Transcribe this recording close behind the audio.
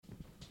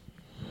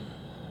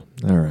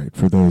All right,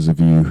 for those of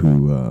you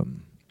who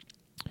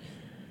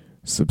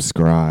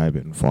subscribe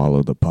and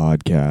follow the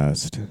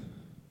podcast,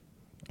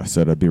 I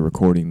said I'd be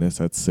recording this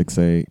at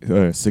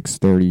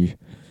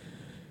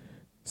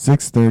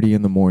 6:30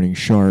 in the morning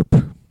sharp,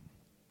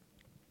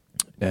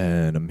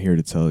 and I'm here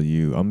to tell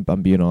you, I'm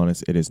being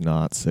honest, it is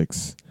not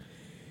 6.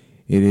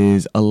 It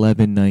is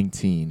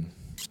 11:19.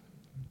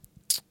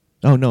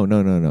 Oh, no,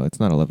 it's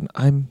not 11.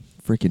 I'm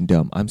freaking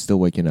dumb. I'm still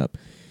waking up.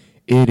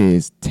 It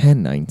is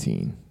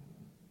 10:19.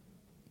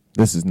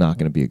 This is not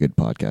going to be a good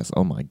podcast.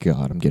 Oh my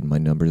God, I'm getting my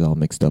numbers all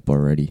mixed up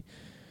already.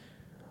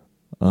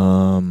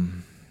 Had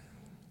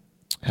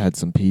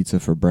some pizza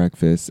for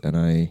breakfast, and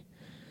I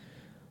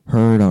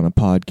heard on a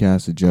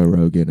podcast of Joe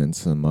Rogan and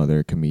some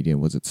other comedian,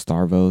 was it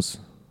Stavi?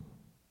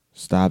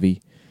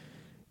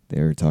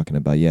 They were talking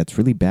about, it's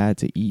really bad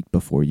to eat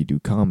before you do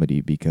comedy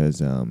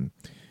because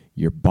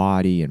your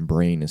body and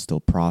brain is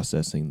still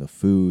processing the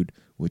food,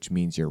 which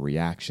means your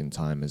reaction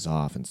time is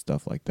off and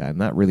stuff like that.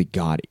 And that really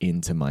got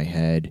into my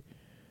head.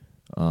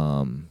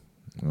 I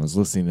was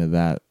listening to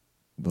that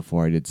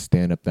before I did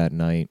stand-up that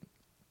night.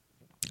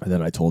 And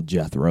then I told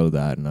Jethro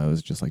that, and I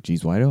was just like,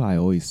 geez, why do I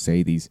always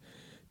say these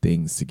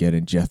things to get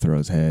in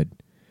Jethro's head?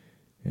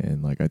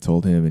 And like I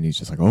told him, and he's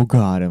just like, oh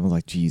God. And I was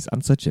like, geez,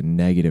 I'm such a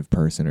negative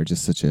person, or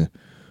just such a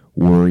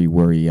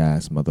worry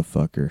ass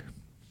motherfucker.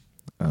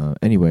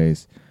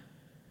 Anyways,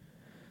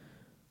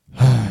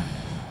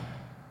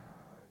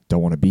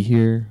 don't want to be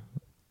here.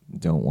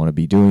 Don't want to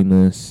be doing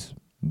this,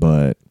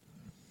 but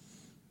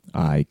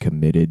I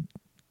committed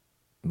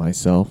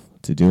myself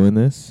to doing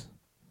this,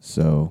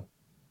 so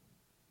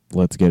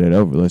let's get it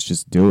over. Let's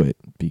just do it,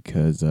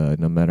 because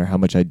no matter how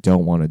much I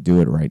don't want to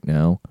do it right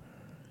now,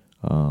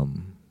 I'll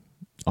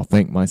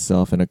thank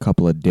myself in a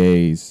couple of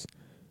days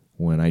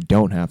when I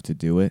don't have to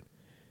do it,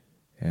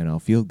 and I'll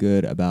feel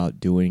good about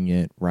doing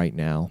it right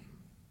now.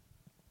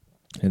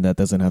 And that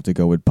doesn't have to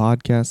go with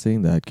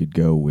podcasting. That could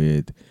go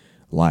with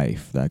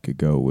life. That could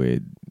go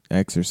with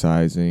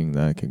exercising.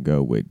 That could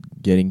go with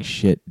getting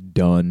shit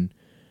done.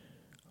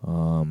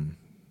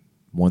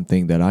 One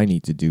thing that I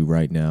need to do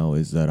right now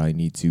is that I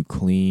need to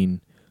clean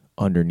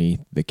underneath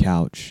the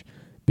couch,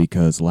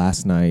 because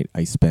last night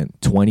I spent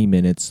 20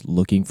 minutes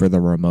looking for the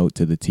remote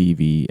to the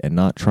TV, and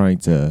not trying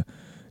to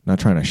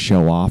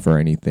show off or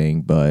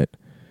anything, but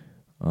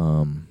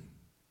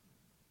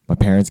my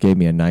parents gave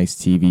me a nice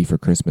TV for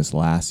Christmas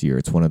last year.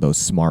 It's one of those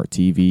smart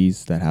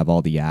TVs that have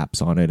all the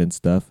apps on it and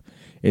stuff.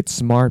 It's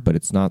smart, but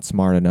it's not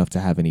smart enough to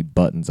have any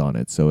buttons on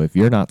it. So if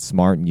you're not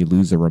smart and you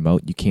lose a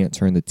remote, you can't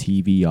turn the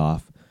TV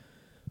off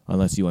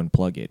unless you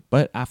unplug it.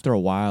 But after a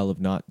while of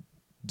not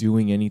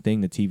doing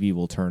anything, the TV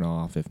will turn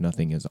off if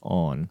nothing is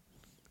on.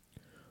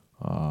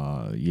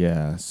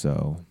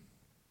 So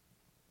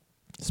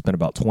spent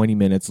about 20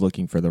 minutes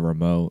looking for the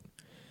remote.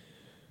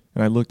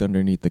 And I looked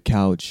underneath the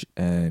couch,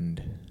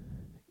 and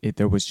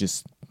there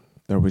was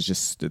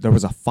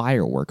a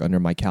firework under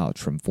my couch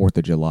from 4th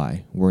of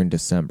July. We're in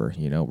December,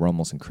 we're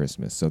almost in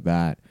Christmas. So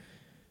that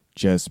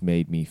just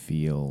made me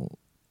feel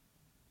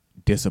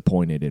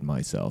disappointed in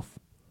myself.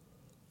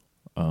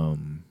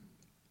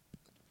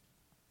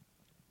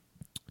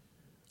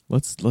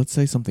 Let's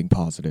say something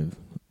positive.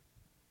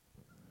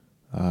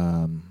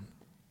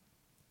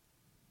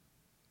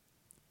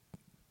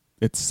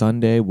 It's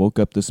Sunday, woke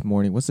up this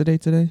morning. What's the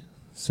date today?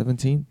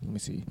 17th? Let me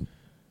see.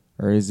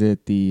 Or is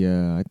it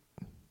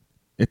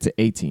it's the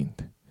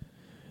 18th.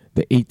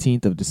 The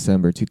 18th of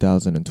December,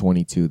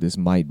 2022. This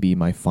might be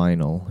my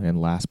final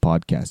and last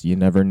podcast. You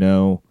never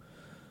know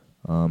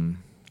how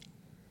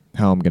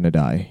I'm going to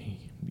die.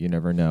 You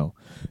never know.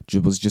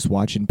 Was just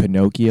watching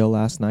Pinocchio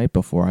last night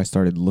before I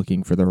started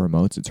looking for the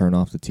remote to turn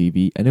off the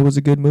TV, and it was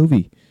a good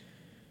movie.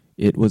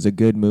 It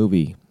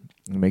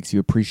makes you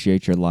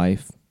appreciate your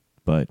life,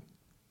 but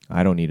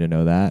I don't need to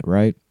know that,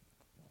 right?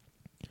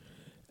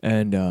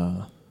 And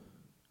there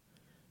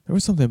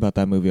was something about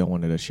that movie I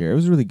wanted to share. It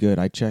was really good.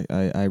 I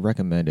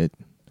recommend it.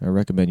 I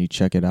recommend you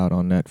check it out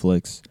on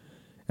Netflix.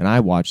 And I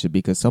watched it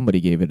because somebody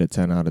gave it a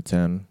 10 out of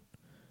 10.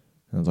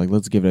 I was like,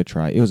 let's give it a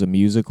try. It was a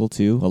musical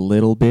too, a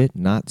little bit,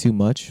 not too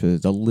much. It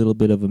was a little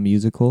bit of a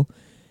musical.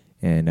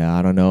 And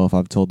I don't know if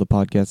I've told the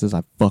podcast this,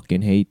 I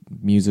fucking hate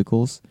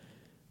musicals.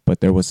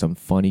 But there was some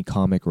funny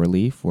comic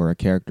relief where a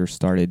character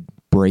started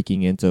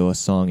breaking into a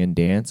song and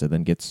dance and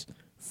then gets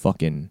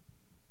fucking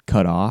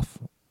cut off.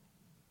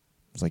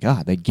 It's like,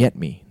 they get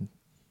me.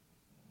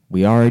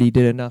 We already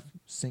did enough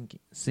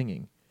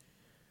singing.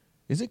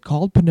 Is it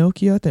called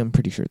Pinocchio? I'm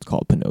pretty sure it's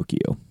called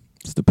Pinocchio.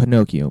 It's the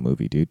Pinocchio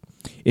movie, dude.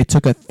 It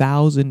took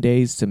 1,000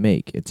 days to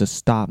make. It's a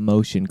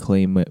stop-motion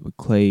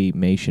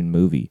claymation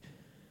movie.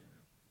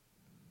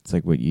 It's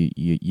like what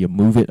you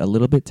move it a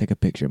little bit, take a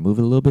picture. Move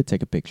it a little bit,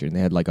 take a picture. And they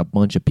had like a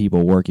bunch of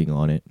people working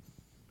on it.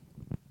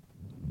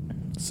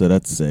 So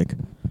that's sick.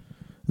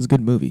 It's a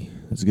good movie.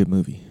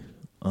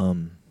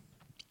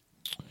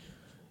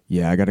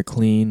 I got to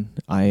clean.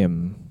 I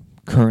am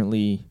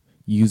currently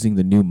using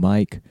the new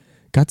mic.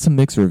 Got some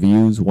mixed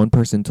reviews. One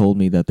person told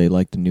me that they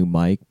liked the new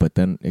mic, but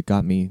then it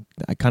got me,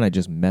 I kind of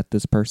just met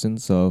this person,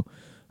 so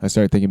I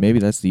started thinking maybe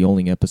that's the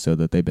only episode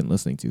that they've been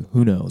listening to.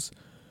 Who knows?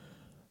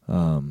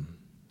 And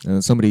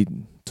then somebody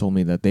told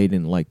me that they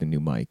didn't like the new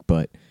mic,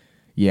 but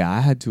yeah,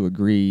 I had to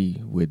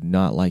agree with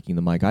not liking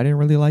the mic. I didn't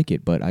really like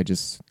it, but I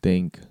just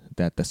think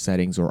that the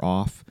settings were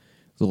off.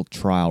 It was a little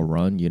trial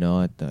run, you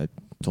know. I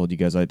told you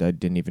guys I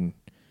didn't even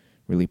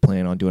really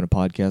plan on doing a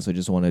podcast. I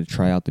just wanted to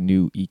try out the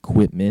new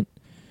equipment.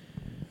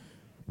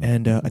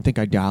 And I think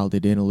I dialed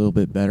it in a little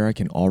bit better. I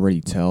can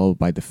already tell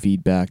by the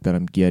feedback that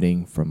I'm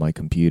getting from my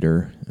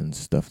computer and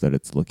stuff that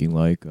it's looking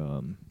like.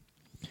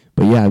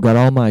 But yeah, I've got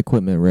all my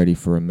equipment ready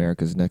for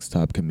America's Next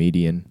Top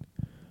Comedian.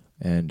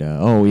 And,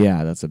 oh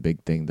yeah, that's a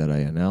big thing that I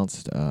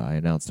announced. I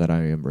announced that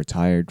I am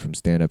retired from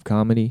stand-up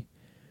comedy.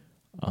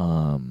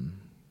 I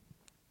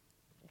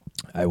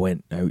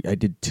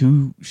did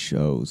 2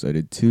 shows. I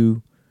did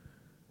 2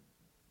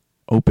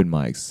 open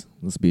mics.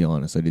 Let's be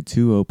honest. I did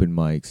 2 open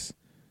mics.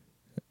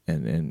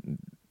 And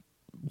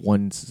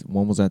one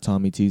was at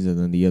Tommy T's and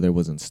then the other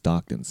was in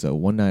Stockton. So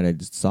one night I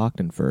did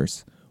Stockton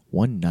first.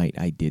 And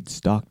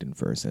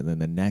then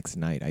the next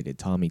night I did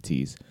Tommy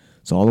T's.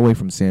 So all the way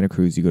from Santa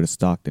Cruz, you go to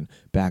Stockton,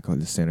 back on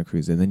to Santa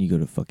Cruz, and then you go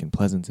to fucking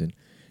Pleasanton.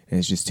 And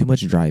it's just too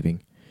much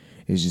driving.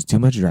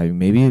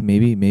 Maybe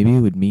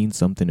it would mean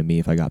something to me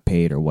if I got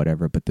paid or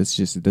whatever, but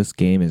this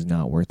game is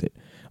not worth it.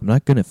 I'm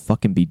not going to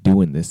fucking be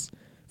doing this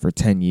for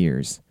 10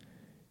 years.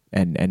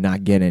 And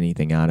not get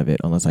anything out of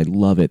it unless I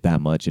love it that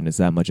much and it's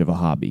that much of a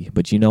hobby.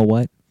 But you know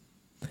what?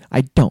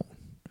 I don't.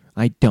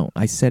 I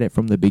said it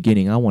from the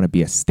beginning. I want to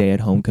be a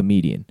stay-at-home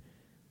comedian.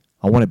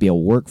 I want to be a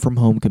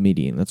work-from-home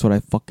comedian. That's what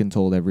I fucking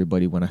told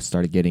everybody when I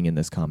started getting in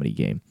this comedy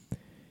game.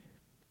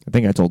 I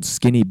think I told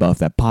Skinny Buff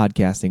that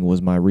podcasting was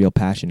my real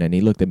passion, and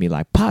he looked at me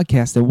like,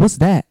 podcasting? What's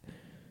that?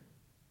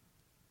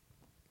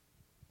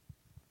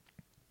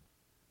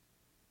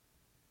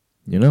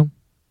 You know?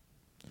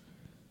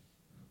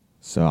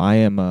 So I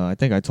am. I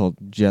think I told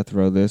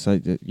Jethro this.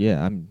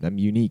 I'm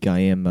unique. I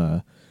am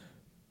a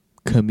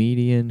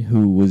comedian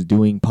who was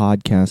doing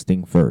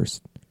podcasting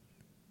first.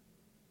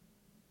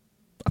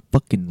 I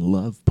fucking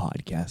love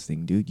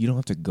podcasting, dude. You don't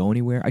have to go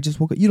anywhere. I just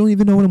woke up. You don't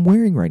even know what I'm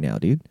wearing right now,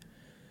 dude.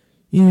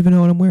 You don't even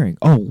know what I'm wearing.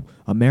 Oh,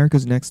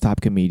 America's Next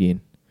Top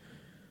Comedian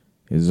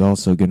is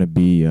also gonna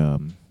be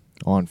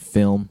on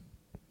film.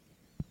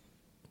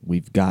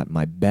 We've got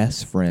my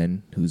best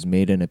friend who's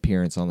made an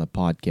appearance on the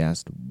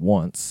podcast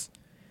once.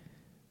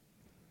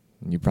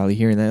 You're probably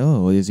hearing that,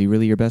 oh, is he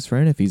really your best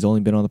friend if he's only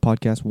been on the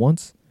podcast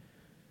once?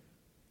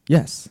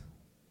 Yes.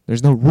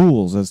 There's no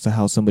rules as to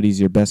how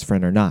somebody's your best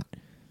friend or not.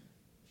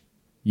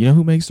 You know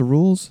who makes the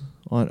rules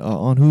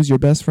on who's your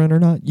best friend or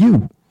not?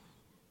 You.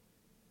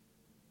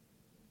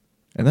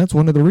 And that's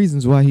one of the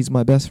reasons why he's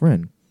my best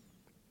friend.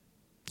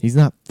 He's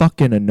not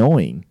fucking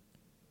annoying.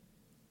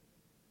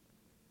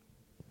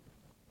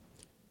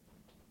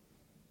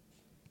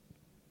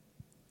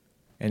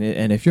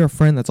 And if you're a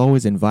friend that's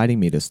always inviting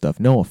me to stuff,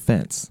 no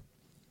offense.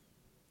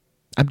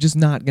 I'm just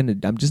not gonna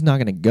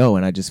go,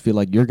 and I just feel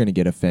like you're gonna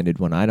get offended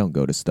when I don't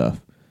go to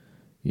stuff.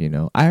 You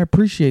know, I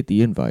appreciate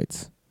the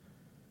invites,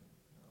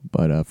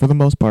 but for the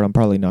most part, I'm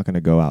probably not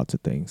gonna go out to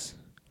things.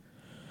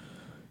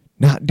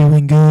 Not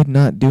doing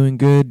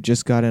good.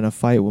 Just got in a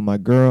fight with my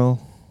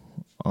girl,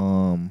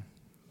 a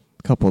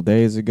couple of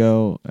days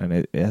ago, and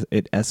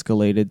it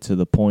escalated to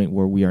the point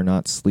where we are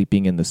not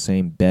sleeping in the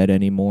same bed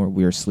anymore.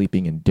 We are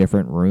sleeping in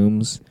different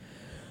rooms.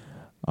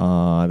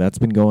 That's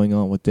been going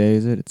on. What day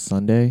is it? It's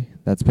Sunday.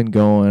 That's been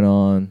going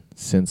on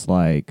since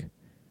like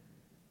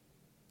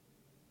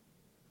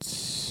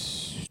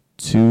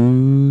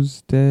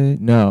Wednesday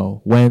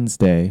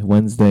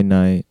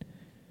night.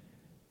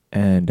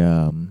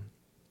 And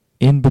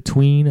in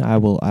between, I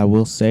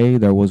will say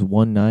there was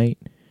one night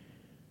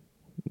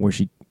where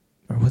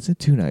or was it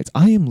 2 nights?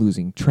 I am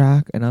losing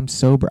track and I'm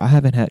sober. I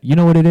haven't had, you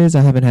know what it is?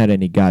 I haven't had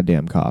any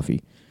goddamn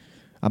coffee.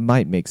 I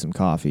might make some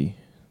coffee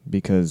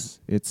because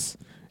this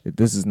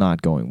is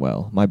not going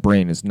well. My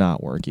brain is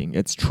not working.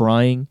 It's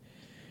trying.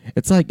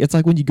 It's like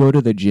when you go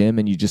to the gym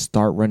and you just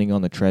start running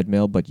on the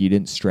treadmill, but you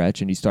didn't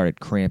stretch and you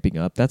started cramping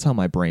up. That's how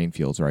my brain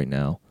feels right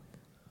now.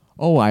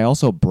 Oh, I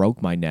also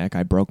broke my neck.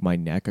 I broke my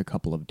neck a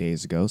couple of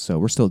days ago, so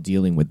we're still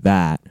dealing with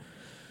that.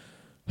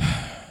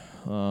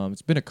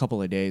 It's been a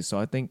couple of days, so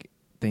I think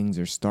things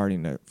are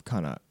starting to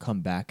kind of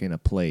come back into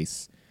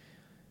place.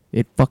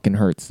 It fucking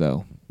hurts,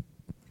 though.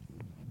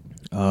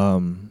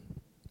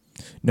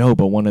 No,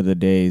 but one of the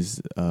days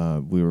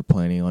we were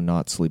planning on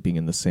not sleeping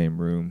in the same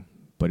room,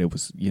 but it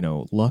was,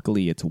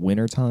 luckily it's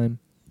winter time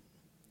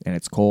and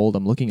it's cold.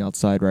 I'm looking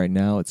outside right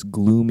now. It's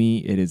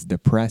gloomy. It is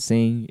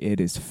depressing. It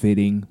is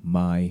fitting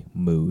my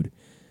mood.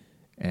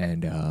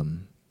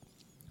 And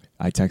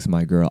I text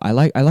my girl. I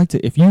like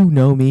to, if you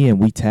know me and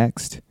we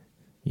text,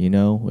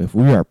 if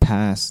we are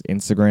past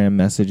Instagram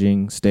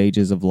messaging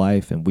stages of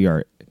life and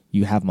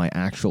you have my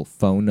actual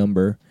phone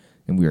number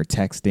and we are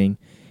texting,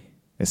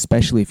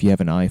 especially if you have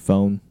an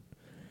iPhone.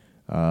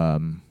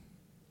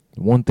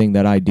 One thing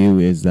that I do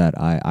is that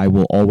I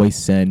will always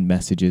send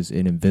messages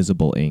in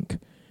invisible ink,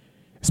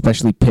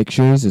 especially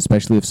pictures,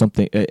 especially if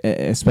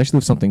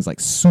something's like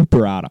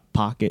super out of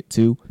pocket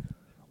too.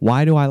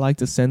 Why do I like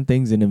to send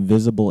things in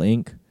invisible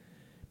ink?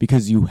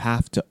 Because you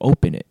have to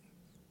open it.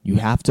 You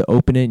have to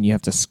open it and you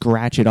have to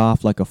scratch it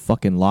off like a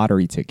fucking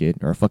lottery ticket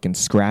or a fucking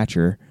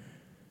scratcher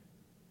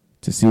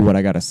to see what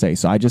I got to say.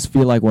 So I just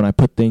feel like when I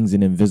put things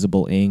in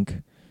invisible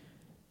ink,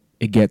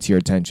 it gets your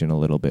attention a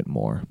little bit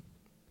more.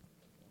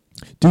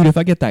 Dude, if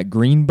I get that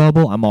green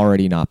bubble, I'm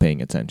already not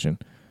paying attention.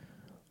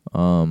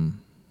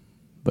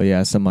 But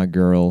yeah, I sent my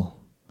girl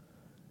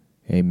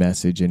a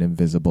message in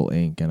invisible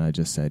ink, and I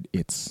just said,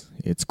 it's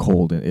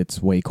cold, and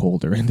it's way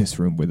colder in this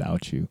room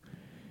without you.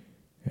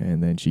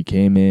 And then she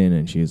came in,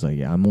 and she was like,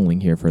 yeah, I'm only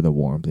here for the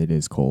warmth. It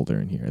is colder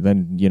in here.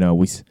 Then,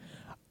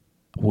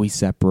 we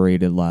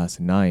separated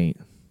last night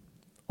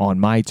on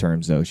my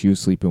terms, though. She was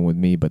sleeping with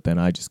me, but then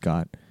I just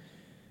got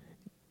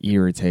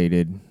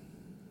irritated,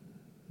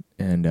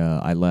 and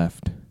I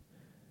left.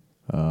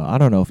 I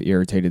don't know if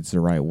irritated is the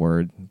right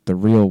word. The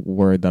real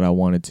word that I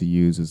wanted to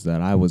use is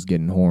that I was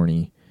getting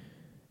horny.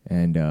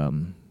 And,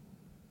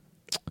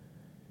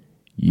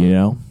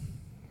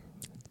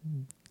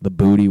 the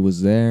booty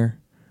was there.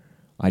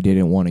 I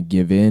didn't want to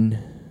give in.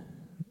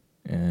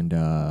 And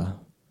I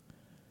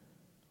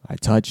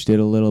touched it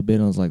a little bit.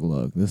 And I was like,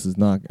 look, this is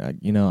not,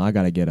 I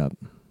got to get up.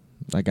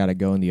 I got to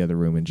go in the other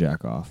room and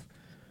jack off.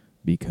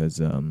 Because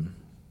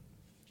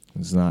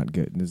it's not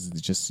good. This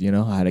is just,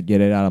 I had to get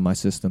it out of my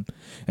system.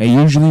 And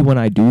usually when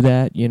I do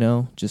that,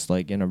 just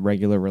like in a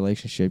regular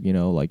relationship,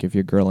 like if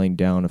your girl ain't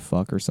down to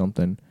fuck or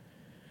something,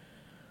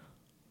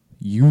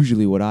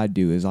 usually what I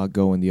do is I'll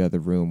go in the other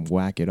room,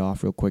 whack it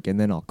off real quick, and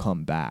then I'll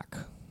come back.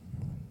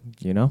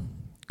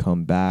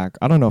 Come back.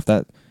 I don't know if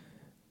that,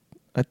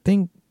 I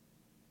think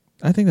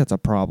that's a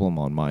problem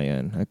on my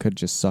end. I could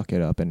just suck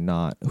it up and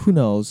not. Who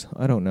knows?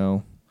 I don't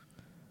know.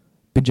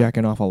 Been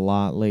jacking off a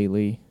lot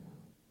lately.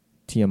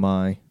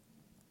 TMI.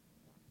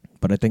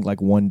 But I think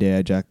like one day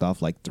I jacked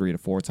off like 3 to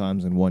 4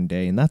 times in one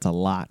day, and that's a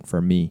lot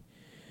for me.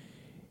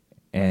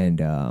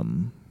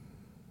 And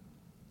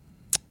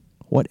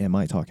what am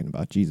I talking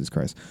about? Jesus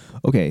Christ.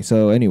 Okay,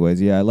 so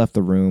anyways, yeah, I left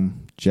the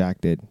room,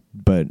 jacked it,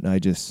 but I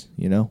just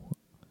didn't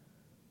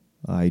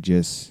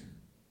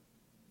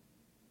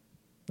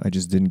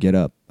get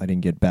up. I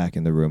didn't get back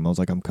in the room. I was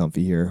like, I'm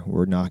comfy here.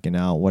 We're knocking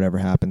out. Whatever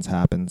happens,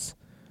 happens.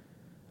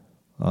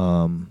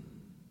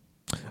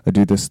 I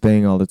do this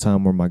thing all the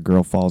time where my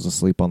girl falls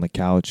asleep on the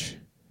couch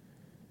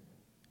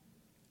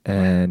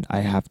and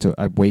I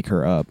wake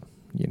her up,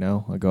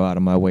 I go out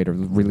of my way to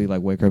really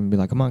like wake her up and be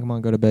like, come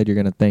on, go to bed. You're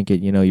going to thank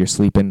it. You're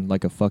sleeping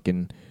like a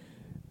fucking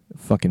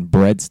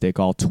breadstick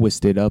all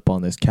twisted up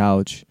on this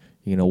couch.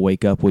 You're going to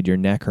wake up with your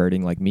neck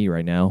hurting like me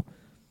right now.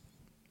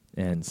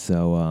 And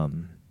so,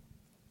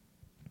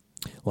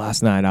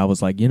 last night I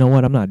was like, you know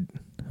what? I'm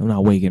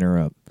not waking her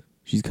up.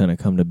 She's going to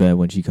come to bed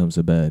when she comes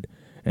to bed.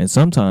 And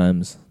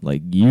sometimes,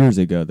 like years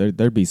ago,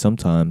 there'd be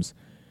sometimes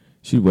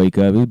she'd wake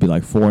up. It would be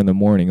like 4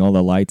 a.m. All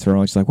the lights are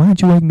on. She's like, why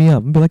didn't you wake me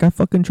up? I'd be like, I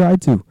fucking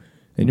tried to.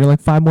 And you're like,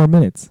 5 more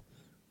minutes.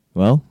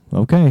 Well,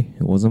 okay.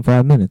 It wasn't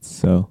 5 minutes.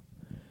 So,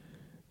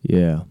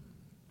 yeah.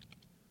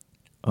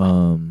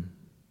 But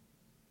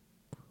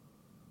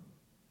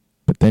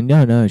then,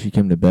 no, she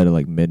came to bed at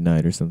like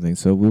midnight or something.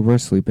 So we were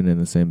sleeping in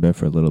the same bed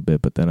for a little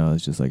bit. But then I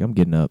was just like, I'm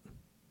getting up.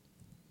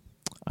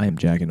 I am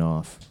jacking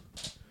off.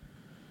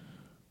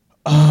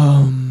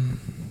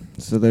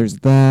 So there's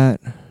that.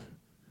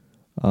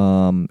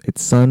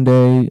 It's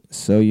Sunday,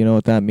 so you know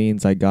what that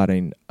means. I got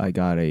a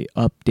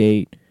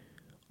update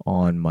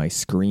on my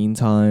screen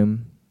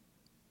time,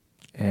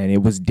 and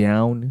it was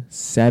down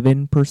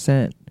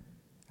 7%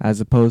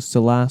 as opposed to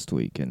last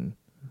week, and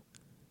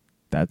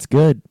that's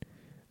good.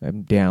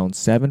 I'm down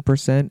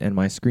 7%, and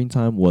my screen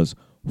time was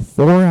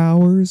 4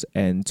 hours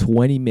and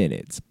 20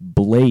 minutes.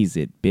 Blaze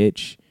it,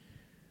 bitch.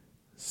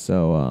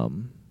 So,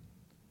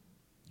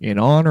 in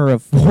honor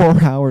of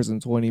 4 hours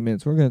and 20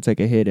 minutes, we're going to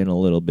take a hit in a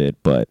little bit,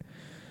 but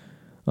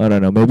I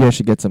don't know. Maybe I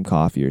should get some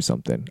coffee or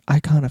something. I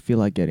kind of feel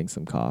like getting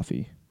some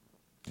coffee.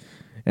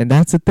 And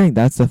that's the thing.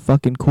 That's the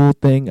fucking cool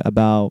thing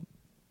about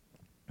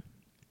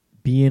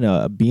being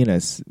a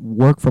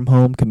work from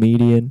home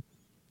comedian.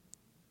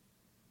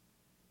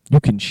 You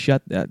can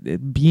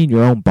being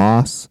your own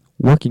boss,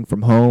 working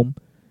from home.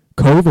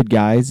 COVID,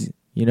 guys,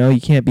 you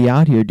can't be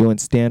out here doing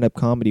stand-up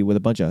comedy with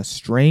a bunch of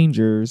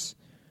strangers.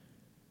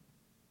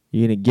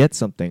 You're going to get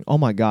something. Oh,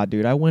 my God,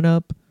 dude. I went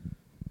up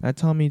at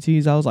Tommy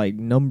T's. I was like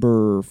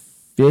number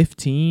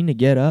 15 to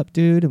get up,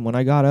 dude. And when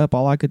I got up,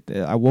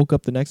 I woke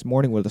up the next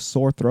morning with a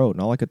sore throat.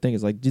 And all I could think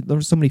is like, there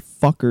were so many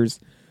fuckers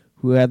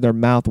who had their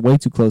mouth way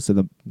too close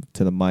to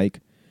the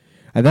mic.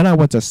 And then I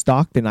went to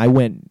Stockton. I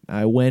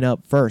went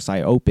up first.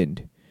 I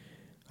opened.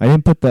 I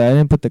didn't put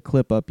the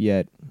clip up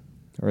yet,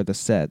 or the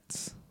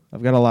sets.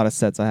 I've got a lot of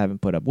sets I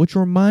haven't put up, which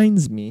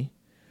reminds me,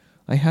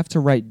 I have to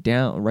write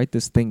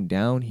this thing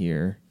down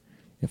here.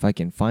 If I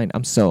can find,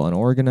 I'm so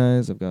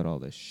unorganized. I've got all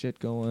this shit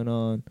going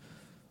on.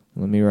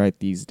 Let me write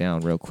these down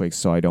real quick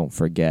so I don't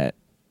forget.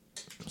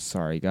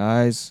 Sorry,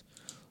 guys.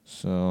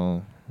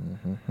 So,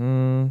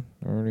 30.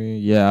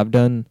 Yeah, I've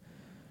done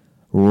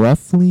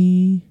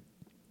roughly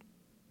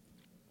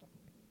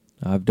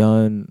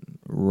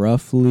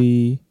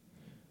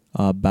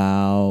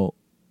about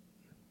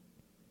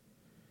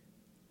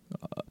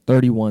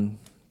 31,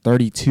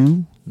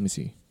 32. Let me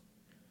see.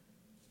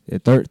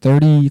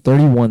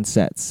 31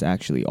 sets,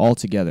 actually,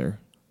 altogether.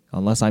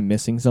 Unless I'm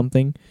missing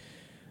something.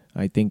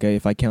 I think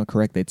if I count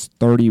correctly, it's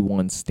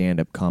 31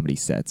 stand-up comedy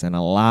sets. And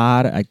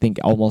I think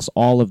almost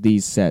all of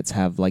these sets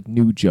have like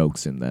new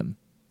jokes in them.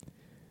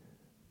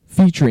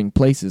 Featuring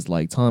places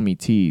like Tommy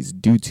T's,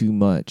 Do Too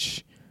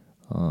Much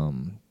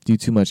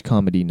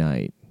Comedy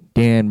Night,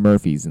 Dan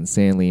Murphy's in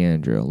San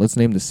Leandro. Let's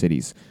name the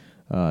cities.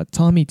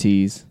 Tommy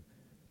T's,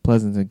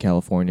 Pleasanton,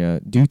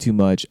 California. Do Too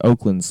Much,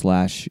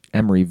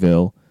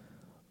 Oakland/Emeryville.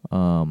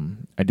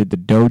 I did the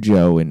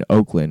Dojo in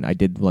Oakland. I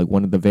did like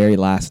one of the very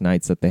last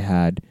nights that they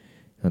had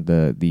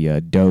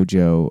the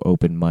Dojo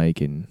open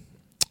mic in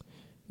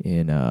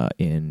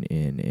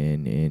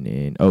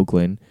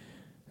Oakland.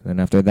 And then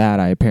after that,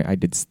 I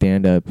did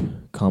stand up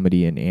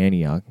comedy in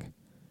Antioch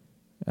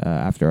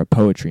after a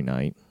poetry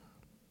night.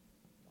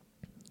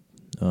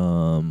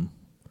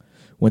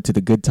 Went to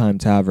the Good Time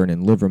Tavern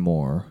in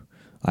Livermore.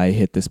 I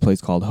hit this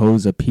place called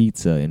Hosa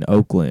Pizza in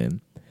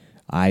Oakland.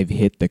 I've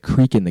hit the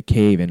Creek in the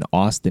Cave in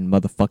Austin,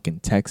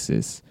 motherfucking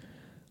Texas.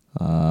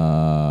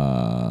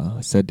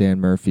 Said Dan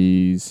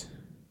Murphy's.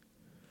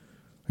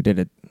 I did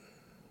it.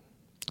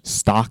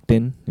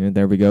 Stockton. Yeah,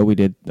 there we go. We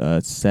did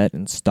a set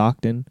in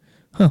Stockton.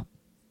 Huh.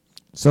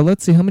 So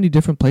let's see, how many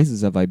different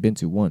places have I been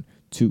to? 1,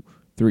 2,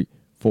 3,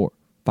 4,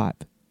 5,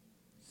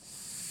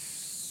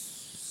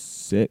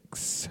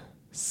 6,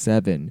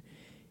 7,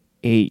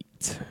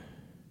 8,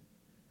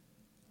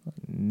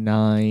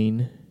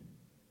 9,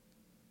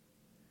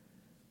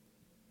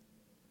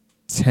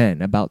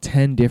 10. About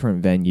 10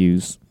 different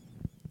venues.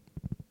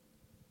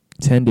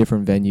 10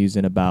 different venues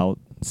in about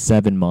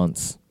 7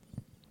 months.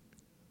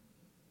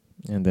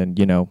 And then,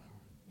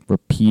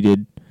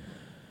 repeated.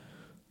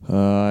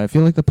 I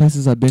feel like the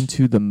places I've been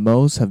to the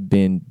most have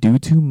been Do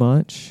Too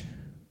Much,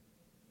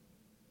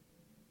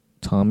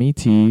 Tommy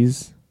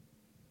T's,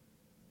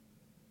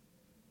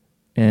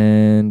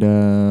 and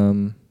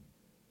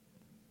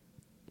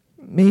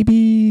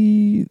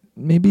maybe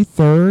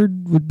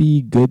third would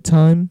be Good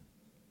Time.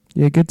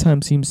 Yeah, Good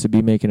Time seems to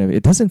be making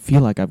it doesn't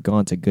feel like I've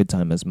gone to Good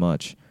Time as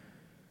much.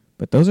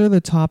 But those are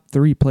the top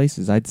 3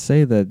 places. I'd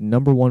say the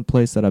number 1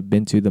 place that I've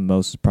been to the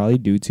most is probably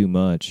Do Too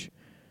Much.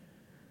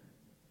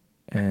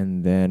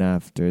 And then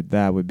after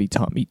that would be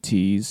Tommy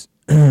T's.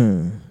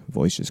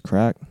 Voice just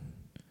cracked.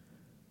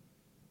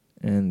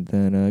 And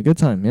then Good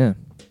Time, yeah.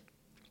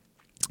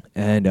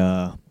 And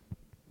I've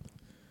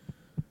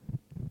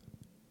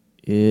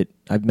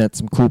met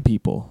some cool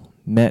people.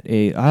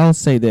 I'll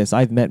say this,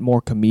 I've met more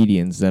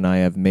comedians than I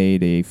have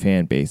made a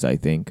fan base, I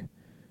think.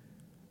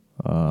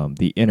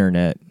 The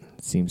internet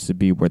seems to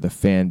be where the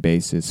fan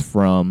base is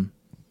from.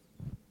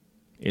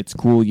 It's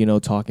cool,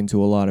 talking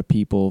to a lot of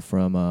people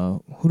from,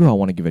 who do I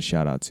want to give a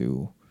shout out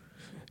to?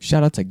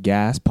 Shout out to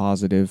Gas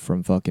Positive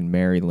from fucking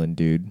Maryland,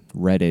 dude.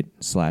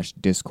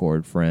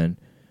 Reddit/Discord friend.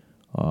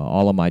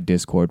 All of my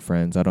Discord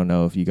friends. I don't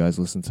know if you guys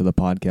listen to the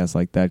podcast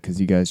like that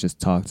because you guys just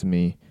talk to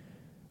me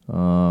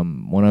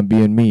when I'm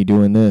being me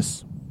doing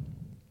this.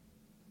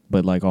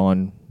 But like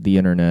on the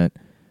internet.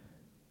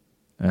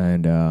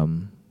 And,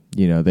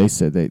 they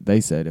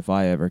said if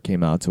I ever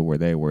came out to where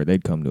they were,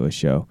 they'd come to a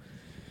show.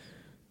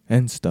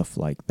 And stuff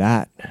like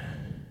that.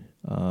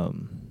 But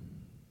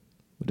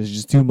it's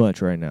just too much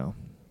right now.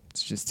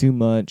 It's just too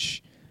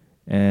much.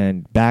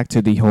 And back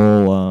to the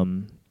whole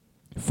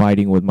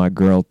fighting with my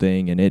girl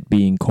thing and it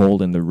being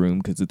cold in the room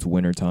because it's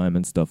wintertime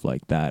and stuff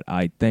like that.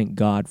 I thank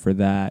God for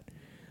that.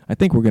 I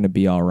think we're going to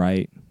be all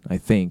right. I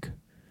think.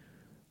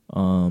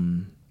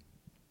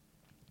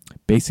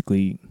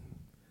 Basically,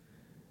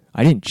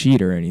 I didn't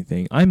cheat or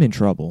anything. I'm in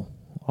trouble.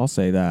 I'll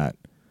say that.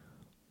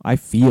 I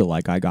feel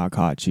like I got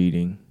caught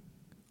cheating.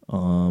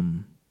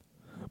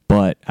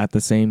 But at the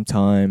same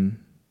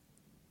time,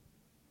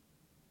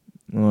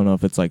 I don't know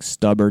if it's like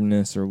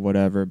stubbornness or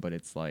whatever, but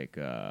it's like,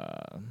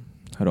 how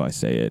do I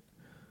say it?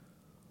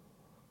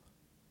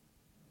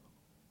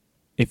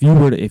 If you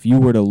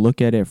were to look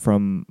at it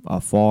from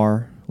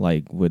afar,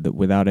 like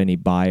without any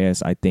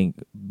bias, I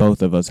think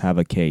both of us have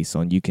a case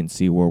on you can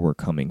see where we're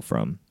coming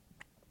from.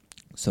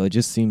 So it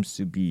just seems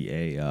to be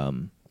a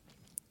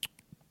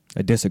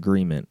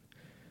disagreement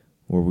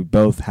where we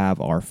both have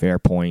our fair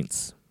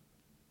points.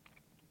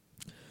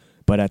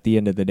 But at the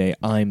end of the day,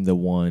 I'm the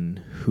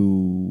one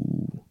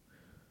who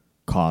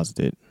caused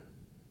it.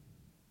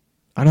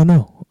 I don't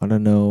know.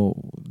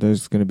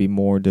 There's going to be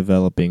more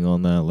developing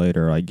on that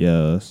later, I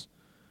guess.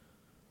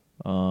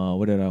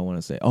 What did I want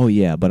to say? Oh,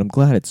 yeah, but I'm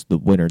glad it's the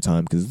winter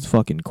time because it's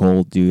fucking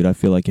cold, dude. I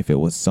feel like if it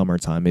was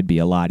summertime, it'd be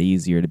a lot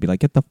easier to be like,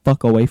 get the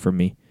fuck away from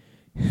me.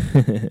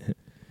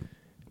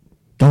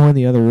 Go in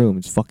the other room.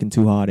 It's fucking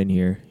too hot in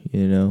here,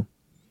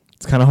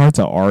 It's kind of hard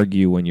to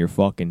argue when you're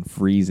fucking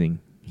freezing.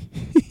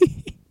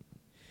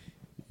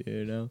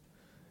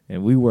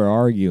 And we were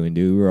arguing,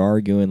 dude. We were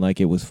arguing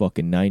like it was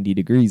fucking 90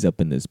 degrees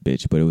up in this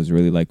bitch, but it was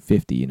really like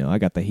 50, I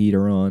got the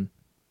heater on.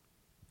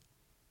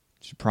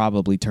 Should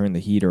probably turn the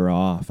heater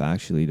off,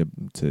 actually,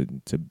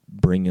 to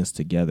bring us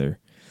together.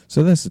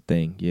 So that's the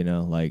thing,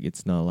 like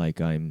it's not like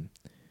I'm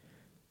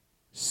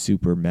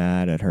super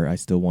mad at her. I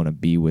still want to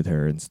be with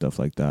her and stuff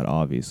like that,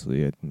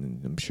 obviously.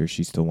 I'm sure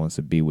she still wants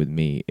to be with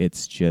me.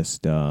 It's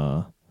just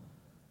we're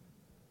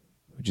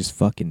just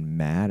fucking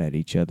mad at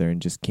each other and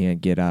just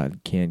can't get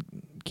out, can't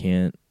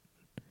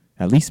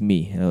at least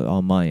me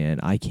on my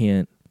end. I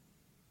can't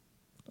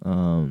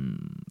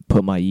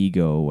put my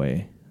ego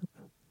away.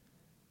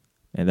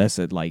 And that's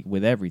it, like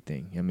with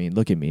everything. I mean,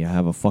 look at me. I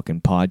have a fucking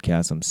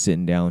podcast. I'm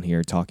sitting down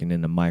here talking in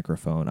the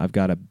microphone. I've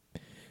got a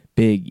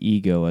big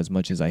ego, as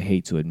much as I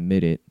hate to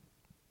admit it.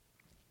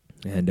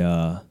 And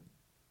I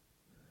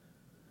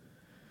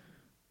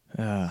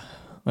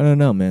don't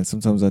know, man.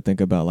 Sometimes I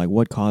think about like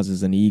what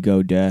causes an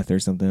ego death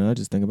or something. I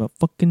just think about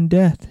fucking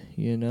death,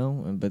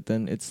 But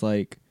then it's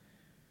like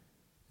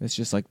it's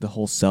just like the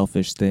whole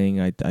selfish thing.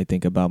 I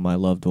think about my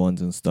loved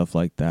ones and stuff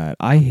like that.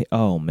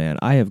 Oh man,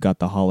 I have got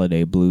the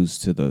holiday blues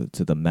to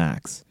the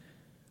max.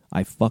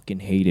 I fucking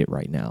hate it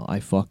right now. I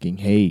fucking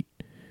hate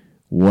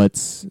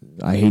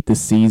I hate the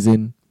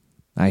season.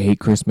 I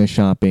hate Christmas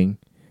shopping.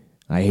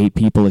 I hate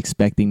people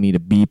expecting me to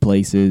be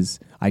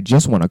places. I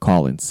just want to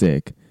call in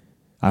sick.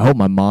 I hope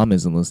my mom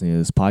isn't listening to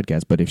this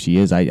podcast, but if she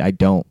is, I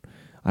don't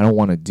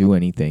want to do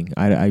anything.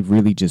 I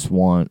really just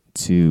want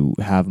to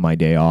have my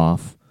day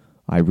off.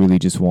 I really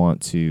just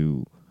want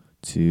to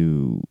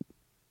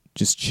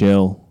just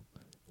chill,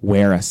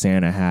 wear a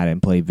Santa hat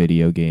and play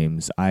video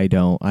games. I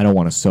don't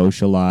want to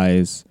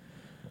socialize.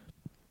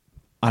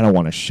 I don't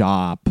want to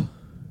shop.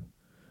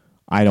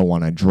 I don't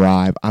want to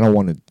drive. I don't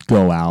want to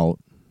go out.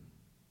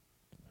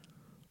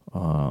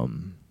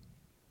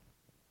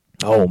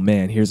 Oh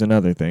man, here's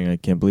another thing. I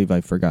can't believe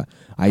I forgot.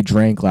 I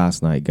drank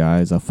last night,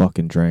 guys. I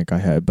fucking drank.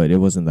 But it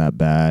wasn't that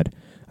bad.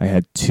 I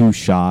had 2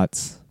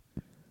 shots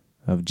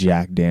of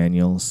Jack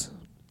Daniels.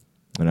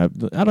 And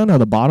I don't know,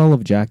 the bottle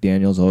of Jack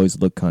Daniels always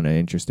looked kind of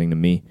interesting to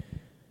me.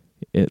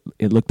 It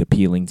looked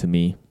appealing to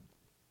me.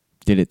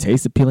 Did it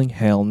taste appealing?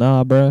 Hell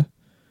nah, bruh.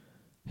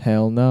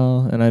 Hell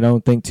no. And I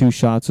don't think 2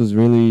 shots was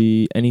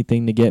really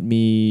anything to get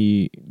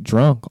me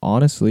drunk,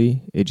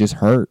 honestly. It just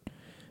hurt.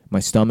 My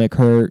stomach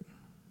hurt.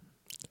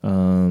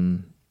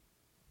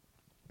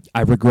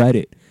 I regret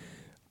it.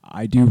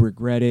 I do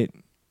regret it.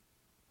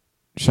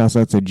 Shouts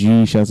out to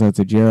G. Shouts out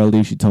to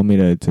Geraldine. She told me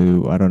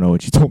to I don't know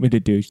what she told me to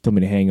do. She told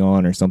me to hang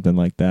on or something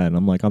like that. And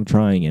I'm like, I'm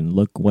trying. And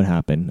look what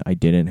happened. I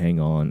didn't hang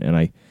on. And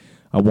I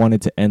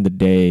wanted to end the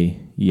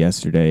day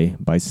yesterday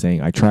by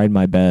saying I tried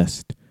my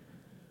best.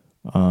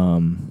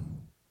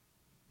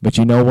 But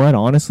you know what?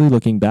 Honestly,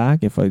 looking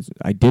back, if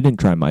I didn't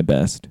try my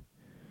best,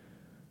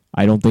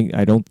 I don't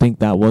think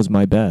that was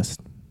my best.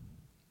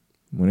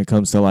 When it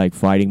comes to like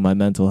fighting my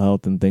mental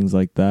health and things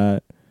like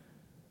that.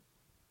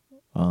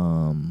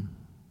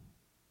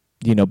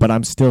 But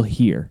I'm still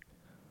here.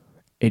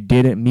 It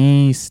didn't,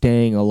 me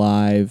staying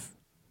alive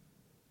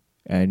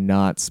and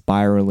not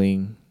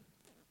spiraling,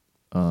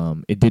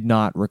 it did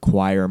not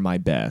require my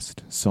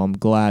best. So I'm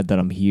glad that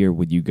I'm here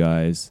with you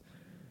guys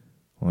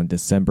on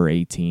December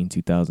 18,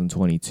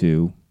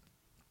 2022.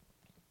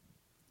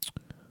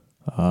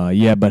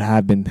 But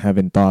have been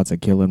having thoughts of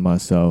killing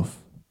myself.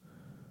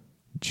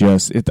 I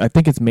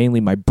think it's mainly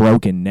my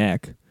broken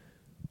neck.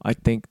 I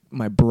think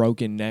my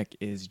broken neck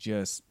is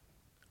just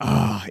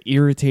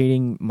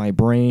irritating my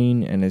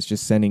brain, and it's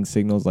just sending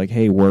signals like,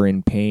 hey, we're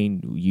in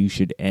pain. You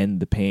should end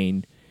the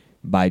pain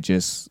by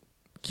just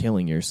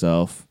killing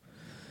yourself.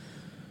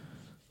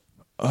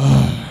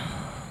 And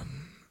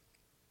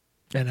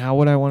how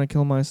would I want to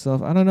kill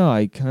myself? I don't know.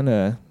 I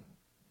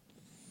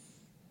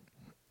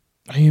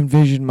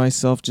envisioned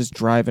myself just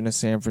driving to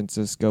San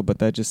Francisco, but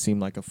that just seemed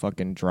like a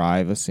fucking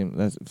drive.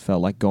 That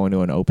felt like going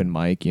to an open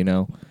mic,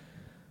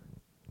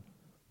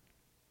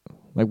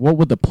 Like, what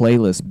would the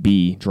playlist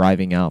be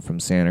driving out from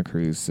Santa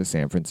Cruz to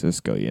San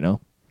Francisco,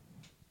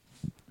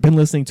 Been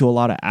listening to a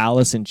lot of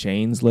Alice in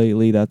Chains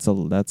lately. That's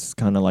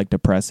kind of like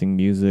depressing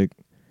music.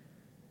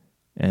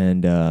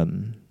 And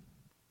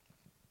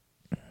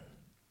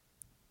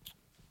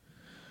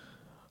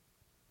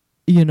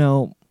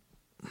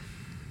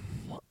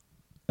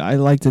I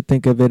like to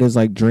think of it as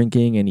like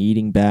drinking and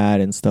eating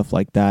bad and stuff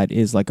like that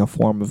is like a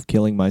form of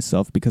killing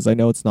myself, because I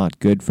know it's not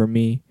good for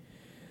me.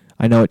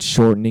 I know it's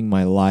shortening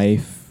my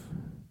life.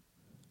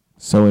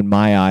 So in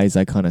my eyes,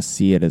 I kind of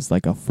see it as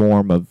like a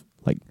form of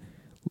like,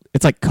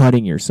 it's like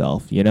cutting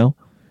yourself, When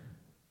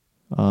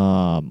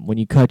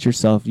you cut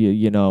yourself,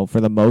 for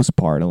the most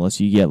part,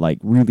 unless you get like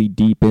really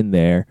deep in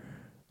there,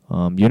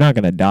 you're not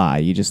going to die.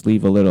 You just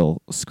leave a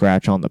little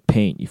scratch on the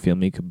paint. You feel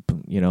me? You could,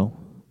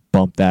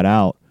 bump that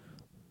out.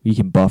 You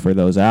can buffer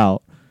those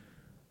out.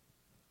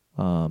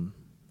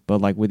 But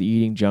like with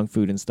eating junk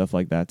food and stuff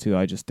like that too,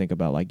 I just think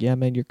about like, yeah,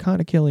 man, you're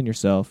kind of killing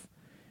yourself.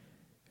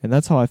 And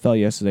that's how I felt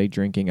yesterday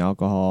drinking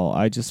alcohol.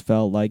 I just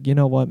felt like, you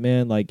know what,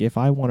 man, like if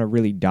I want to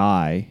really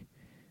die,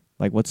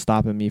 like what's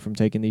stopping me from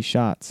taking these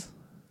shots?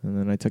 And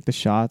then I took the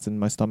shots and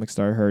my stomach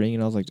started hurting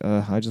and I was like,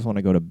 I just want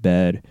to go to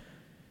bed.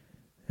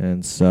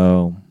 And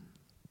so,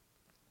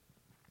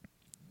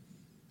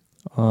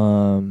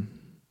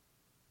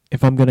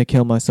 if I'm going to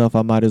kill myself,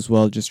 I might as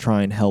well just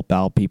try and help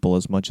out people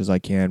as much as I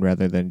can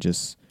rather than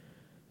just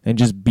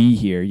be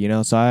here, you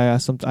know? So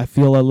I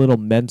feel a little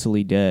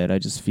mentally dead. I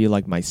just feel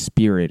like my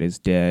spirit is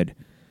dead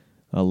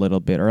a little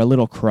bit, or a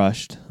little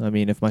crushed. I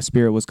mean, if my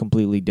spirit was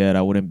completely dead,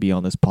 I wouldn't be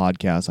on this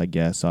podcast, I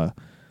guess. I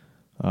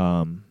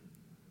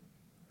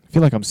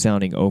feel like I'm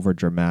sounding over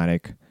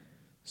dramatic,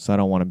 so I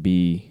don't want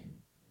to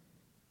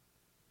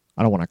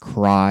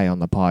cry on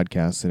the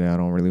podcast today. I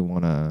don't really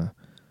want to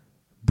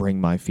bring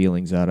my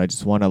feelings out. I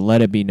just want to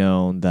let it be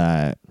known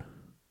that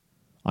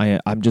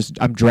I'm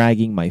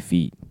dragging my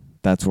feet.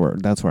 That's where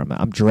I'm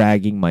at. I'm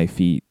dragging my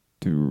feet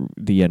through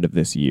the end of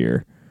this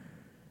year.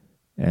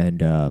 And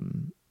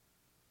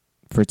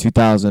for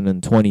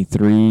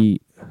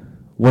 2023,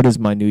 what is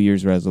my New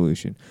Year's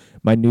resolution?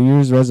 My New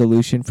Year's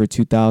resolution for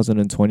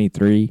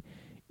 2023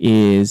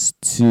 is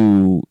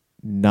to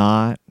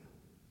not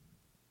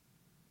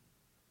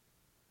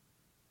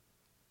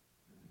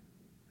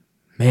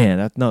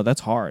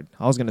that's hard.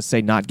 I was going to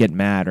say not get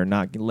mad or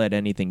not let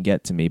anything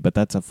get to me, but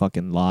that's a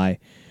fucking lie.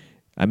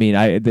 I mean,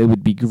 it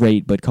would be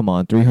great, but come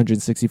on,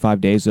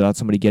 365 days without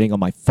somebody getting on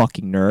my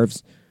fucking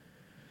nerves.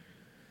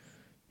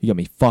 You got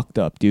me fucked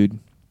up, dude.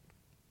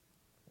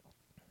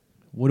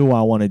 What do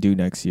I want to do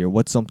next year?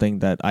 What's something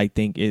that I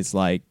think is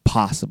like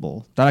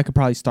possible that I could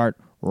probably start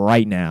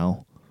right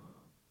now?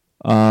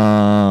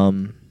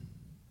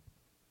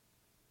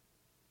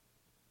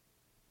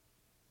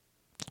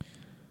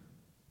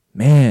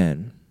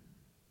 Man,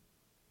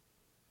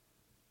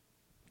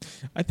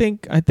 I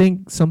think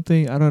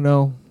something, I don't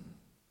know.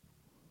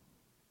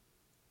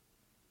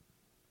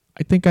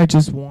 I think I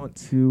just want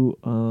to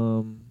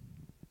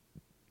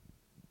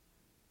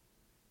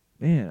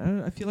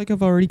man, I feel like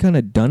I've already kind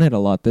of done it a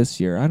lot this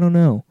year. I don't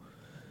know.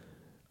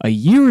 A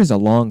year is a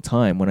long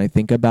time when I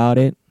think about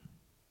it,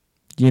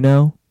 you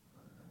know?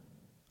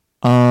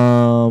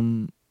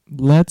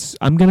 Let's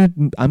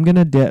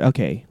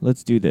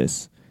do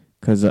this.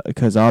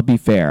 Cause I'll be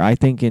fair. I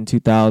think in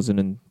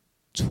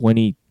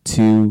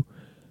 2022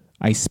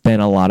 I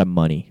spent a lot of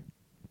money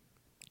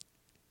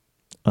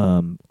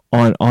on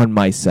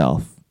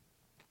myself.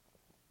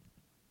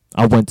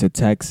 I went to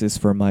Texas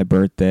for my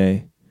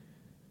birthday.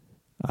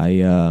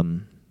 I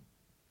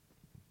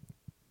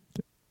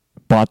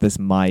bought this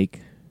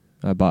mic.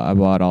 I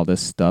bought all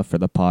this stuff for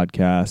the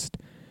podcast.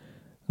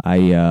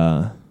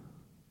 I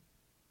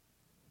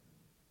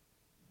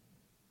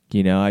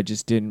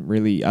just didn't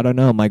really, I don't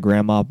know, my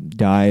grandma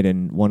died,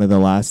 and one of the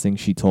last things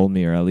she told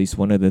me, or at least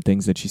one of the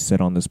things that she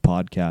said on this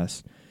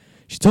podcast,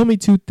 she told me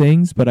two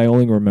things, but I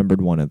only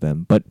remembered one of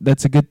them. But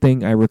that's a good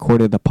thing I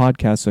recorded the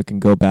podcast so I can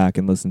go back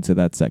and listen to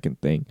that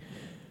second thing.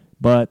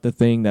 But the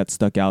thing that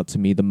stuck out to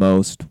me the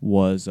most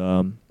was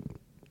to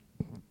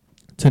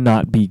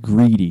not be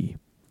greedy.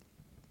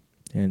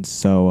 And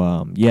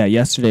so,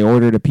 yesterday I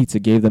ordered a pizza,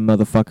 gave the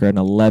motherfucker an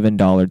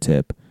 $11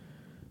 tip,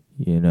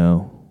 you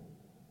know.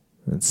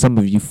 And some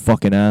of you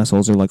fucking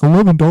assholes are like,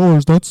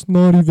 $11, that's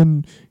not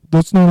even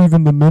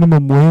the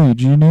minimum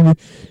wage. You need to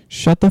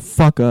shut the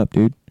fuck up,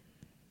 dude.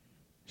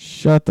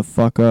 Shut the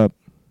fuck up.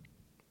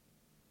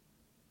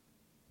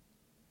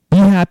 Be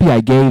happy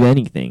I gave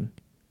anything,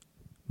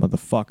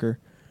 motherfucker.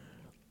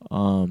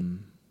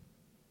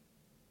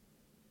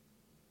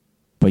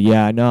 But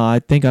yeah, no, I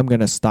think I'm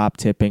gonna stop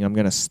tipping. I'm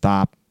gonna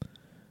stop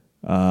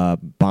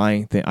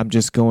buying things. I'm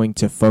just going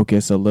to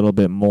focus a little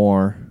bit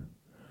more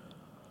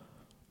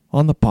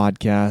on the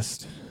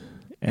podcast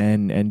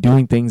and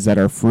doing things that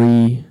are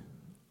free.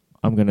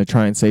 I'm going to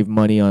try and save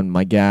money on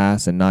my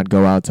gas and not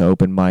go out to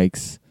open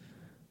mics.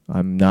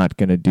 I'm not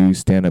going to do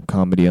stand-up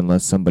comedy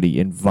unless somebody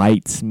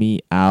invites me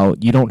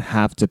out. You don't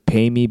have to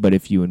pay me, but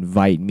if you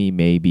invite me,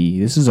 maybe.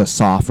 This is a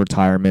soft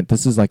retirement.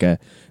 This is like an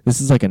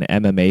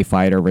MMA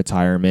fighter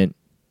retirement,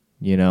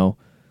 you know.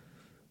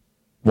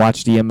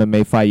 Watched the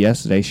MMA fight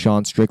yesterday,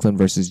 Sean Strickland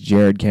versus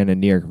Jared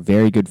Cannonier.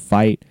 Very good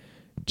fight.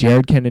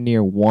 Jared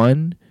Cannonier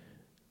won.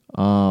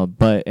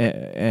 But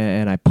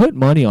I put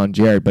money on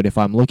Jared, but if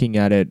I'm looking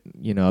at it,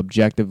 you know,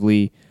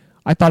 objectively,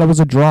 I thought it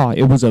was a draw.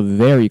 It was a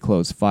very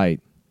close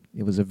fight.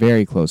 But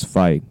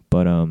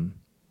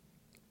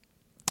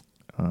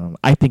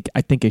I think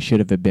it should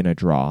have been a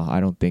draw. I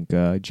don't think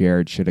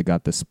Jared should have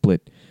got the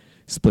split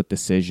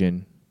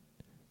decision.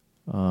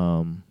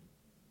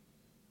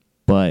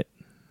 But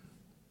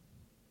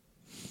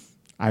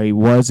I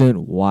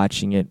wasn't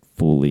watching it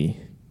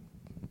fully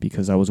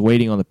because I was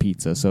waiting on the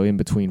pizza. So in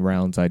between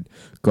rounds, I'd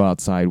go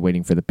outside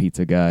waiting for the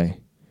pizza guy,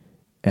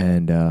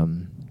 and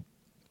the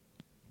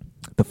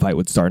fight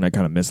would start, and I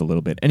kind of miss a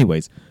little bit.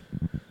 Anyways,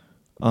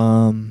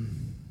 what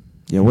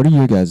are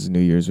your guys' New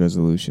Year's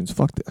resolutions?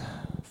 Fuck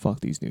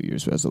these New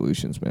Year's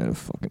resolutions, man.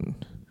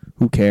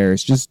 Who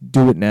cares? Just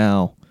do it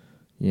now,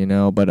 you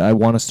know. But I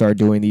want to start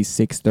doing these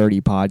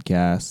 6:30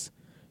 podcasts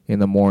in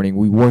the morning.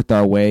 We worked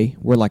our way.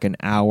 We're like an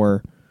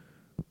hour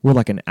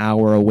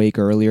awake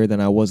earlier than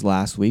I was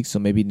last week, so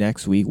maybe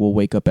next week we'll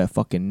wake up at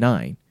fucking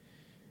 9.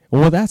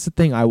 Well, that's the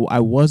thing. I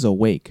was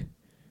awake.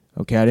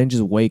 Okay, I didn't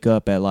just wake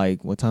up at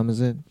like, what time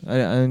is it? I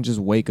didn't just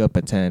wake up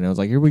at 10. I was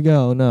like, here we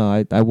go.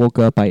 No, I woke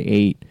up by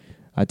 8.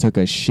 I took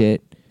a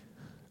shit.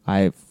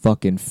 I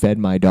fucking fed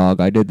my dog.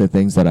 I did the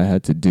things that I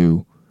had to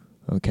do.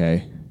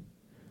 Okay.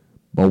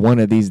 But one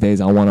of these days,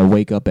 I want to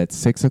wake up at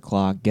 6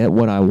 o'clock, get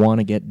what I want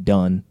to get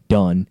done,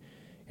 and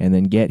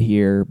then get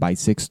here by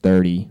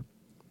 6:30.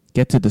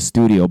 Get to the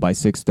studio by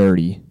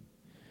 6:30.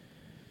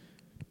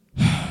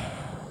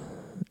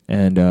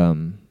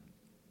 And,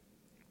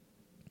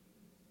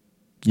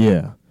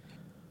 yeah.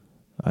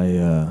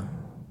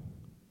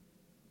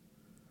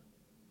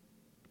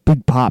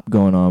 Big pop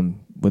going on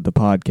with the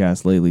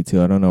podcast lately,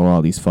 too. I don't know where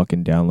all these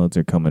fucking downloads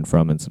are coming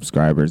from and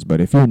subscribers, but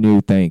if you're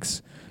new,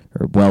 thanks,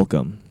 or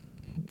welcome.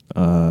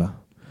 I'm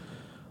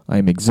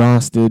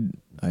exhausted.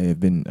 I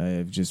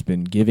have just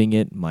been giving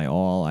it my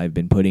all. I've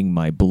been putting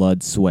my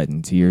blood, sweat,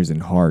 and tears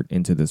and heart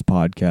into this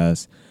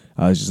podcast.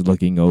 I was just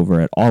looking over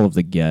at all of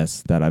the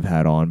guests that I've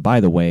had on. By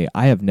the way,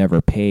 I have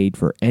never paid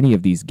for any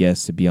of these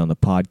guests to be on the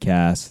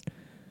podcast.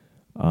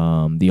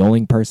 The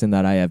only person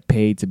that I have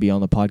paid to be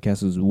on the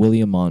podcast was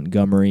William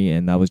Montgomery,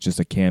 and that was just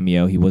a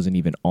cameo. He wasn't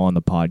even on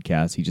the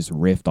podcast. He just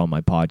riffed on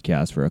my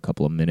podcast for a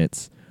couple of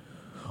minutes.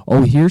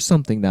 Oh, here's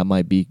something that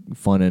might be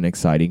fun and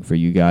exciting for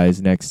you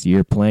guys next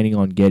year. Planning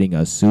on getting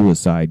a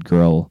Suicide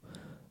Girl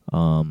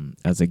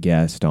as a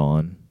guest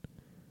on.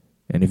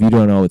 And if you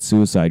don't know what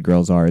Suicide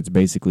Girls are, it's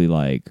basically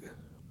like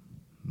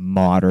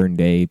modern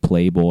day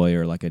Playboy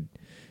or like a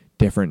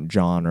different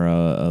genre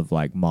of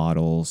like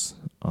models.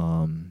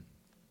 And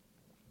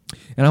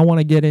I want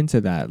to get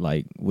into that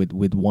like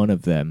with one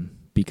of them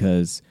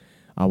because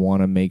I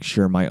want to make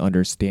sure my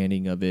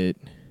understanding of it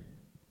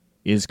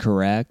is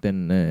correct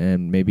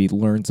and maybe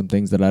learn some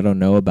things that I don't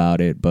know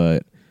about it.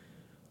 But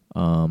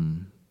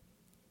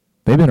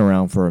they've been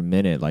around for a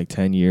minute, like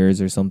 10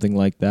 years or something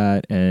like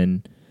that.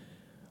 And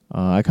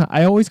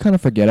I always kind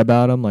of forget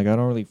about them. Like, I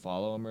don't really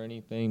follow them or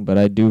anything, but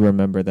I do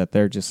remember that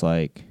they're just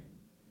like,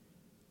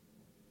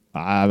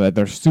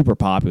 they're super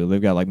popular.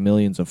 They've got like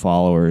millions of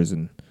followers,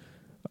 and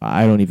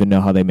I don't even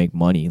know how they make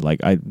money.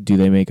 Like, do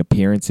they make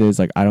appearances?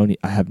 Like, I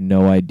have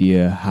no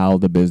idea how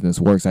the business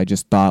works. I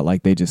just thought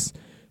like they just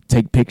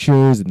take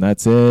pictures and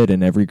that's it.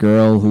 And every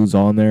girl who's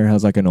on there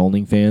has like an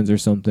OnlyFans or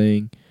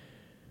something.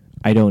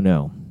 I don't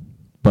know,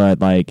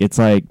 but like, it's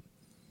like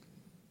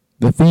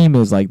the theme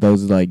is like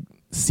those like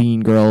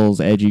scene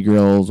girls, edgy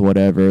girls,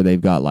 whatever.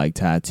 They've got like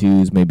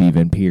tattoos, maybe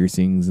even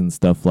piercings and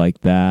stuff like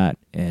that.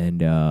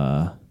 And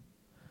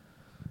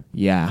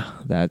yeah,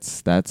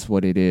 that's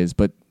what it is.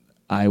 But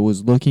I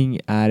was looking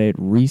at it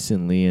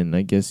recently, and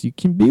I guess you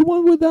could be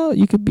one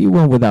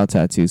without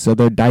tattoos. So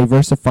they're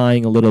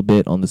diversifying a little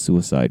bit on the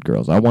Suicide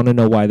Girls. I want to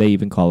know why they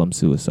even call them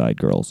Suicide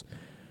Girls.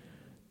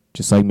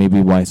 Just like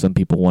maybe why some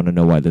people want to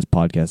know why this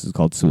podcast is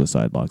called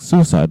Suicide Logs.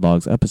 Suicide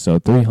Logs,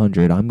 episode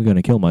 300. I'm going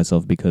to kill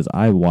myself because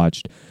I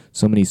watched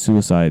so many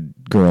Suicide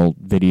Girl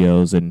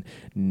videos and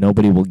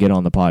nobody will get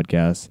on the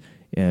podcast,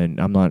 and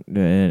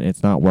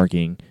it's not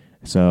working.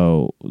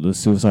 So the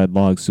Suicide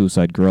Logs,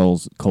 Suicide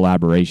Girls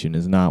collaboration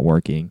is not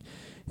working.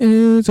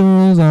 It's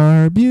all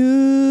our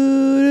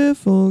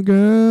beautiful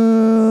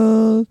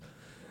girls.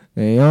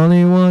 They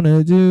only want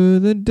to do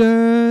the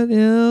dirt.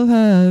 They'll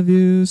have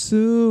you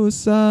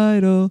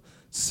suicidal,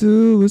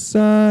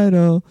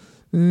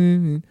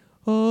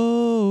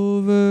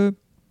 over.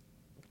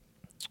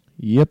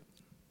 Yep.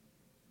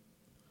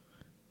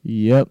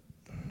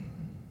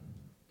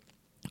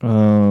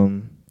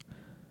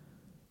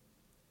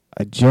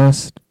 I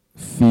just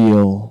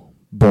feel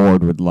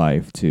bored with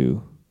life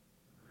too.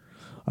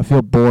 I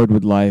feel bored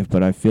with life,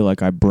 but I feel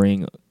like I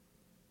bring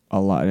a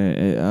lot.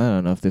 I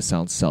don't know if this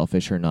sounds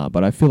selfish or not,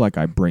 but I feel like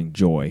I bring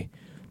joy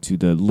to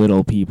the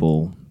little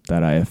people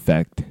that I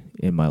affect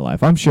in my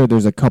life. I'm sure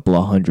there's a couple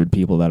of hundred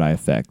people that I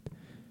affect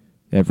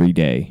every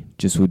day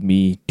just with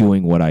me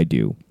doing what I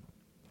do.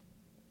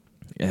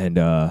 And,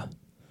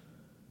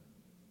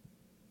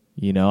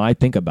 I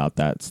think about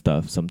that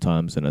stuff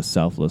sometimes in a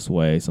selfless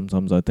way.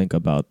 Sometimes I think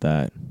about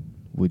that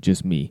with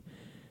just me.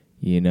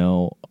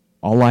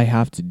 All I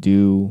have to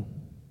do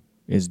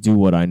is do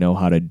what I know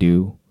how to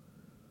do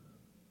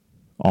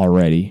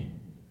already.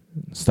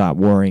 Stop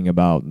worrying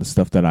about the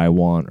stuff that I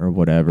want or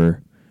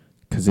whatever,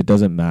 because it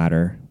doesn't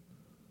matter.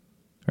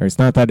 Or it's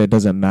not that it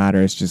doesn't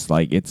matter, it's just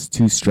like it's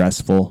too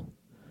stressful.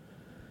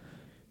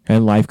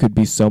 And life could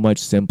be so much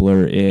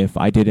simpler if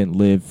I didn't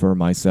live for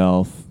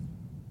myself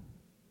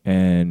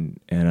and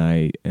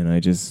I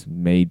just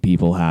made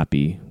people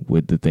happy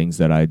with the things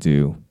that I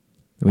do.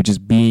 With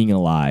just being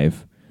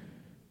alive.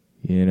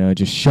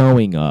 Just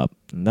showing up.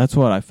 And that's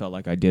what I felt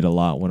like I did a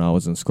lot when I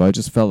was in school. I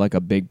just felt like a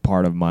big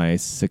part of my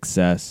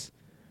success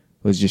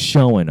was just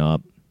showing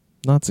up.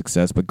 Not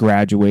success, but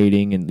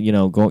graduating and,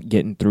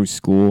 getting through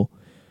school.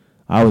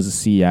 I was a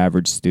C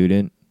average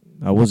student.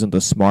 I wasn't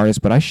the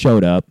smartest, but I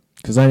showed up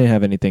because I didn't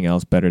have anything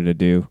else better to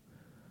do.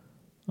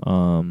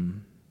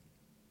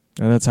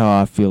 And that's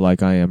how I feel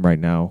like I am right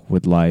now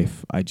with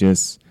life. I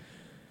don't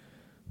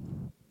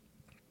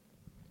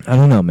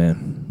know,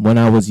 man. When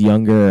I was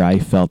younger, I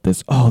felt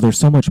this, there's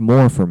so much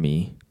more for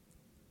me.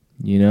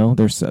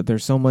 There's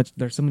so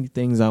many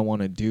things I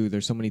want to do.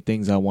 There's so many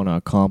things I want to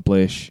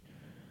accomplish.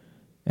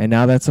 And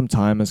now that some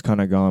time has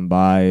kind of gone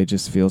by, it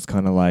just feels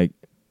kind of like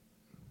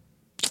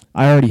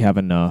I already have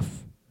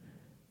enough.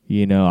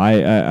 You know,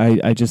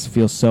 I just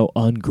feel so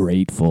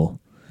ungrateful.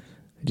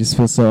 I just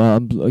feel so,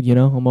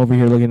 I'm over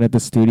here looking at the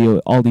studio,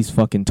 all these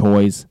fucking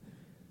toys,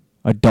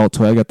 adult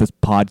toy. I got this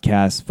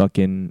podcast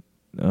fucking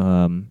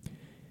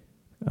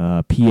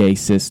PA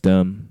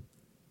system.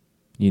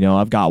 You know,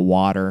 I've got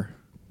water.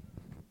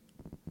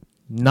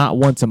 Not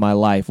once in my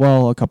life,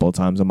 well, a couple of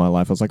times in my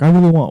life, I was like, I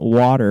really want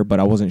water, but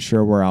I wasn't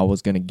sure where I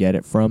was going to get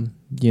it from,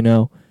 you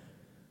know?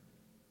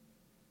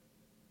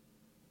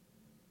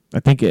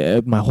 I think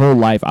my whole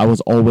life, I was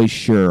always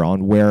sure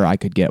on where I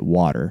could get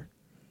water.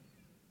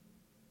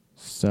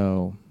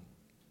 So,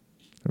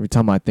 every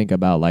time I think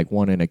about, like,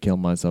 wanting to kill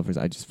myself,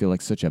 I just feel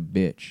like such a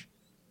bitch.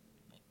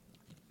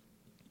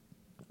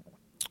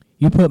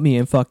 You put me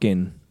in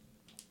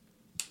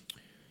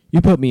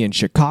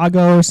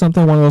Chicago or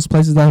something, one of those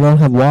places that don't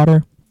have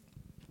water,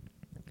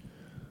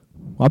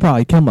 I'll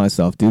probably kill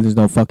myself, dude. There's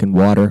no fucking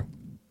water.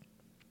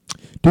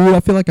 Dude, I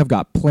feel like I've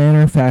got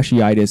plantar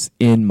fasciitis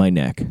in my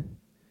neck.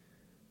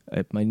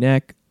 My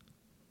neck,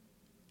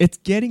 it's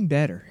getting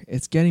better.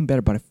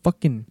 But I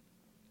fucking...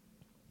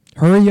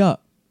 Hurry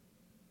up,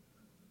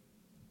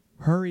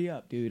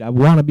 dude. I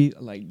want to be,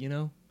 like, you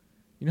know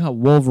how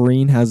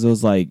Wolverine has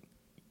those, like,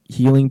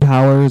 healing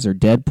powers, or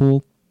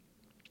Deadpool?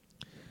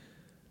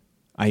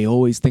 I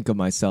always think of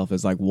myself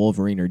as like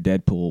Wolverine or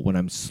Deadpool when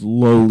I'm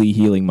slowly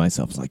healing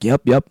myself. It's like,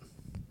 yep.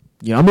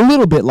 Yeah, I'm a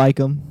little bit like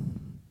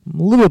him. I'm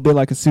a little bit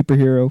like a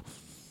superhero.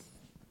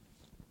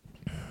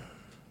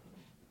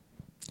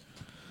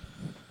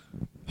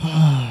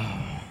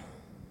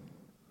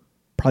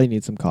 Probably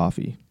need some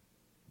coffee.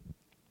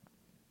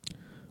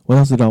 What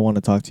else did I want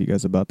to talk to you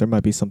guys about? There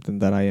might be something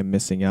that I am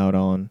missing out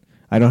on.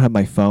 I don't have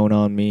my phone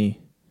on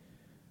me.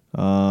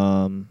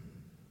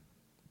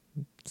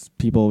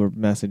 People were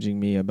messaging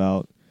me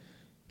about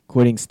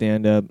quitting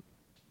stand-up.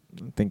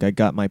 I think I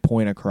got my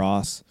point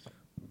across.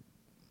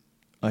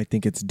 I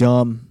think it's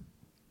dumb.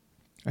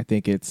 I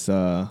think it's...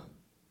 no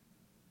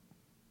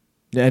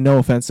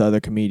offense to other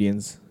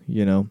comedians,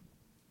 you know.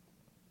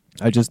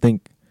 I just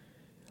think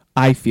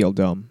I feel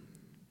dumb.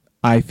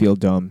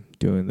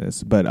 Doing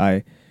this. But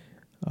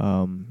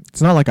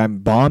it's not like I'm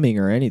bombing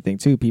or anything,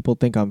 too. People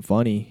think I'm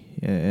funny.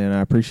 And I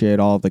appreciate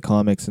all of the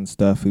comics and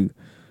stuff who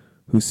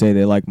say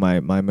they like my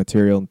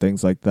material and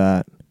things like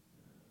that.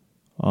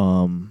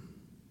 I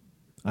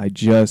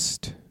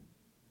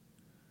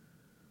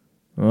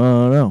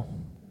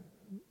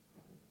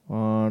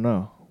don't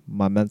know.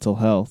 My mental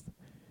health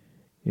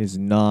is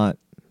not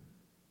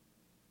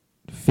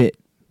fit.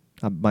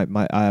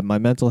 My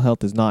mental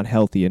health is not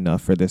healthy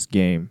enough for this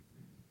game.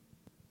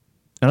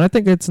 And I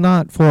think it's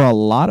not for a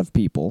lot of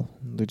people.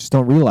 They just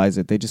don't realize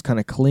it. They just kind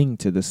of cling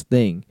to this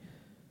thing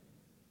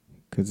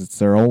because it's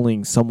their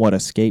only somewhat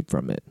escape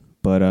from it.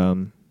 But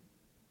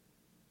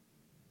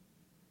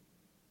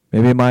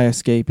maybe my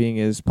escaping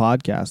is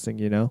podcasting,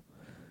 you know?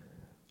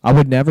 I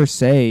would never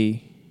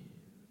say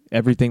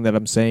everything that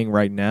I'm saying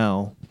right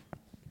now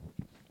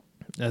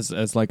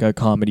as like a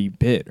comedy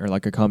bit or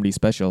like a comedy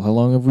special. How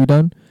long have we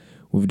done?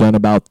 We've done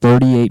about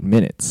 38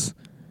 minutes.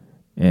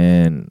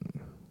 And,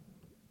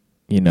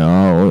 you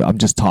know, I'm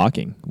just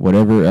talking.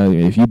 Whatever.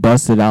 If you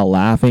busted out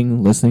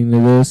laughing, listening to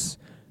this,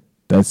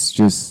 that's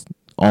just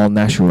all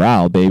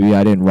natural, baby.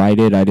 I didn't write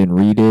it. I didn't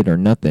read it or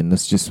nothing.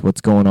 That's just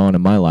what's going on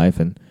in my life.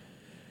 And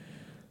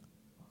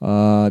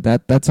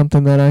that's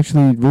something that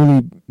actually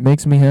really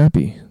makes me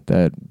happy.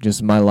 That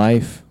just my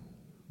life,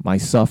 my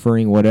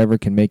suffering, whatever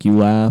can make you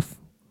laugh.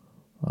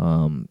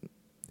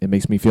 It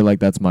makes me feel like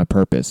that's my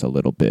purpose a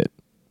little bit.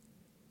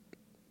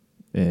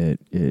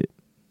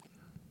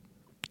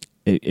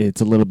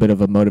 It's a little bit of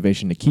a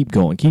motivation to keep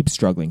going, keep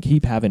struggling,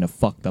 keep having a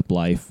fucked up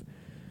life.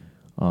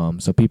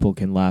 So people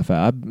can laugh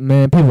at.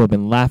 People have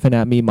been laughing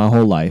at me my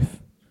whole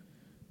life.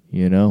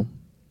 You know?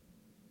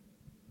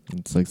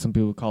 It's like some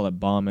people call it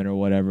bombing or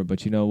whatever,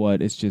 but you know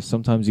what? It's just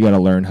sometimes you gotta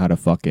learn how to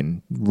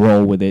fucking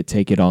roll with it,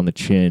 take it on the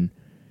chin,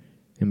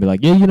 and be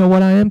like, yeah, you know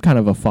what? I am kind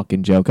of a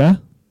fucking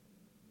joker.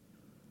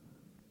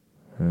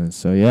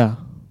 So yeah.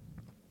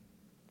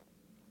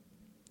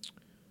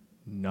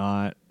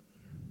 Not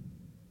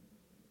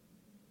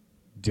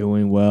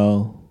doing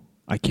well.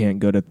 I can't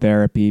go to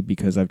therapy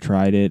because I've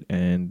tried it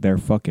and they're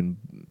just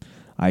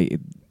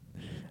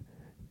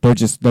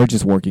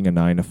working a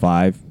 9 to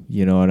 5,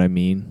 you know what I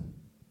mean?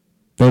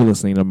 They're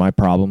listening to my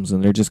problems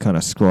and they're just kind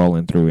of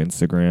scrolling through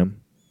Instagram.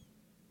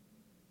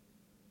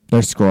 They're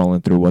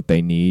scrolling through what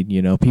they need,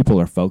 you know. People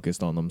are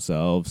focused on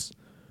themselves.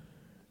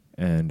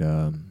 And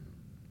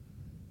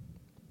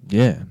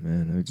yeah,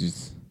 man,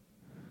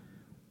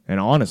 and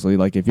honestly,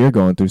 like if you're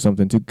going through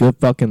something too, good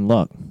fucking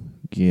luck.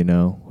 You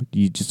know,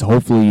 you just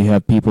hopefully you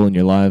have people in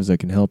your lives that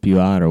can help you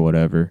out or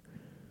whatever.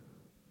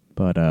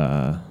 But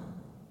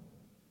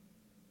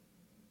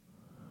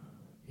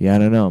yeah, I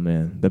don't know,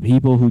 man. The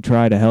people who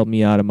try to help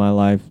me out in my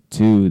life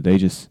too,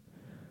 it's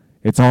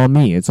all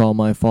me. It's all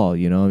my fault.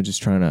 You know,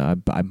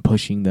 I'm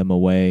pushing them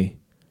away.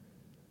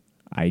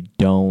 I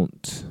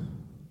don't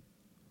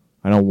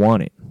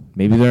want it.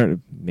 Maybe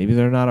maybe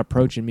they're not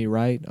approaching me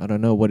right. I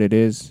don't know what it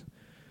is.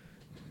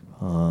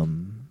 I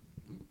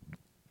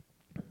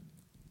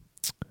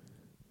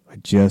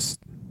just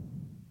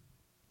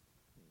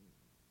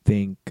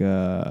think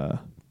I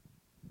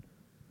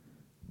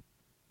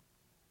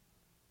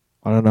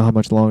don't know how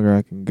much longer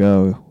I can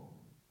go.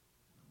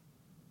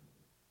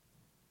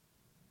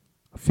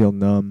 I feel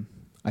numb.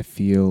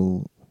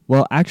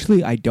 Well,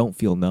 actually I don't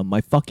feel numb.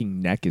 My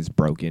fucking neck is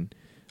broken.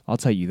 I'll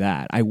tell you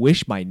that. I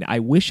wish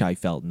I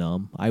felt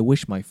numb. I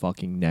wish my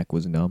fucking neck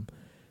was numb.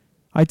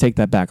 I take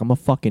that back. I'm a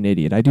fucking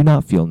idiot. I do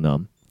not feel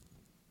numb.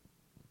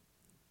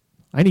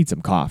 I need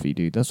some coffee,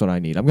 dude. That's what I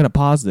need. I'm going to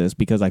pause this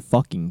because I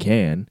fucking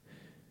can.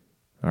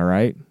 All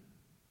right?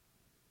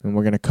 And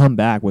we're going to come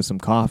back with some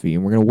coffee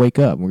and we're going to wake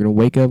up. We're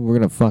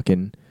going to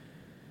fucking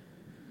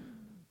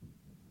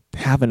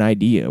have an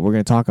idea. We're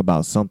going to talk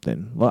about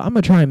something. Well, I'm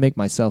going to try and make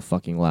myself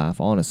fucking laugh,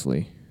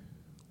 honestly.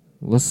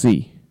 Let's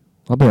see.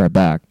 I'll be right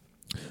back.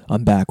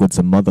 I'm back with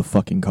some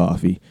motherfucking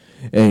coffee.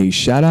 Hey,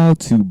 shout out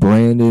to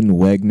Brandon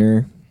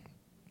Wegner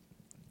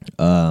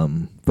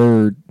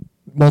for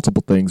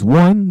multiple things.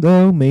 One,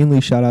 though,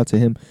 mainly shout out to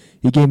him.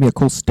 He gave me a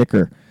cool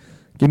sticker.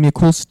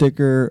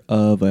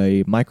 Of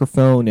a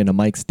microphone and a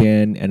mic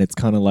stand, and it's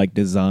kind of like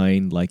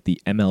designed like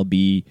the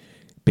MLB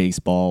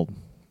baseball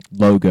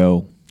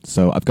logo.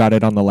 So I've got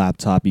it on the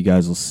laptop. You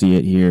guys will see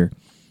it here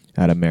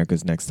at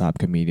America's Next Top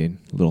Comedian.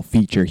 Little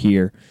feature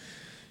here.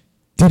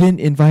 Didn't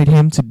invite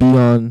him to be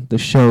on the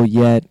show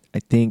yet. I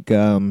think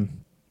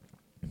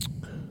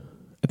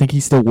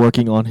he's still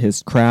working on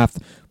his craft.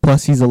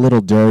 Plus, he's a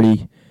little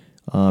dirty.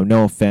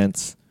 No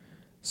offense.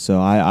 So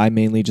I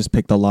mainly just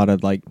picked a lot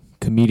of like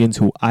comedians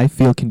who I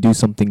feel can do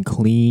something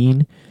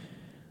clean.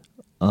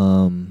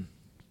 And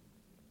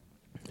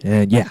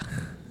yeah,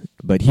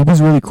 but he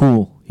was really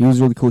cool.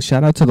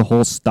 Shout out to the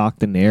whole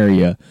Stockton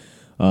area.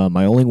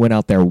 I only went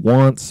out there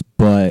once,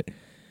 but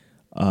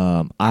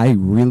I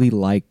really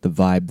liked the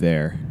vibe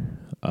there.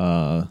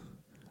 I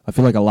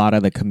feel like a lot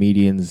of the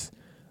comedians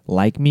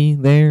like me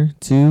there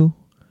too.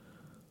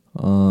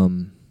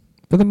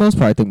 For the most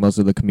part, I think most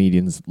of the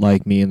comedians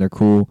like me and they're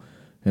cool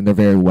and they're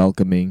very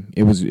welcoming.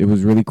 It was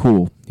really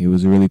cool. It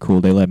was really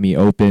cool. They let me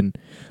open.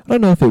 I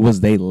don't know if it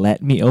was they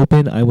let me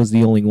open. I was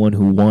the only one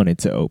who wanted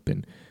to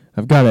open.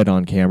 I've got it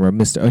on camera.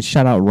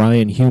 Shout out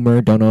Ryan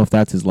Humor. Don't know if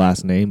that's his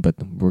last name, but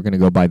we're gonna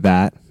go by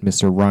that.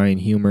 Mr. Ryan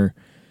Humor.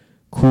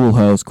 Cool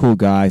host, cool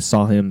guy.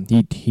 Saw him.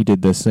 He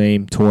did the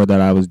same tour that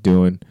I was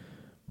doing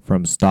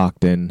from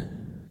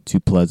Stockton to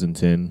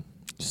Pleasanton.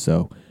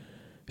 So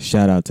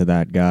shout out to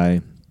that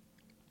guy.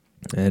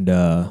 And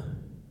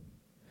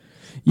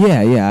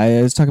yeah,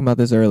 I was talking about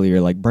this earlier.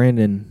 Like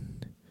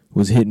Brandon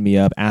was hitting me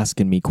up,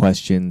 asking me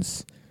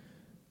questions,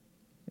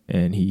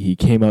 and he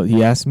came out.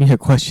 He asked me a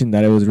question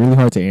that it was really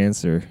hard to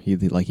answer. He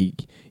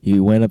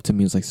went up to me.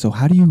 He was like, "So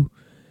how do you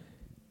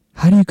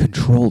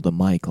control the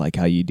mic like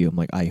how you do?" I'm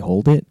like, "I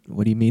hold it."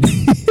 What do you mean?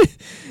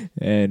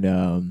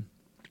 And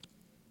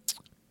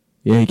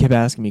yeah, he kept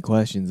asking me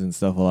questions and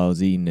stuff while I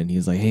was eating, and he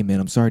was like, "Hey man,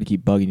 I'm sorry to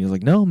keep bugging you." I was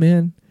like, "No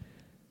man,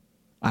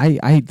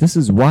 I this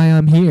is why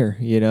I'm here,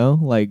 you know?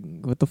 Like,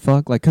 what the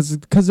fuck? Like, cause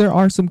there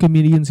are some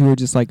comedians who are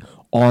just like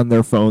on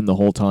their phone the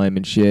whole time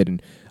and shit.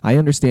 And I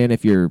understand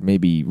if you're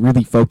maybe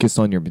really focused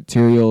on your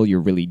material, you're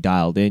really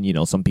dialed in. You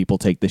know, some people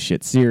take this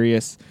shit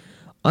serious.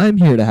 I'm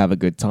here to have a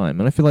good time,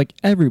 and I feel like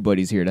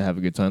everybody's here to have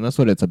a good time. That's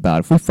what it's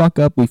about. If we fuck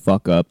up, we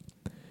fuck up.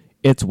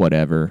 It's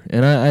whatever.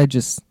 And I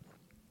just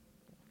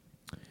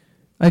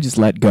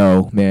let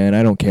go, man.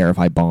 I don't care if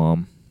I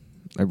bomb.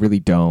 I really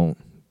don't,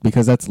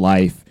 because that's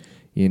life.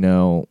 You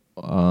know,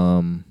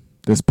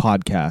 this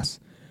podcast,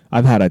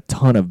 I've had a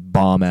ton of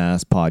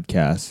bomb-ass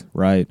podcasts,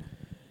 right?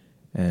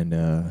 And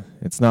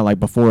it's not like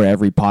before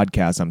every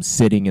podcast I'm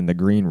sitting in the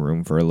green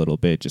room for a little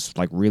bit, just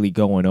like really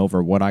going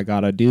over what I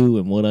gotta do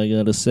and what I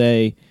gotta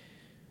say.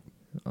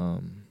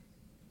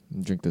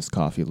 Drink this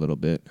coffee a little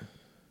bit.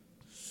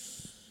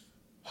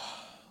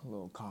 A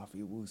little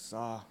coffee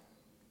woosah.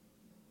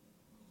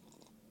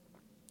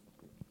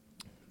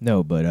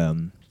 No, but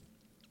I'm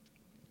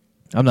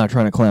not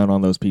trying to clown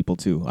on those people,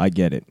 too. I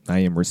get it. I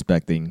am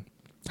respecting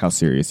how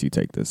serious you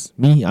take this.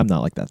 Me, I'm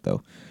not like that,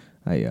 though.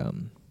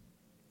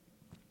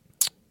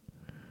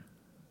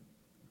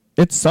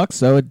 It sucks,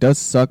 though. It does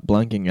suck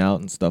blanking out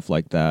and stuff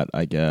like that,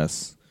 I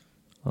guess.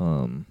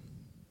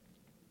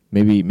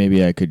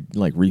 Maybe I could,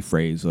 like,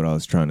 rephrase what I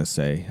was trying to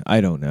say. I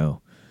don't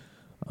know.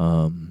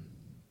 I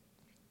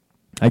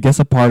guess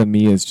a part of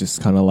me is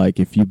just kind of like,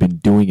 if you've been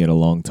doing it a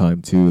long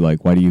time, too,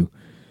 like, why do you...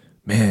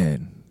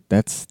 Man...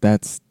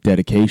 That's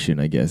dedication,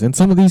 I guess. And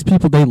some of these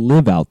people, they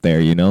live out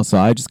there, you know? So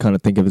I just kind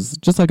of think of it as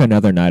just like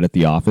another night at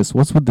the office.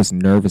 What's with this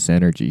nervous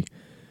energy?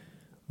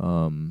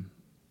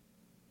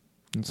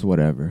 It's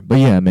whatever. But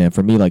yeah, man,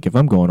 for me, like, if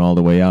I'm going all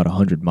the way out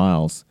 100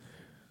 miles,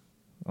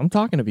 I'm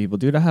talking to people,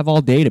 dude. I have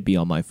all day to be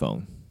on my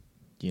phone,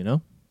 you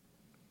know?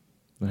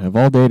 I have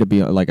all day to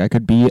be, like, I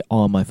could be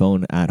on my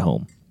phone at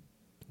home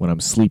when I'm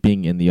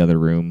sleeping in the other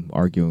room,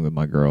 arguing with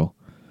my girl.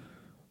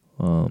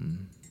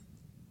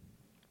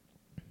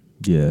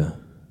 Yeah.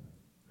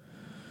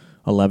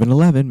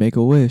 11:11, make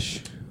a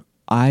wish.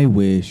 I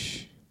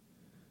wish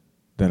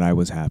that I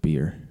was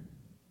happier.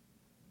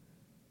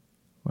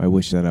 I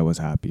wish that I was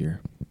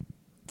happier.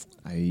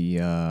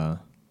 I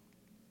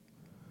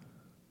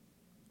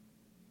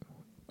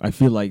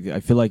feel like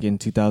in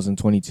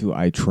 2022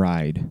 I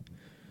tried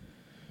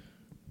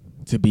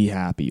to be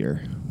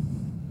happier.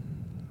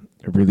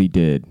 I really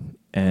did.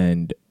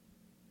 And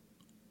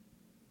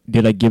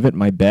did I give it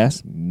my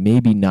best?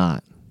 Maybe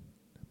not.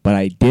 But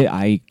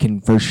I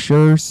can for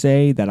sure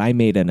say that I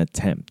made an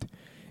attempt.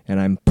 And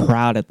I'm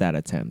proud at that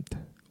attempt.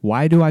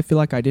 Why do I feel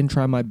like I didn't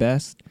try my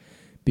best?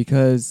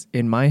 Because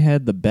in my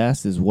head, the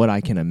best is what I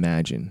can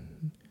imagine.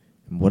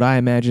 And what I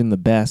imagine the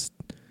best,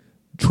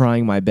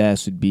 trying my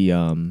best would be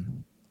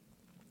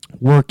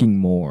working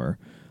more,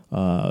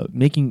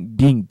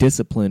 being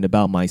disciplined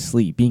about my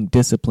sleep, being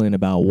disciplined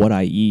about what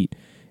I eat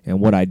and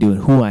what I do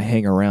and who I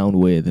hang around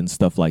with and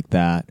stuff like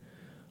that.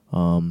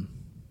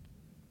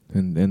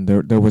 And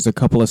there was a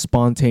couple of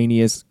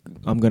spontaneous,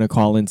 I'm going to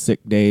call in sick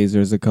days.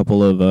 There's a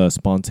couple of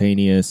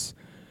spontaneous,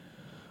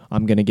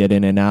 I'm going to get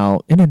in and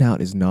out. In and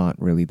out is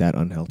not really that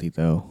unhealthy,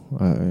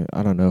 though.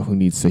 I don't know who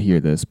needs to hear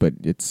this, but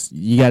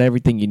you got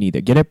everything you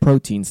need. Get it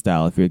protein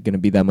style if you're going to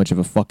be that much of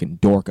a fucking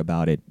dork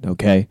about it,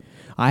 okay?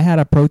 I had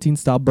a protein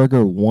style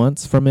burger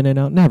once from In and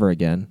Out. Never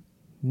again.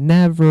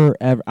 Never,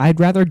 ever. I'd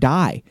rather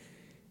die.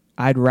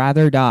 I'd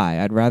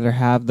rather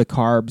have the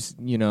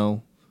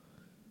carbs,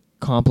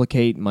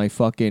 complicate my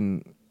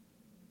fucking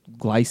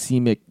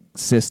glycemic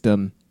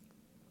system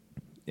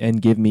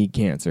and give me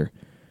cancer.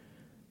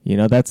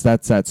 That's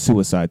that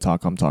suicide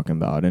talk I'm talking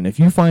about. And if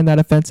you find that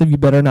offensive, you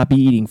better not be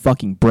eating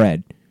fucking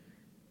bread.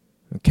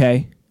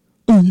 Okay?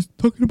 Oh, he's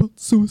talking about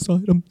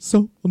suicide. I'm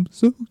so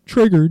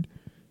triggered.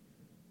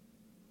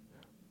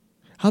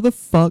 How the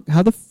fuck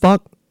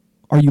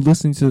are you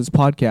listening to this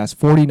podcast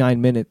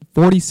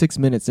 46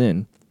 minutes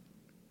in?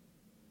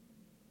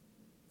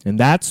 And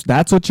that's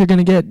what you're going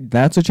to get.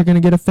 That's what you're going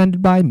to get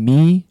offended by?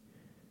 Me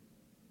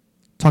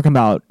talking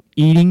about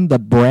eating the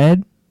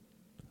bread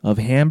of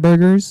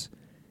hamburgers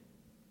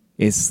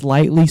is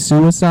slightly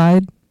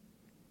suicide?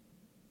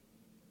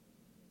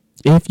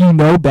 If you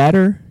know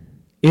better.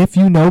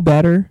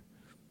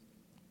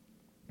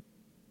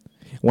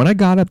 When I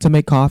got up to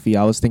make coffee,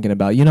 I was thinking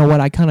about, you know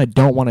what, I kind of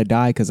don't want to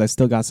die because I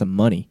still got some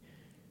money.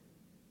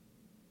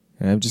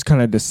 And I'm just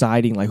kind of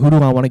deciding, like, who do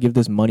I want to give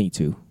this money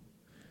to?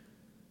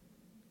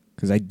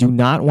 Because I do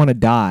not want to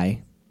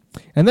die.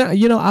 And then,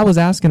 I was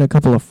asking a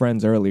couple of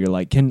friends earlier,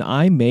 like, can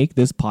I make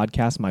this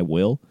podcast my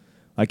will?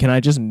 Like, can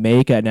I just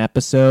make an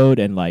episode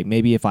and, like,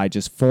 maybe if I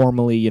just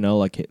formally,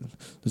 like, this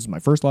is my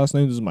first last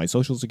name, this is my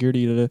social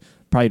security,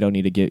 probably don't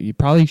need to you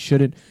probably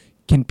shouldn't.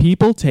 Can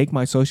people take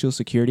my social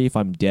security if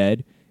I'm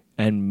dead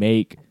and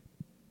make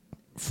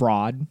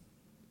fraud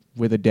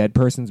with a dead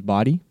person's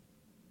body?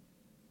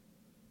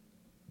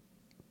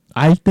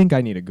 I think I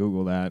need to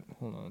Google that.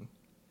 Hold on.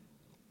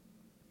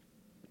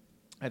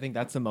 I think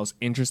that's the most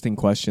interesting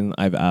question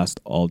I've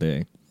asked all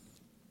day.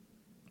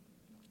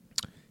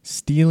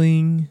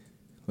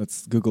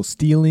 Let's Google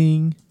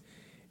stealing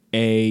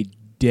a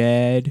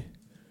dead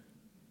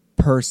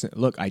person.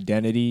 Look,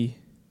 identity,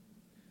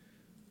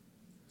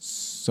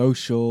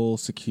 social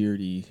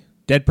security,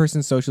 dead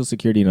person's social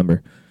security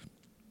number.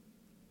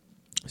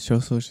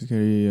 Social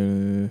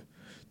security.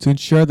 To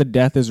ensure the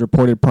death is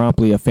reported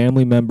promptly, a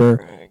family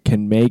member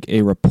can make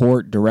a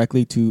report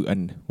directly to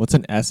what's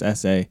an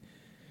SSA?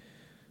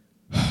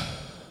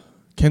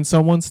 Can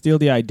someone steal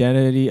the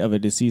identity of a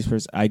deceased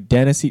person?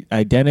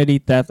 Identity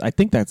theft. I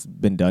think that's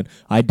been done.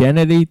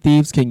 Identity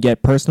thieves can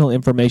get personal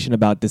information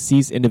about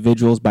deceased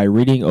individuals by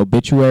reading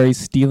obituaries,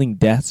 stealing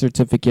death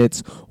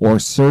certificates, or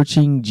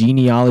searching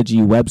genealogy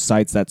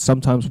websites that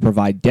sometimes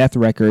provide death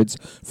records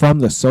from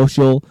the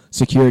Social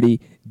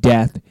Security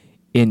Death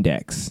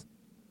Index.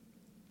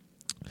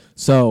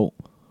 So,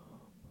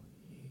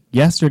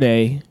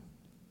 yesterday,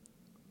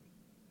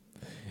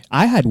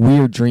 I had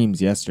weird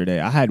dreams yesterday.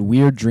 I had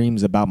weird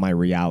dreams about my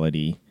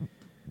reality,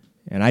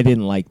 and I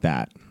didn't like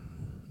that.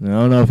 I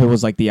don't know if it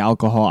was like the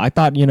alcohol. I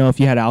thought, if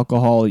you had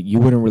alcohol, you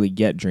wouldn't really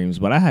get dreams,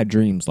 but I had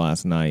dreams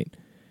last night,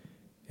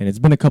 and it's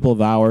been a couple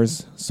of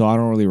hours, so I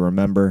don't really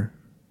remember.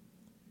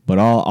 But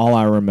all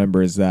I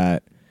remember is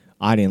that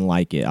I didn't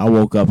like it. I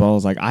woke up, I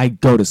was like, I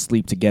go to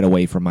sleep to get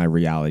away from my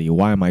reality.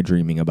 Why am I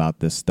dreaming about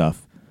this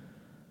stuff?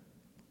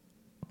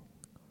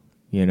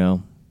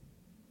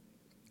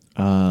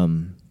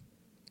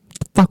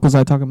 Fuck was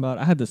I talking about?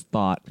 I had this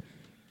thought.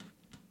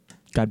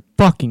 God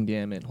fucking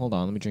damn it. Hold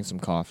on, let me drink some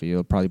coffee.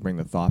 It'll probably bring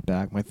the thought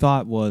back. My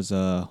thought was,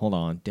 hold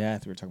on,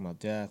 death. We were talking about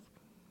death.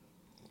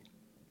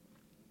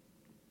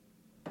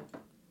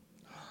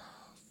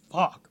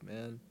 Fuck,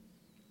 man.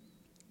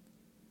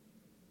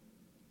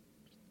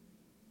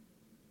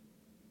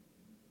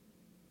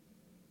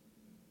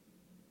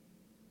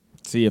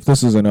 See, if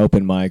this is an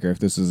open mic or if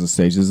this is a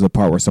stage, this is the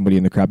part where somebody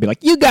in the crowd be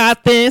like, you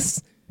got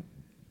this.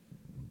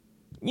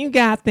 You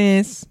got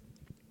this.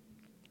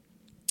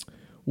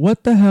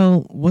 What the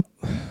hell? What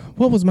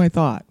was my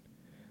thought?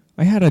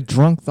 I had a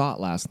drunk thought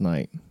last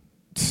night.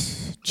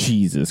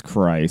 Jesus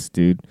Christ,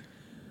 dude.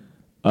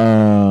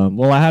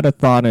 Well, I had a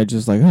thought, and I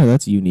just like, oh,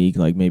 that's unique.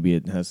 Like maybe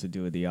it has to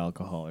do with the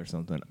alcohol or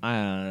something.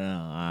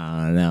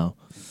 I don't know.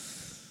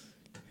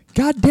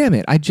 God damn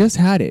it! I just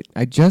had it.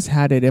 I just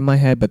had it in my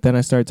head, but then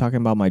I started talking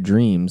about my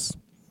dreams.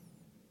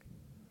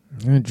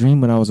 I had a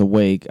dream when I was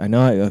awake. I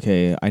know.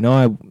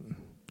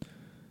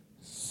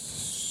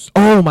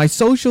 Oh, my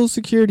social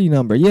security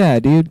number. Yeah,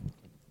 dude.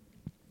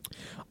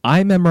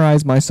 I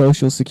memorized my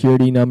social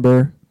security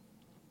number.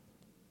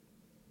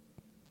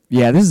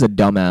 Yeah, this is a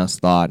dumbass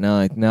thought.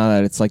 Now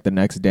that it's like the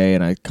next day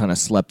and I kind of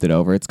slept it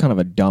over, it's kind of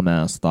a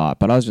dumbass thought.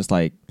 But I was just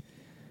like,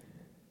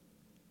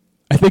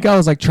 I think I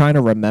was like trying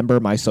to remember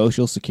my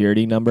social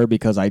security number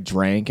because I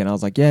drank, and I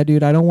was like, yeah,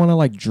 dude, I don't want to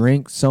like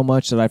drink so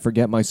much that I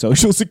forget my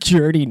social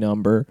security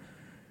number.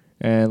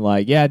 And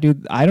like, yeah,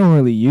 dude, I don't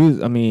really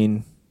use. I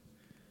mean,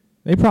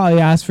 they probably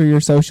ask for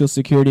your social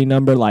security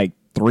number like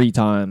 3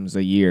 times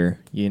a year,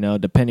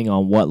 depending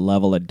on what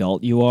level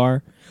adult you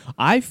are.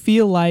 I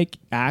feel like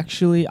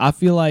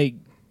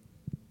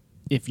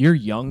if you're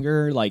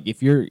younger, like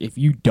if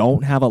you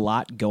don't have a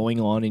lot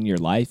going on in your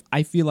life,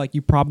 I feel like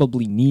you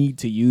probably need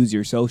to use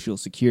your social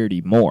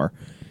security more.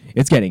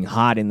 It's getting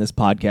hot in this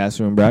podcast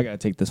room, bro. I gotta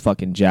take this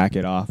fucking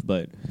jacket off,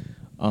 but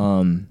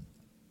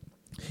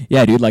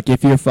yeah, dude, like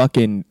if you're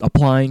fucking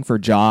applying for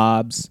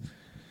jobs,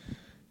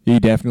 you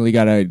definitely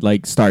gotta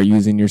like start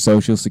using your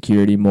social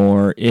security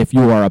more. If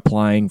you are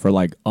applying for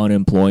like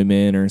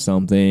unemployment or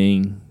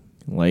something,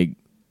 like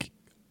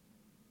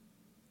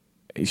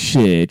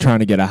shit, trying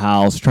to get a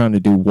house, trying to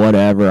do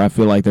whatever, I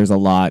feel like there's a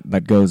lot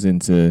that goes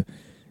into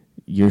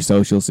your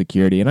social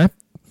security. And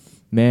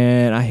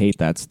I hate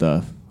that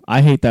stuff.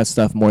 I hate that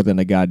stuff more than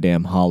the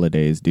goddamn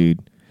holidays,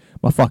 dude.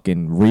 My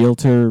fucking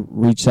realtor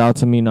reached out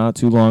to me not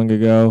too long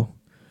ago.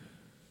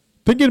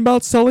 Thinking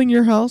about selling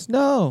your house?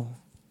 No.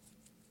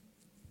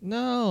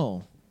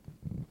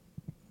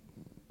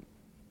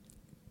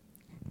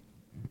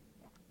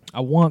 I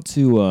want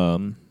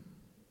to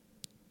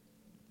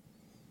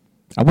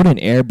I wouldn't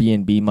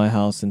Airbnb my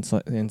house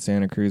in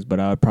Santa Cruz, but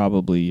I would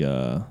probably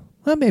well,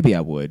 maybe I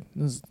would.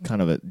 This is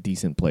kind of a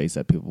decent place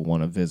that people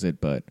want to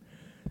visit, but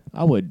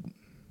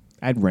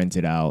I'd rent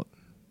it out.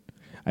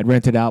 I'd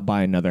rent it out,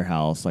 buy another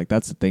house. Like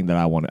that's the thing that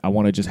I want. I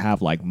want to just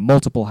have like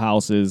multiple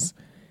houses,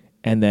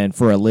 and then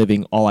for a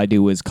living, all I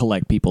do is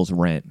collect people's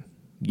rent.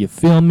 You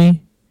feel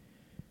me?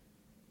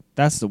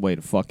 That's the way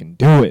to fucking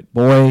do it,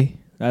 boy.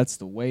 That's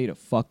the way to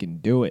fucking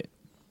do it.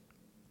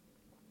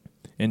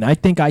 And I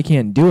think I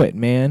can do it,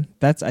 man.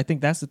 I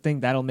think that's the thing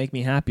that'll make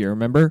me happier.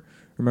 Remember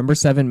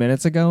 7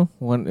 minutes ago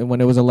when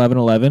it was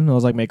 11:11, I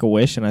was like, make a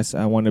wish, and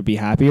I wanted to be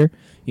happier.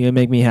 You know,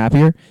 make me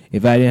happier.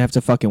 If I didn't have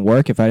to fucking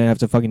work, if I didn't have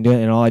to fucking do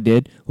it, and all I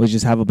did was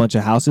just have a bunch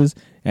of houses,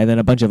 and then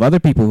a bunch of other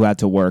people who had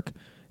to work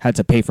had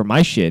to pay for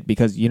my shit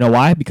because you know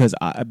why? Because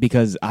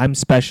I'm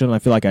special and I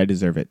feel like I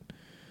deserve it.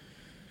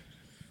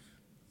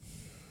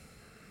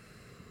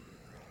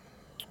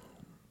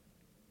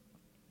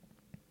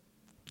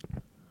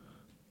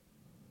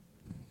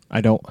 I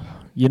don't,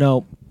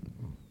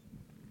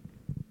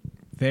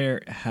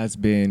 there has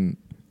been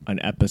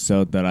an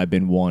episode that I've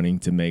been wanting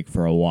to make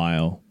for a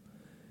while,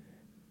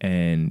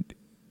 and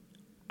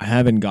I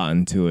haven't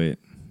gotten to it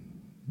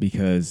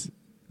because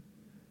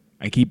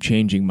I keep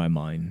changing my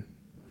mind.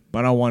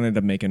 But I wanted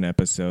to make an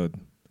episode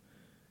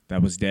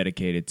that was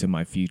dedicated to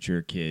my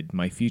future kid,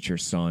 my future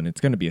son.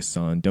 It's going to be a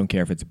son. Don't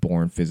care if it's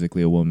born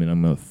physically a woman.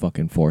 I'm going to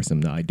fucking force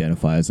him to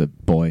identify as a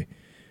boy.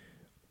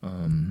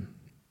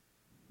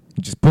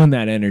 Just putting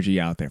that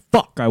energy out there.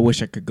 Fuck, I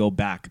wish I could go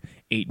back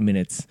 8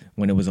 minutes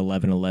when it was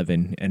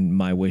 11:11 and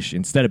my wish,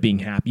 instead of being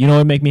happy, you know what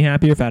would make me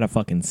happier? If I had a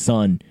fucking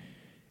son.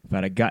 If I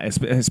had a guy,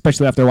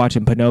 especially after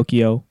watching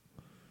Pinocchio.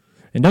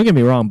 And don't get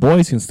me wrong,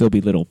 boys can still be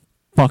little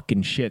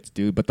fucking shits,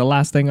 dude. But the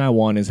last thing I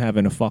want is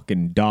having a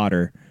fucking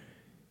daughter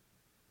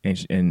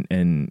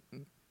and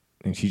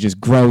she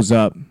just grows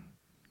up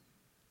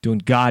doing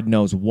God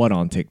knows what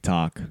on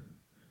TikTok.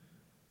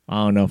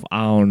 I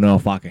don't know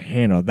if I can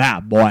handle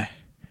that, boy.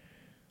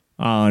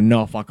 I don't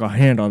know if I can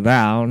handle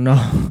that. I don't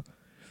know.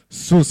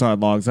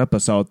 Suicide Logs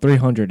episode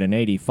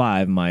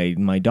 385.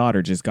 My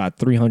daughter just got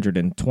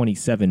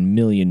 327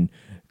 million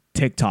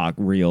TikTok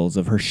reels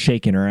of her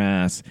shaking her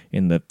ass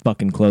in the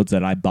fucking clothes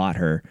that I bought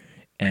her.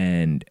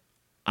 And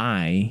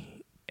I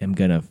am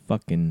gonna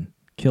fucking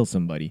kill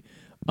somebody.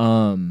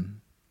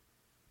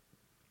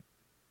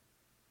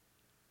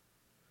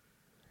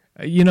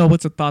 You know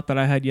what's a thought that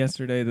I had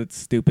yesterday that's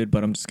stupid,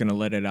 but I'm just gonna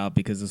let it out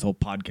because this whole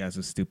podcast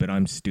is stupid.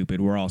 I'm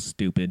stupid. We're all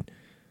stupid.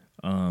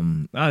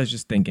 I was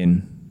just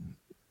thinking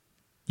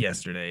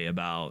yesterday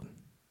about,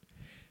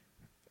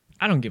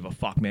 I don't give a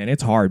fuck, man.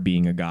 It's hard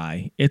being a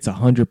guy. It's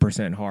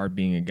 100% hard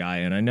being a guy,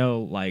 and I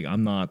know like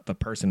I'm not the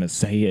person to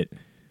say it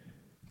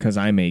because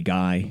I'm a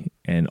guy,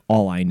 and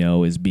all I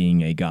know is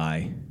being a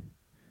guy.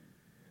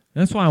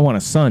 That's why I want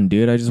a son,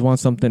 dude. I just want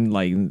something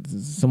like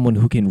someone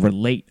who can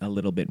relate a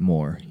little bit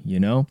more, you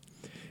know?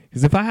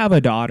 Because if I have a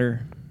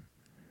daughter,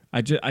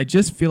 I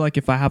just feel like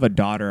if I have a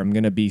daughter, I'm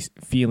going to be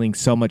feeling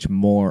so much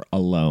more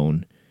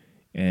alone.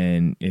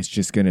 And it's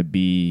just going to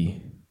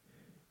be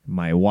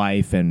my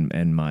wife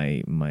and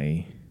my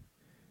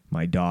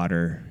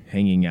daughter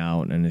hanging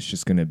out, and it's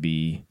just gonna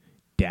be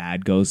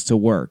dad goes to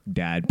work,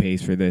 dad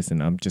pays for this,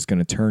 and I'm just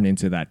gonna turn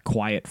into that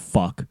quiet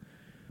fuck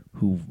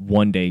who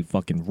one day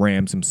fucking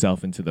rams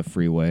himself into the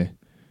freeway.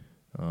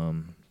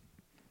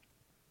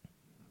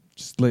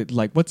 Just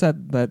like what's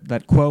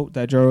that quote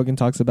that Joe Rogan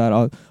talks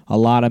about? A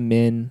lot of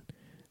men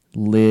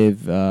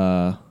live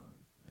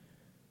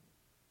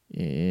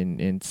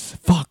in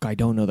fuck, I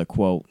don't know the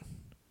quote.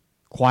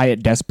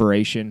 Quiet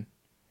desperation.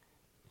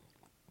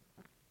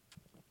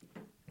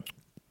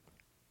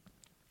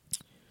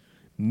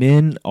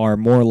 Men are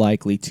more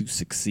likely to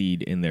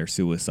succeed in their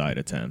suicide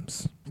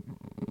attempts.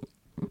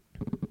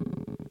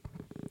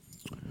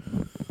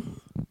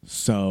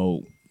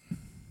 So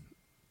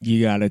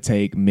you got to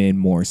take men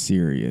more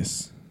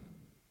serious.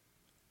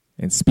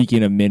 And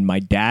speaking of men, my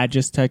dad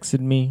just texted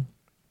me.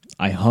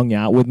 I hung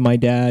out with my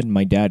dad.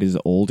 My dad is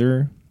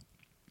older.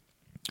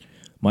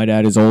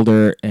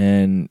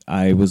 And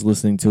I was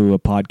listening to a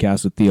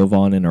podcast with Theo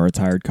Vaughn and a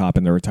retired cop,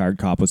 and the retired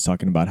cop was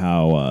talking about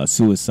how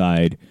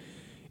suicide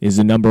is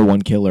the number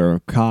one killer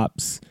of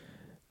cops.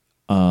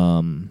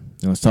 I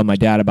was telling my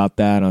dad about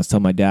that, and I was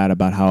telling my dad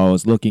about how I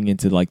was looking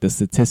into like the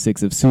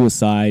statistics of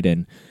suicide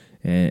and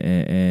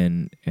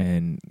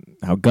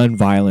how gun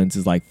violence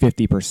is like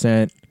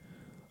 50%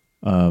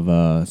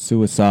 of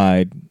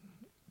suicide,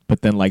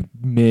 but then like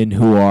men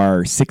who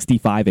are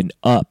 65 and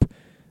up,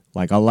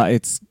 like a lot.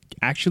 It's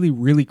actually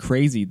really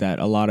crazy that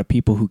a lot of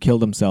people who kill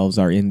themselves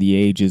are in the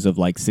ages of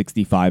like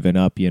 65 and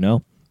up, you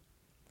know?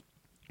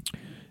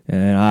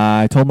 And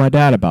I told my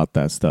dad about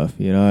that stuff,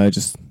 you know. I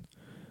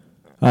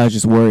was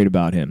just worried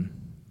about him.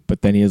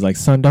 But then he was like,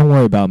 son, don't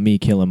worry about me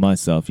killing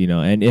myself, you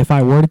know. And if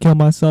I were to kill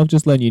myself,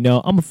 just letting you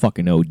know, I'm a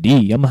fucking OD.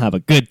 I'm going to have a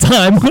good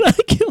time when I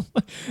kill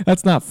myself.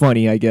 That's not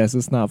funny, I guess.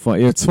 It's not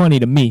funny. It's funny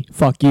to me.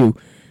 Fuck you.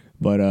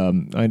 But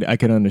I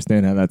can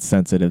understand how that's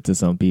sensitive to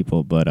some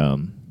people. But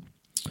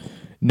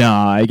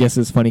nah, I guess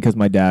it's funny because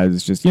my dad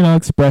is just, you know,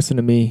 expressing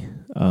to me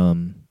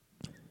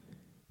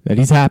that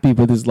he's happy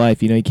with his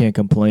life. You know, he can't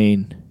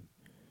complain.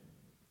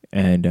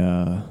 And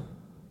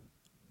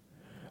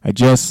I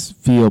just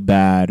feel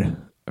bad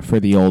for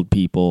the old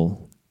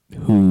people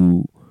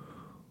who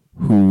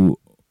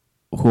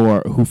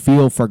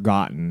feel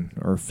forgotten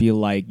or feel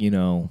like, you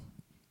know,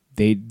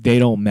 they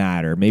don't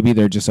matter. Maybe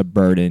they're just a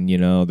burden, you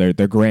know. Their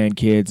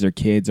grandkids, their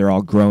kids are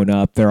all grown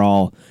up. They're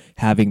all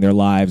having their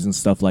lives and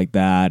stuff like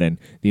that. And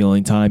the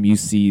only time you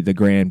see the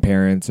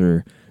grandparents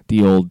or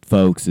the old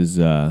folks is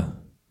during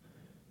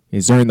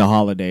the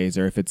holidays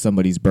or if it's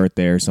somebody's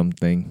birthday or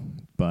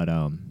something. But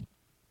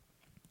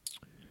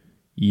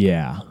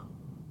yeah.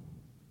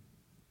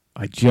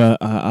 I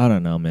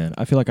don't know, man.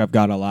 I feel like I've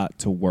got a lot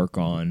to work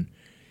on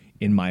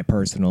in my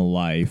personal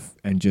life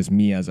and just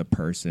me as a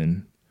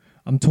person.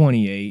 I'm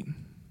 28,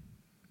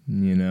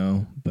 you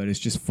know, but it's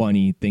just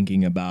funny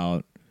thinking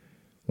about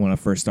when I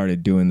first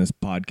started doing this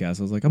podcast.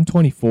 I was like, I'm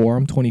 24,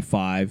 I'm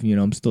 25, you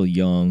know, I'm still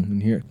young.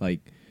 And here, like,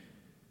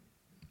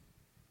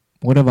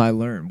 what have I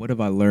learned? What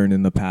have I learned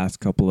in the past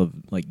couple of,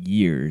 like,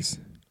 years?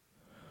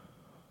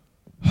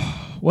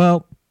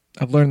 Well,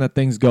 I've learned that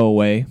things go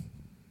away.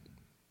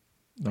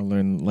 I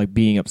learned, like,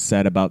 being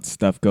upset about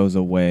stuff goes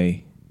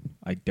away.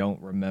 I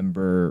don't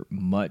remember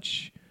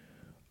much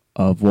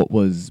of what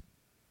was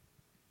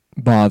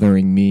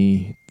bothering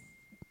me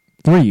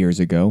 3 years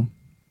ago.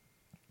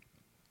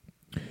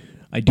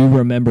 I do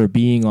remember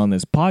being on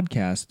this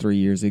podcast 3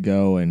 years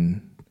ago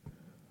and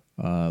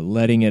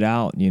letting it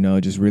out, you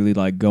know, just really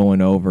like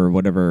going over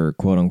whatever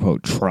quote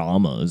unquote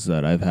traumas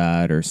that I've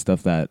had or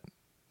stuff that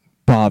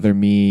bother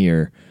me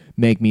or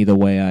make me the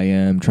way I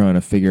am, trying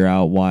to figure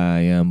out why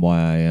I am.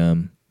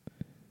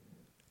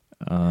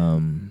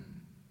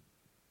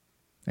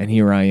 And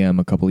here I am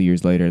a couple of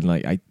years later, and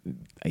like I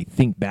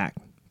think back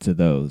to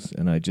those,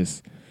 and I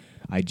just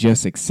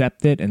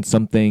accept it. And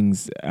some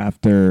things,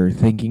 after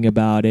thinking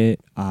about it,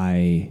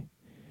 I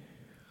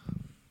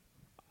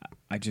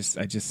just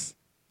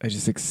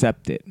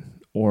accept it.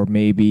 Or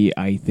maybe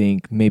I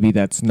think maybe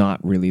that's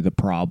not really the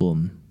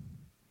problem.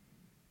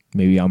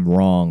 Maybe I'm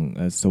wrong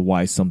as to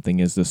why something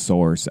is the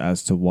source,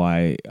 as to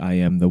why I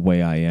am the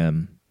way I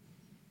am.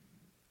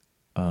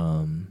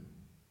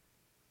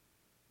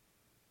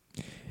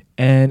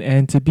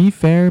 And to be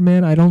fair,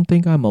 man, I don't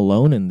think I'm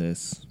alone in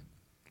this.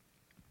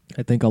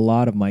 I think a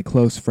lot of my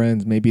close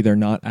friends, maybe they're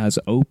not as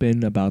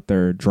open about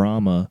their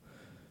drama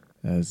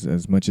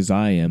as much as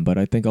I am, but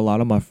I think a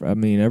lot of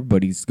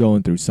everybody's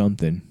going through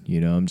something,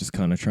 you know. I'm just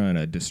kind of trying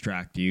to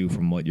distract you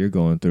from what you're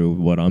going through,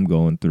 what I'm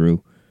going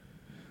through.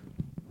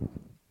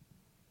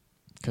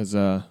 Because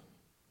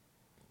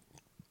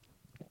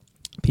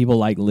people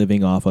like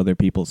living off other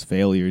people's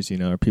failures, you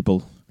know, or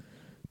people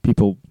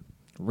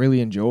really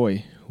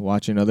enjoy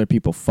watching other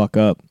people fuck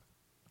up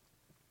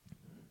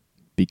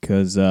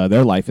because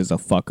their life is a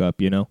fuck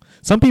up, you know.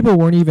 Some people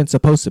weren't even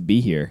supposed to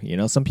be here, you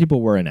know. Some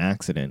people were an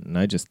accident, and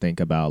I just think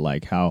about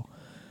like how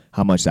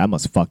much that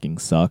must fucking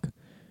suck,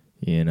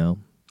 you know.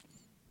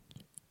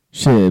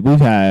 Shit, we've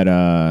had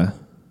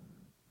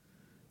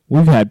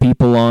We've had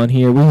people on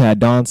here. We had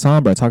Don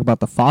Sombra talk about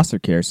the foster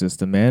care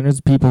system, man. There's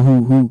people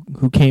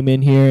who came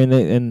in here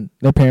and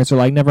their parents are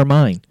like, never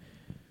mind.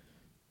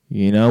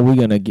 You know, we're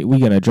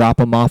gonna drop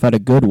them off at a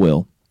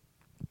Goodwill.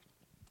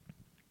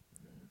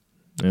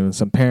 And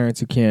some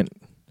parents who can't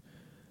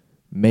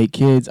make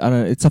kids. I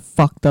don't. It's a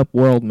fucked up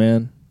world,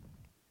 man.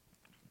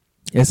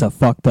 It's a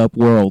fucked up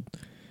world.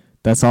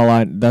 That's all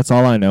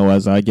I know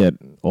as I get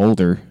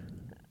older.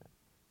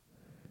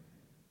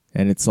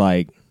 And it's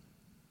like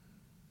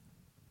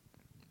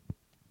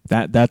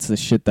that's the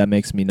shit that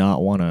makes me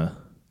not wanna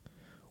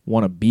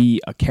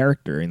be a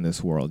character in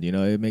this world. You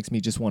know, it makes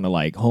me just want to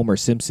like Homer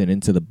Simpson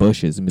into the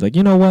bushes and be like,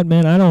 you know what,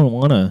 man, I don't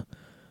wanna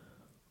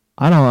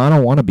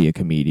be a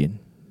comedian.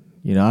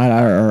 You know,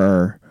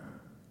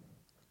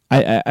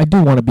 I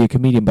do want to be a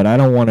comedian, but I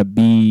don't want to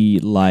be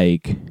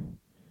like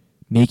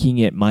making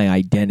it my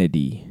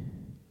identity.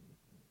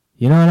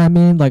 You know what I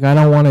mean? Like, I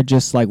don't want to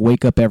just like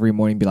wake up every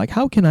morning and be like,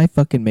 how can I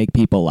fucking make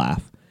people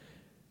laugh?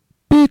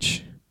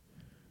 Bitch,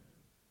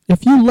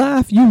 if you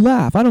laugh, you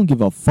laugh. I don't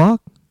give a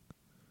fuck.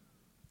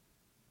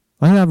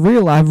 Like, I've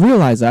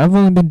realized that I've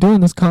only been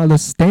doing this kind of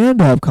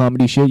stand-up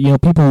comedy shit. You know,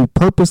 people who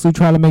purposely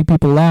try to make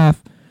people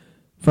laugh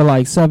for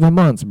like 7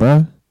 months,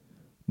 bruh.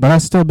 But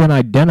I've still been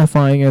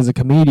identifying as a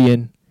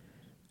comedian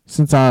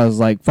since I was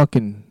like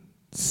fucking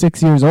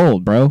 6 years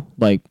old, bro.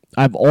 Like,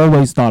 I've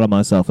always thought of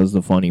myself as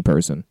the funny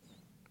person.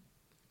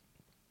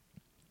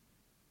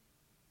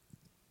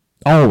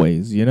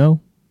 Always, you know?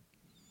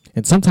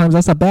 And sometimes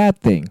that's a bad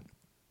thing.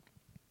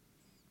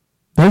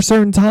 There's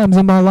certain times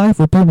in my life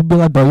where people be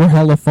like, bro, you're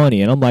hella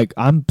funny. And I'm like,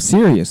 I'm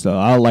serious, though.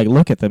 I'll like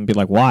look at them and be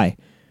like, why?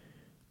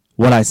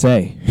 What'd I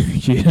say?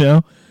 You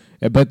know?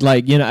 But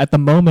like, you know, at the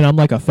moment, I'm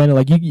like offended.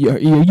 Like, are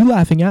you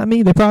laughing at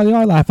me? They probably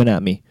are laughing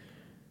at me.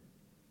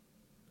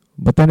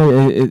 But then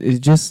it's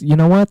just, you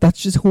know what?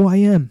 That's just who I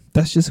am.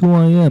 That's just who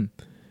I am.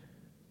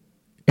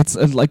 It's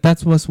like,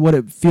 that's what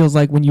it feels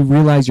like when you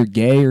realize you're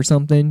gay or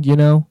something, you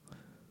know?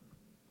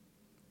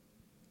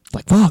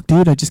 Like, fuck,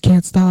 dude, I just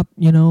can't stop,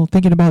 you know,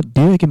 thinking about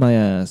dick in my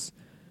ass.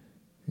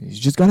 You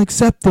just gotta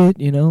accept it,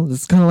 you know?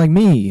 It's kind of like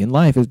me in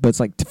life. But it's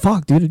like,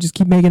 fuck, dude, I just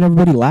keep making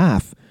everybody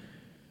laugh.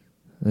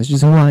 That's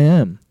just who I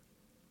am.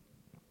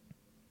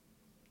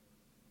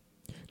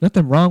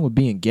 Nothing wrong with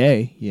being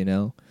gay, you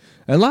know?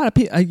 A lot of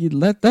people,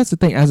 that's the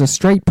thing, as a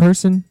straight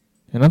person,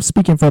 and I'm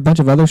speaking for a bunch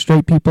of other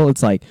straight people,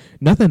 it's like,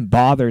 nothing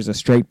bothers a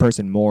straight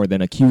person more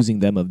than accusing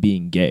them of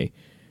being gay.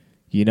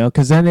 You know,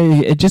 because then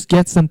it just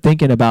gets them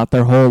thinking about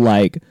their whole,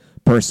 like,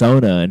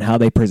 persona and how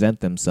they present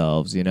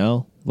themselves, you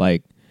know?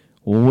 Like,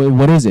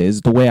 what is it? Is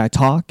it the way I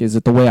talk? Is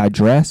it the way I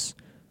dress?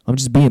 I'm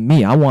just being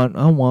me. I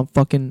want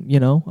fucking, you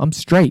know, I'm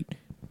straight.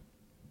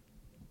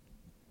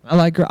 I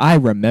like her. I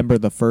remember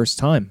the first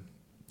time.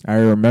 I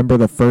don't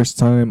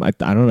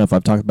know if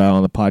I've talked about it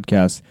on the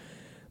podcast,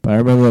 but I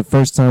remember the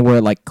first time where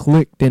it, like,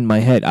 clicked in my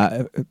head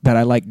that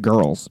I like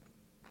girls.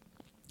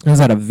 It was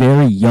at a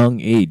very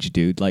young age,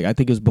 dude. Like, I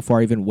think it was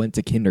before I even went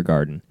to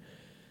kindergarten.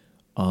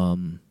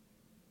 One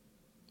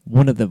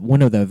of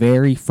the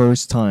very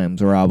first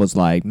times where I was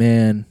like,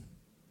 man,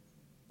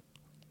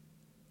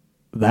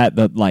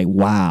 that like,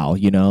 wow,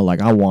 you know,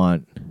 like I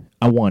want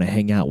to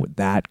hang out with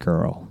that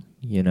girl,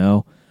 you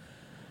know.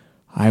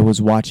 I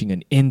was watching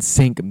an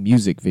NSYNC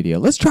music video.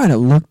 Let's try to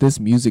look this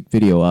music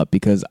video up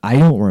because I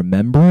don't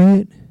remember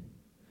it.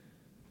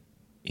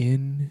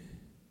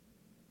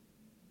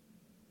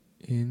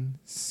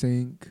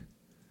 NSYNC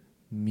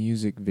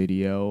music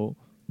video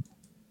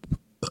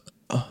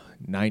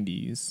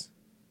 90s.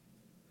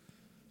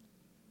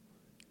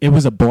 It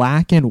was a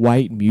black and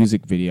white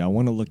music video. I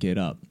want to look it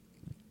up.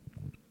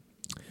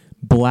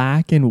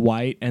 Black and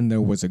white, and there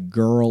was a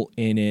girl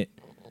in it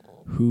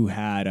who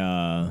had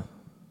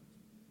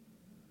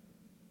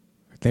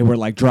they were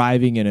like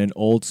driving in an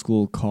old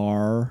school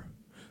car.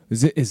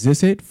 Is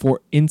this it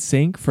for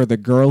NSYNC, for the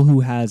girl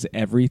who has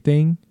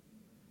everything?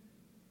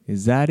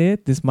 Is that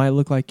it? This might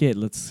look like it.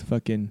 Let's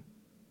fucking...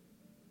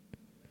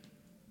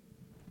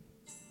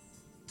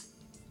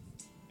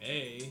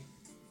 Hey.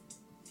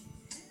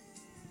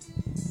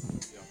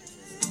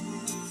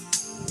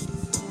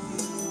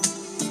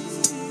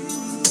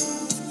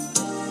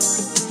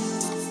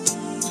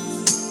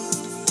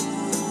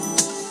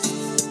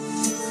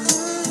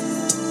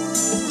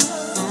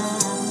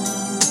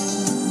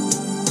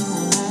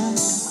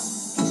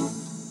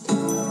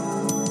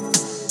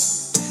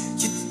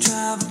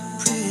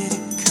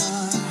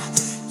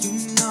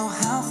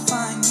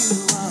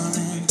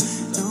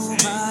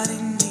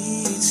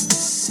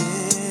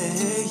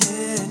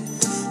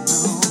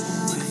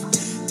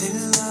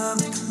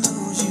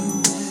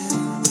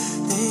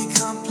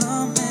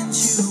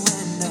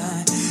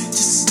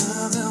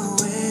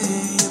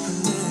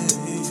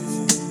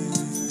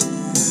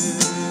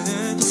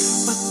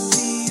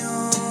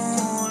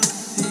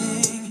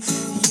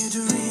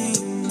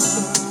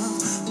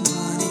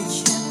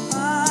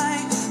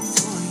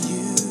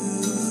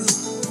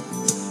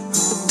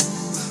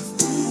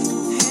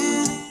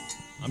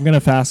 I'm going to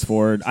fast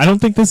forward. I don't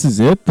think this is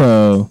it,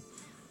 though.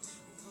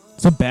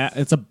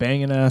 It's a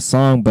banging ass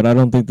song, but I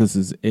don't think this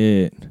is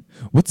it.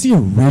 What's the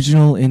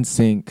original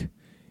NSYNC?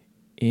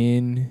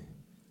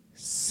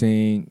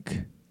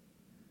 NSYNC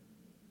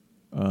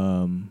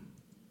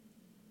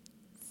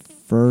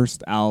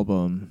first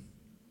album.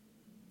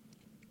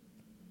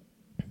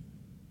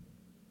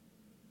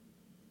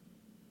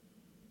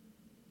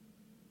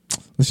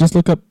 Let's just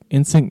look up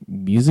NSYNC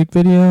music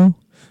video.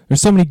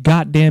 There's so many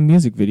goddamn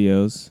music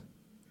videos.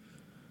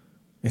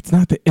 It's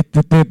not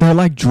they're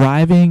like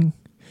driving.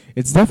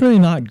 It's definitely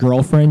not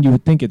Girlfriend. You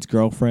would think it's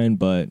Girlfriend,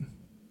 but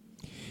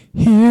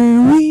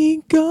here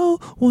we go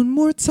one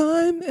more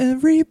time,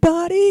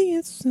 everybody.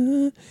 It's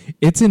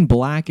in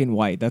black and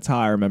white. That's how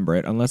I remember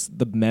it. Unless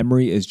the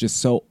memory is just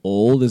so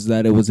old, is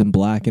that it was in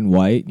black and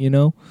white. You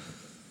know.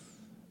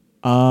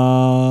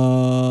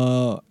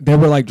 They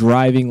were like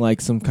driving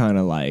like some kind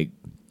of like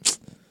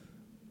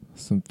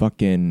some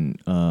fucking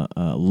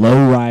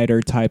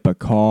lowrider type of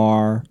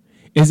car.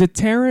 Is it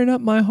Tearing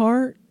Up My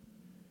Heart?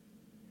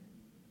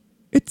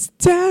 It's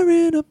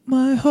tearing up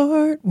my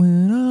heart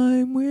when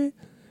I'm with.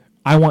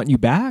 I Want You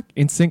Back.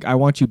 NSYNC, I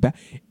Want You Back.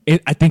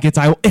 I think it's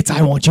I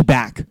Want You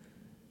Back.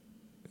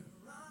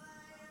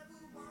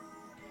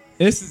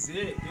 This is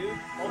it, dude.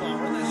 Hold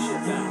on, run that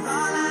shit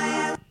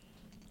back.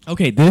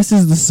 Okay, this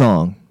is the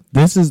song.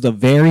 This is the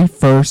very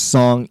first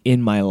song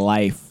in my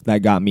life that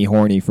got me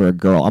horny for a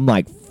girl. I'm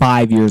like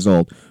 5 years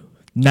old.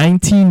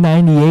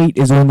 1998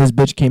 is when this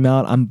bitch came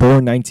out. I'm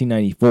born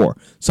 1994.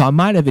 So I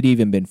might have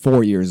even been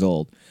 4 years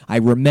old. I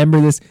remember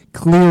this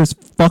clear as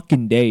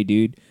fucking day,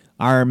 dude.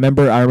 I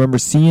remember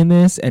seeing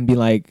this and be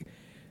like,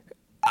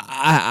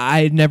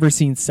 I had never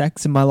seen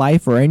sex in my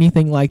life or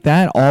anything like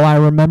that. All I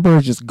remember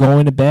is just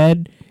going to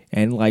bed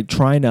and like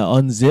trying to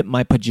unzip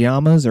my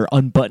pajamas or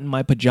unbutton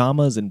my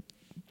pajamas and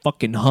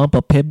fucking hump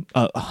a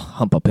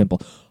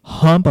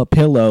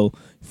pillow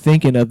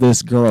thinking of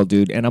this girl,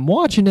 dude. And I'm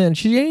watching it and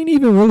she ain't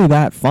even really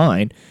that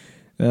fine.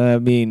 I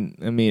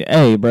mean,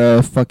 hey,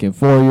 bro, fucking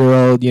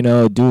 4-year-old, you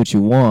know, do what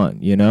you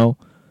want, you know.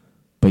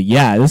 But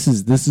yeah, this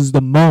is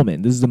the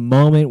moment. This is the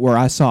moment where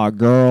I saw a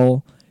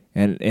girl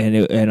and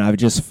I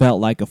just felt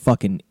like a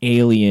fucking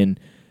alien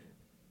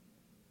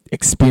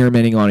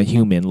experimenting on a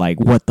human. Like,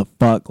 what the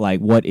fuck? Like,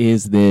 what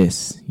is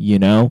this? You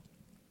know?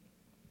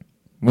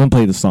 I'm going to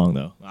play the song,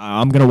 though.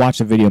 I'm going to watch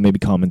the video, maybe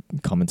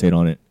commentate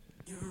on it.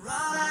 You're all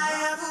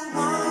I ever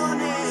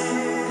wanted.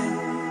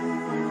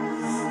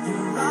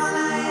 You're all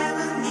I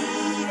ever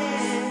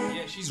needed.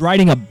 Yeah, she's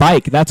riding a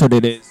bike. That's what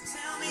it is.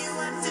 Tell me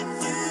what to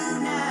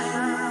do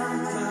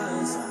now,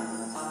 'cause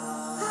I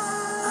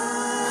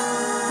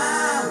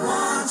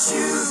want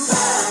you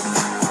back.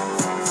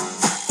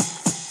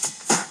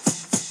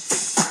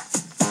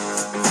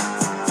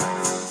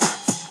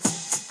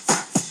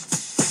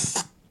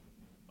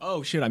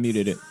 Oh, shit, I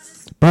muted it.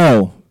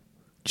 Bro,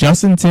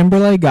 Justin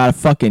Timberlake got a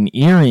fucking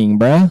earring,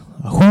 bruh.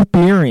 A hoop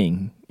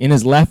earring in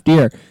his left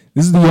ear.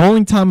 This is the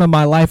only time in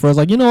my life where I was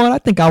like, you know what? I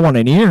think I want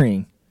an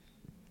earring.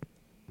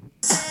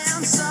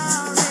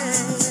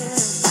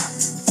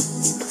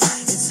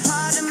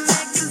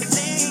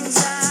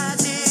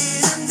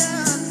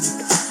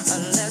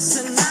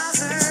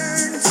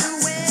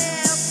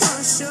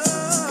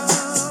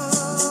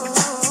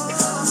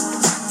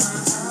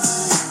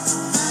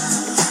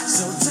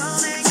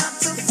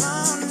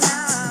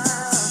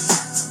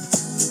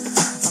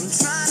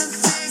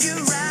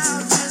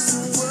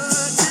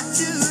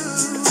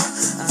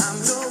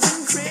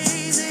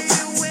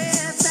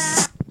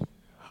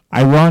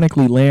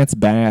 Ironically, Lance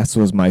Bass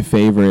was my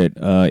favorite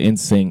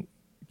NSYNC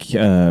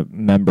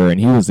member, and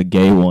he was a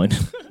gay one.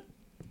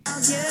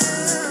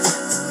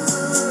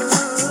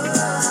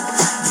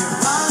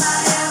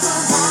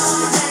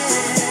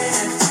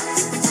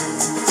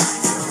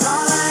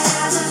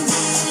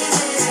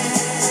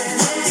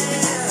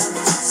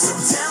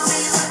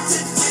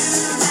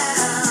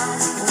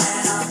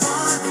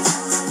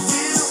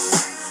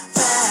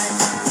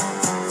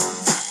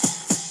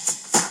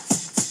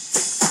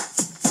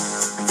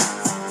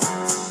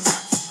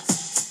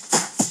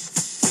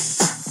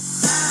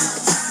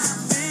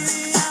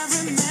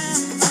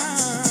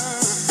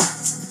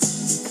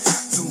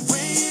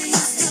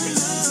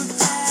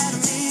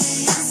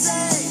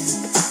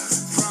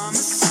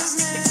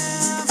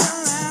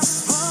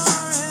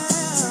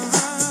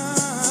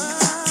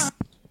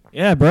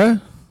 Yeah, bro.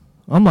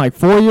 I'm like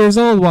 4 years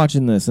old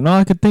watching this, and all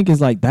I could think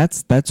is like,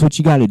 that's what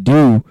you got to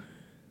do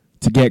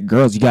to get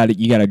girls. You got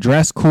to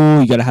dress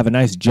cool. You got to have a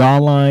nice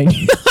jawline.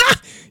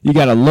 You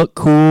got to look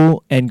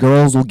cool, and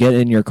girls will get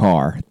in your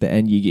car.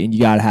 And you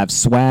got to have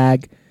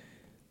swag.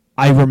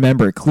 I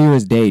remember clear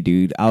as day,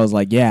 dude. I was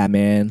like, yeah,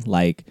 man,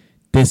 like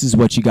this is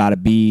what you got to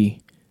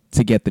be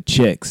to get the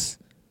chicks.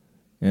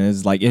 And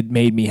it's like it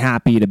made me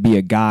happy to be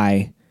a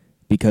guy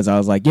because I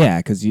was like, yeah,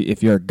 because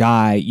if you're a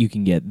guy, you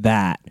can get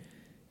that.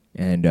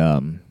 And,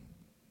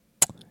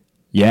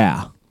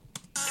 yeah.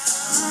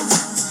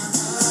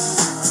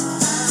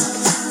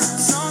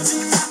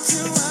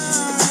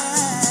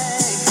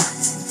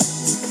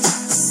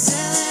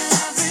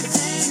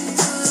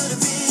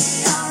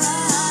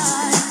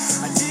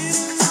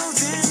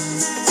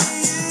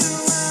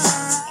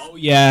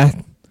 Yeah.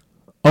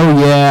 Oh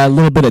yeah, a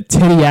little bit of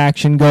titty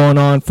action going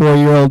on,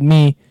 4-year-old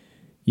me.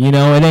 You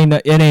know, it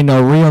ain't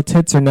no real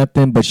tits or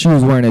nothing, but she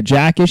was wearing a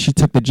jacket. She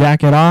took the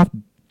jacket off,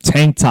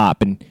 tank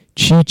top and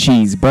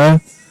chi-chis,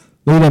 bruh.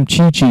 Look at them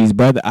chi-chis,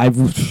 bruh.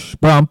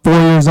 I'm 4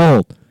 years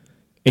old.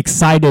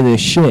 Excited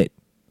as shit.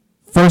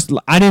 First,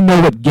 I didn't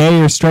know what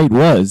gay or straight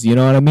was, you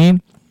know what I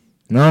mean?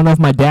 And I don't know if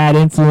my dad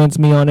influenced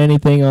me on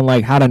anything on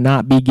like how to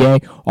not be gay.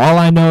 All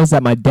I know is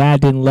that my dad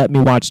didn't let me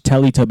watch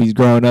Teletubbies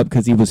growing up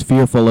because he was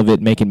fearful of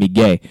it making me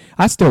gay.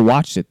 I still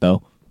watched it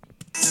though.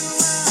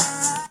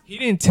 He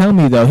didn't tell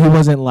me though. He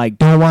wasn't like,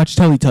 "Don't watch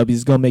Teletubbies;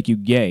 it's gonna make you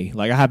gay."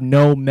 Like I have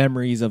no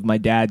memories of my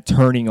dad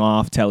turning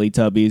off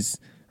Teletubbies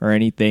or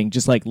anything.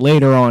 Just like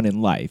later on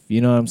in life,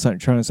 you know what I'm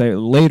trying to say?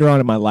 Later on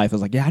in my life, I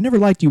was like, "Yeah, I never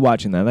liked you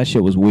watching that. That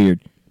shit was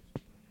weird."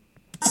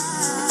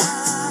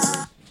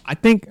 I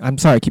think I'm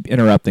sorry, I keep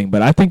interrupting,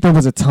 but I think there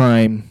was a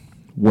time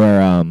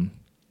where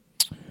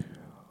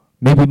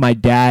maybe my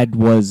dad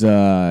was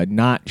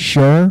not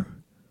sure.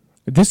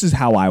 This is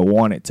how I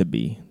want it to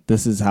be.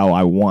 This is how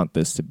I want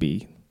this to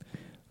be.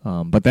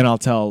 But then I'll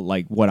tell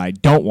like what I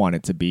don't want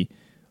it to be.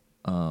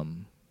 I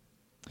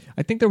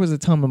think there was a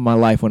time in my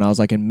life when I was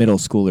like in middle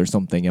school or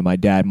something, and my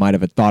dad might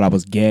have thought I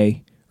was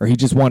gay, or he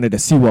just wanted to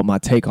see what my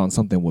take on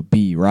something would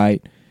be.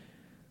 Right.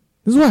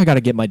 This is why I got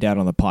to get my dad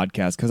on the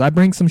podcast, because I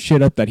bring some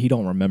shit up that he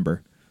don't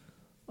remember.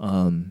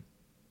 And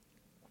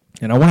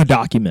I want to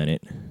document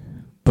it.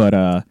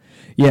 But,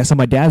 yeah, so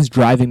my dad's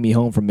driving me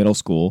home from middle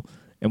school,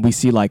 and we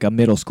see, like, a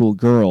middle school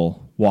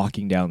girl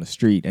walking down the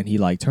street, and he,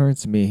 like,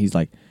 turns to me, and he's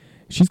like,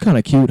 "She's kind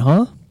of cute,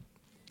 huh?"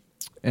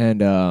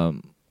 And I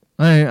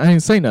didn't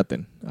say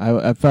nothing.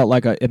 I felt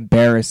like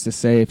embarrassed to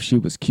say if she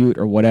was cute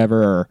or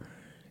whatever, or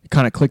it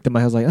kind of clicked in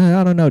my head. I was like,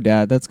 I don't know,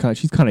 Dad.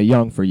 She's kind of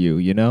young for you,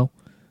 you know?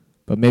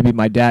 But maybe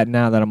my dad,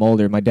 now that I'm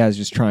older, my dad's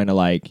just trying to,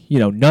 like, you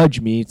know, nudge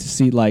me to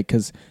see, like,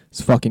 because this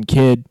fucking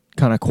kid,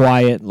 kind of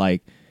quiet,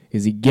 like,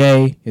 is he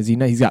gay? Is he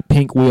not? He's got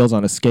pink wheels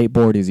on a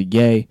skateboard. Is he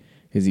gay?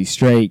 Is he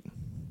straight?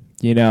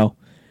 You know?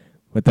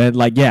 But then,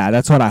 like, yeah,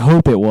 that's what I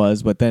hope it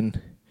was. But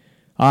then,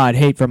 I'd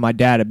hate for my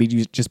dad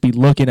to just be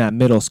looking at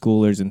middle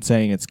schoolers and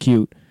saying it's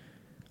cute.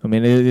 I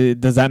mean,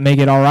 does that make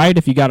it all right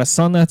if you got a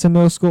son that's in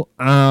middle school?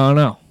 I don't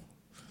know.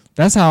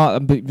 That's how,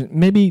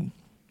 maybe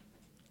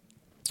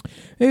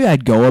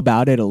I'd go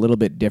about it a little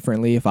bit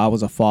differently if I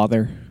was a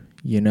father,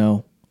 you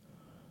know.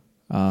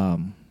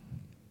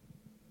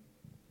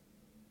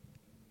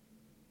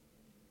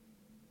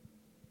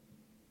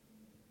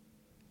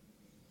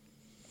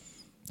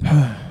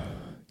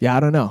 Yeah, I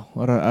don't know.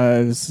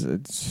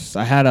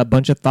 I had a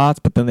bunch of thoughts,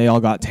 but then they all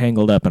got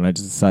tangled up, and I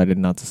just decided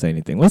not to say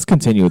anything. Let's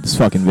continue with this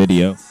fucking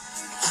video.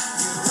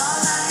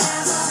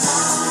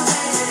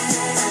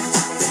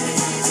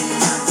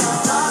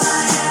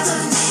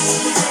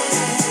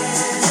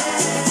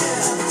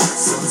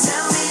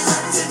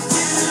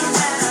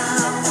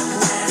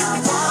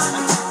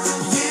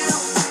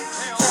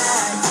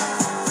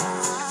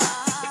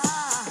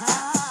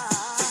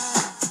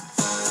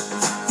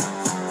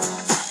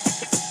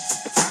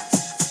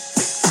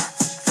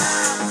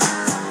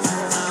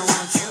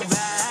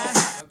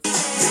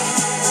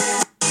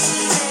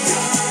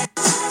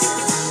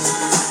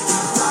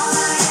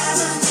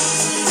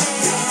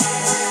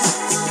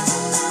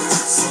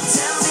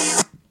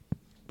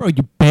 Bro,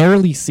 you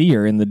barely see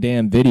her in the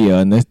damn video,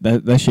 and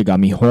that shit got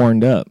me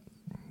horned up,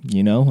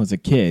 you know, as a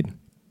kid.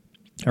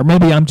 Or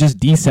maybe I'm just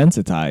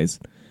desensitized.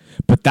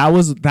 But that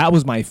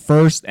was my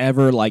first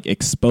ever, like,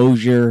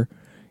 exposure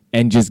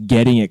and just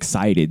getting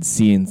excited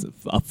seeing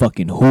a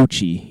fucking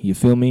hoochie. You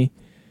feel me?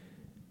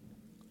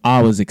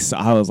 I was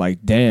like,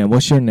 damn,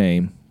 what's your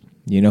name?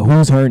 You know,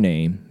 who's her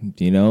name?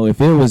 You know,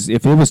 if it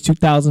was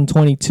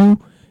 2022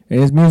 and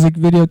his music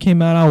video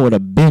came out, I would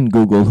have been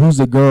Googled who's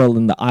the girl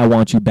in the "I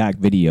Want You Back"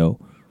 video.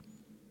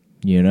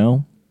 You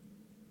know?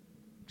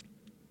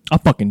 I'll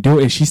fucking do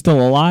it. Is she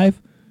still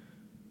alive?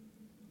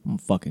 I'm gonna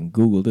fucking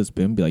Google this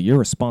bitch and be like, "You're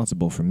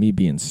responsible for me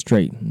being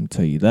straight." Let me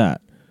tell you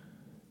that.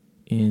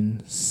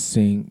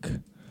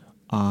 NSYNC,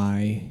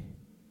 I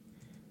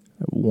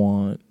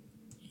Want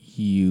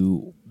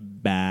You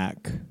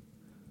Back,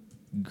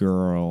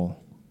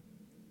 girl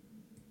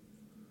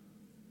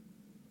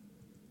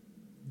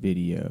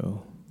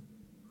video.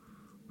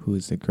 Who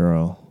is the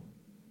girl?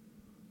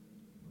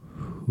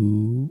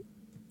 Who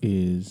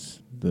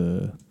is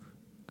the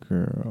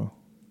girl?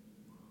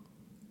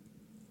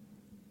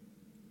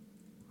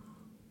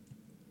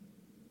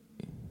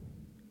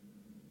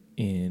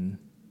 In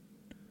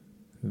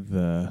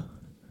the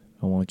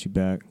 "I Want You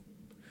Back."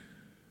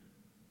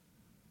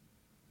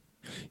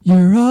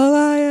 You're all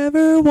I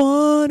ever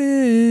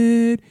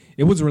wanted.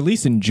 It was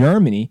released in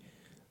Germany.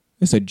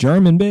 It's a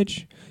German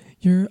bitch.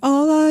 You're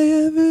all I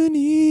ever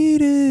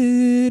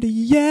needed.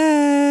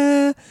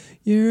 Yeah.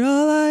 You're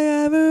all I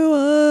ever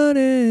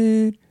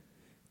wanted.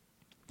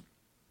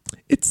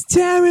 It's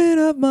tearing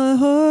up my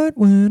heart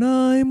when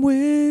I'm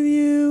with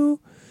you.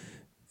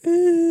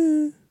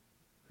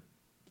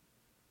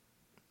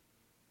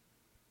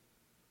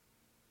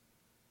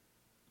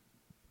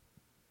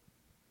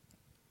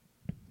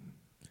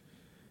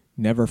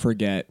 Never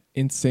forget,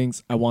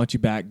 NSYNC's I Want You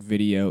Back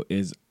video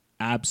is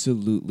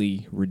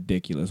absolutely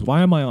ridiculous.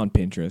 Why am I on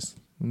Pinterest?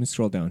 Let me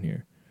scroll down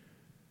here.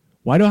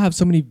 Why do I have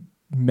so many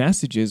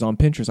messages on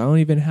Pinterest? I don't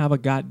even have a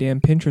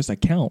goddamn Pinterest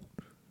account.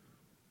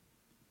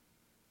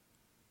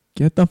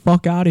 Get the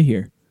fuck out of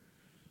here.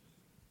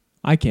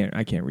 I can't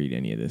read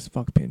any of this.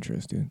 Fuck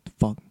Pinterest, dude.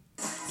 Fuck.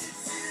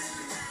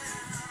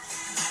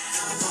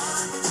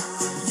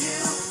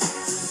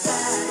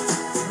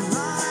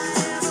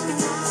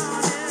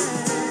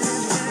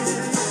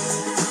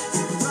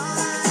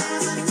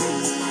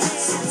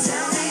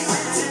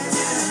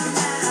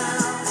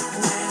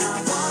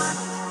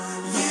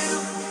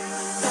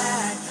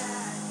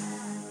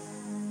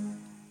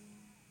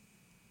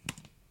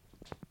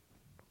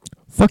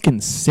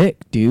 Fucking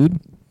sick, dude.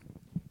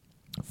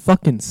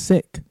 Fucking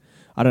sick.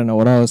 I don't know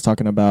what I was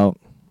talking about.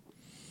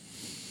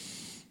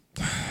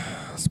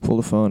 Let's pull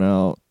the phone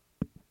out.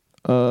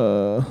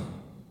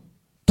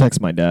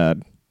 Text my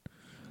dad.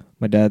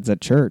 My dad's at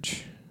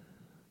church.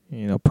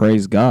 You know,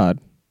 praise God.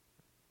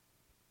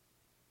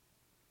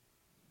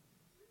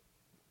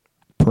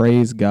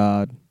 Praise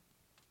God.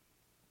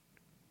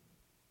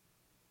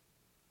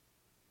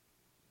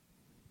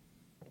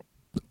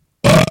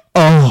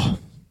 Oh.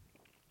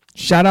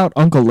 Shout out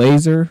Uncle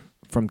Laser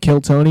from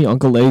Kill Tony.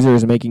 Uncle Laser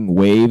is making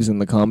waves in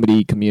the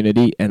comedy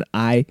community, and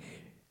I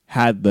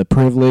had the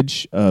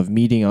privilege of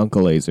meeting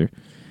Uncle Laser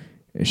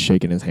and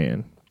shaking his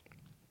hand.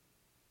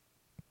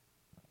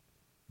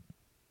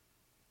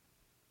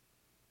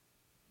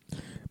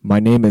 My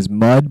Name is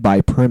Mud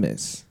by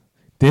Primus.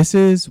 This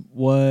is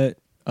what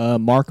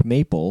Mark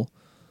Maple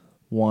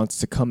wants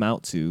to come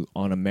out to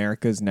on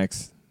America's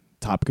Next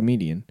Top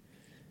Comedian.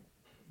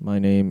 My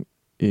Name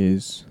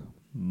is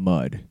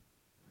Mud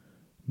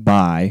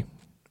by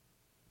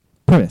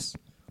Primus.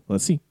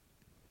 Let's see.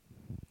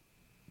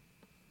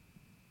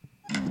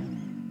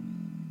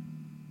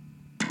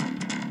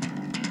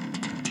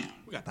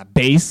 We got that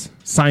bass,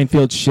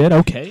 Seinfeld shit.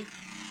 Okay.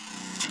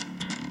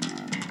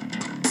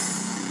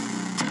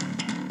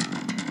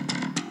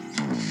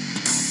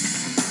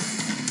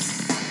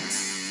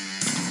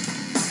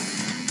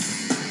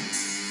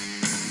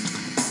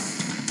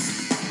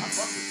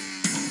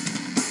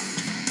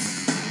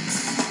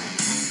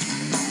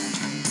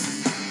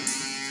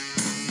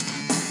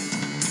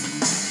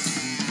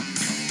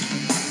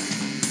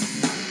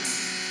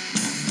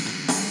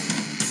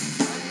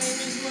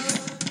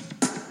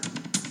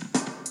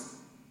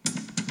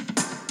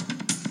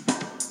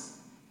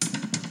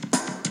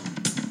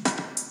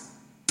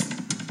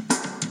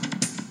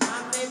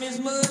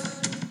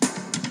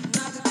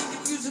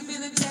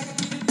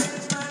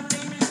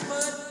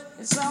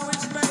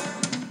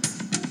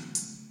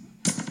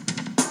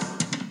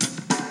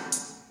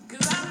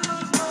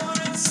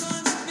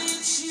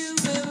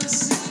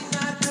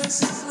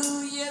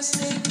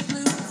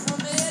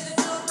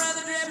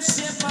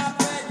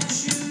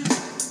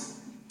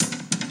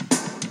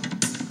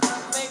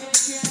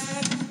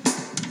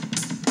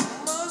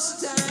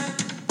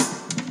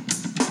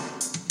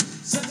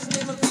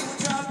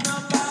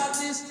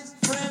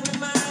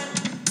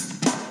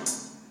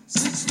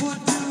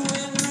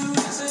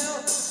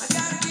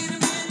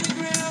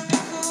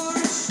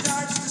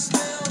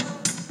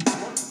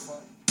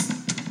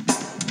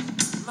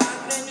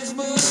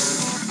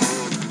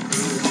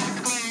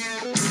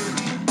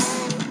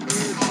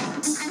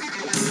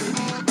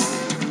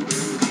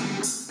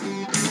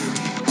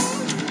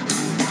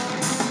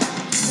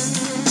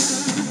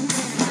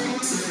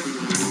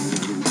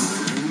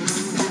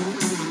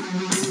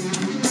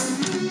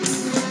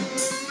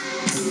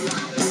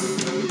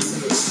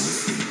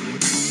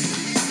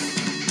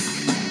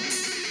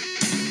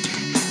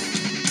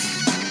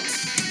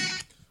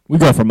 We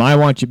go from I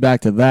Want You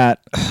Back to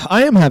that.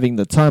 I am having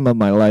the time of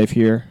my life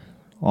here.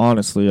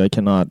 Honestly, I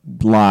cannot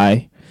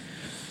lie.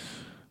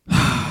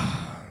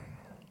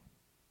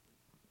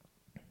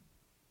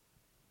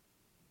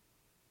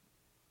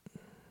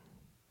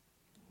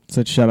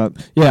 Said shout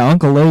out. Yeah,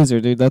 Uncle Laser,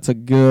 dude. That's a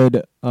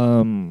good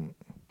that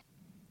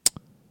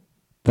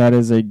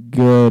is a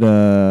good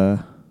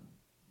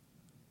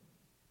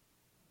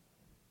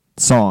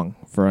song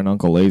for an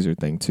Uncle Laser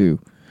thing too.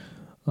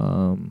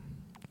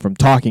 From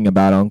talking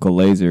about Uncle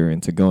Laser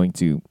into going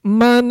to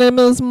My Name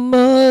is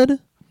Mud.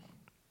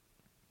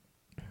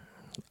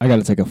 I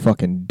gotta take a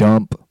fucking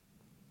dump.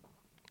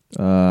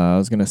 I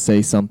was gonna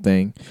say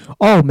something.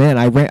 Oh man,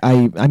 I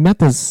met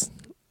this.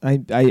 I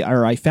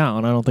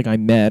found. I don't think I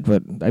met,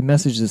 but I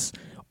messaged this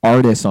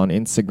artist on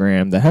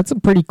Instagram that had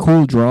some pretty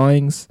cool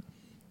drawings.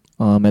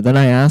 And then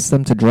I asked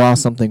them to draw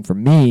something for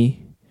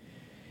me,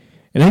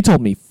 and they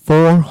told me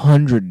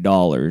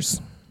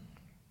 $400.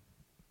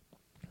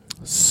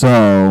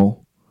 So.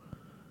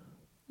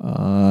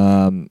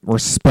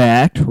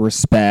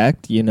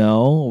 Respect, you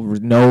know,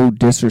 no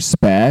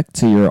disrespect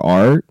to your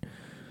art.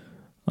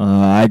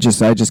 I just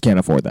can't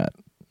afford that.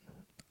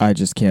 I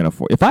just can't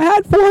afford. If I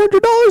had $400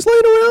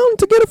 laying around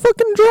to get a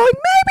fucking drawing,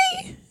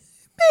 maybe,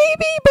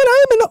 but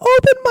I'm an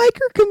open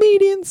micer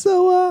comedian,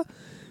 so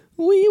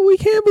We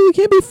can't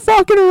be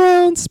fucking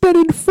around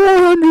spending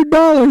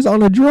 $400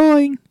 on a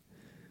drawing.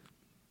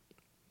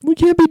 We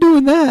can't be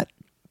doing that.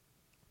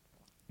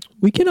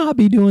 We cannot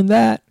be doing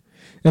that.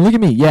 And look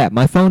at me. Yeah,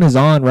 my phone is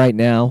on right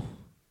now.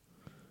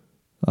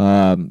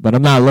 But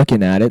I'm not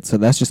looking at it, so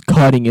that's just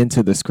cutting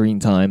into the screen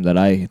time that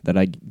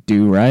I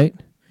do, right?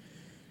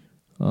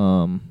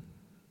 I'm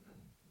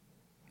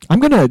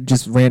gonna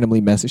just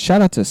randomly message.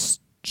 Shout out to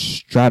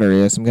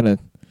Straterius. I'm gonna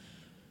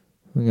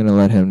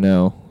let him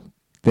know.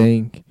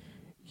 Thank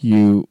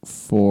you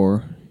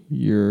for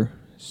your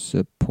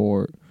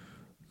support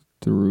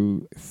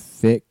through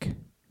thick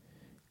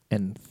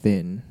and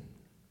thin.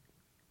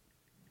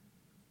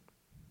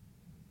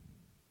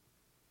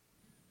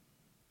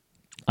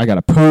 I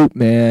gotta poop,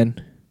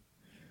 man.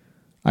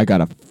 I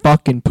gotta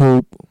fucking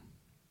poop.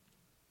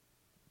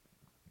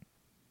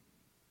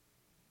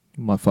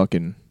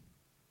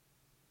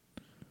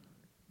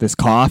 This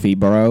coffee,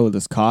 bro.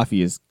 This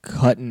coffee is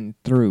cutting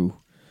through.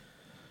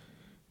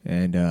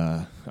 And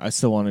I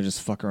still want to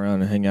just fuck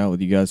around and hang out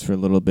with you guys for a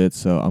little bit,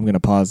 so I'm going to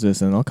pause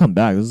this and I'll come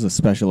back. This is a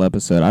special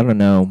episode. I don't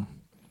know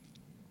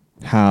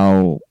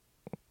how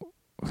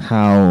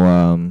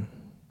I'm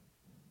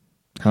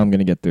going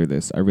to get through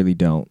this. I really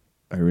don't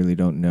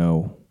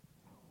know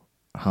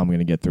how I'm going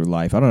to get through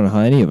life. I don't know how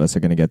any of us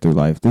are going to get through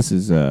life. This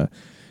is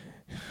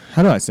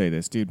how do I say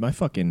this, dude?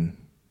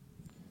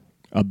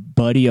 A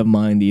buddy of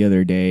mine the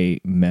other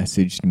day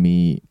messaged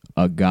me,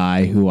 a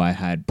guy who I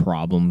had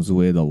problems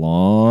with a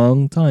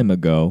long time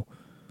ago.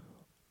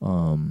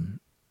 And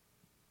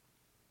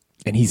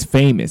he's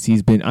famous.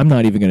 I'm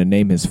not even going to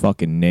name his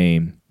fucking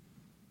name.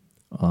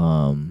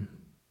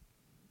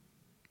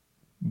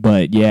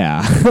 But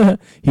yeah,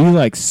 he's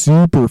like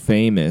super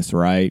famous,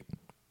 right?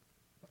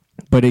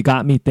 But it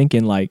got me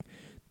thinking, like,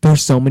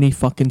 there's so many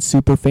fucking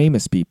super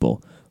famous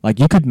people. Like,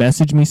 you could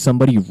message me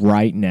somebody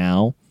right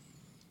now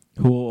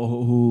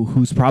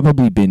who's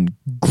probably been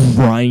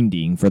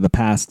grinding for the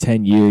past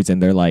 10 years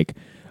and they're like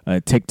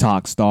a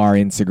TikTok star,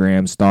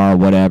 Instagram star,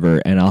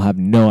 whatever, and I'll have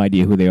no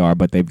idea who they are,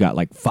 but they've got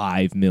like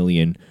 5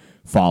 million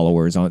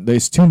followers on.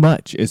 There's too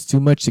much. It's too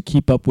much to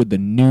keep up with the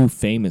new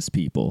famous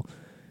people,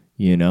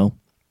 you know?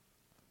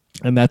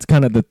 And that's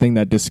kind of the thing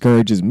that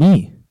discourages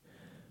me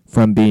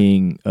from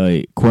being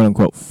a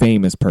quote-unquote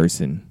famous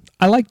person.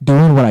 I like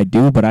doing what I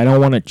do, but I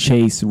don't want to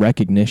chase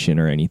recognition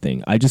or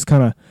anything. I just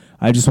want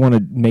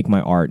to make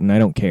my art, and I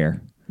don't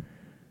care.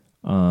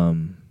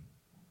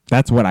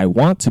 That's what I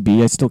want to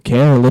be. I still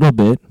care a little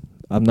bit.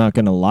 I'm not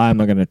going to lie. I'm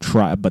not going to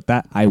try. But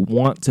I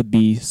want to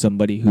be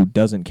somebody who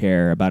doesn't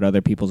care about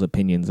other people's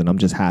opinions, and I'm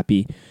just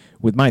happy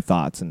with my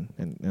thoughts,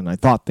 and I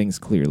thought things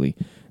clearly.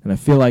 And I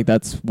feel like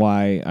that's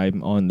why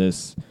I'm on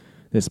this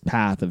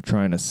path of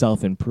trying to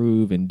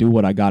self-improve and do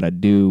what I got to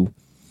do,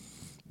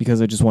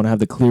 because I just want to have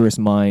the clearest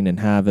mind and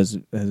have as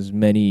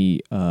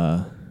many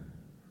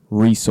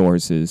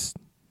resources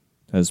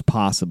as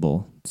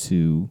possible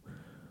to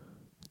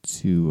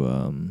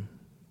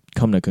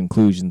come to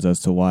conclusions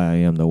as to why I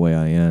am the way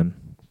I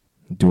am,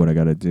 do what I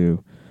got to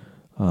do.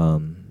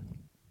 But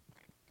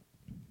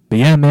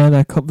yeah, man,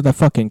 that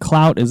fucking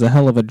clout is a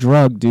hell of a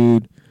drug,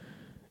 dude.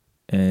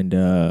 And,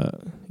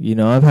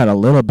 I've had a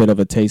little bit of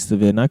a taste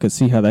of it, and I could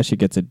see how that shit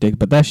gets addictive,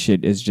 but that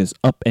shit is just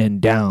up and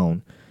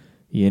down.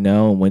 You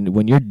know,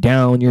 when you're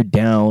down, you're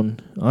down.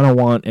 I don't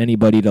want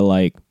anybody to,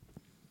 like,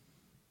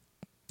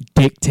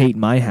 dictate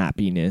my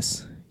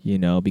happiness,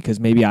 because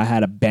maybe I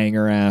had a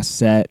banger-ass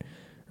set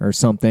or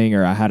something,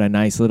 or I had a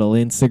nice little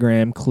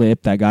Instagram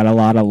clip that got a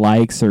lot of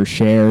likes or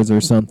shares or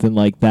something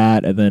like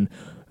that, and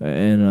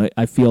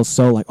I feel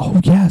so like, oh,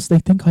 yes, they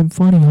think I'm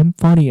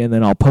funny, and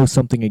then I'll post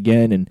something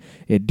again, and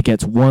it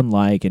gets 1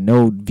 like and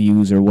no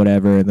views or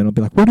whatever, and then I'll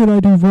be like, what did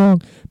I do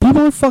wrong?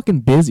 People are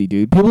fucking busy,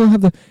 dude.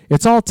 People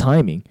it's all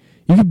timing.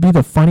 You could be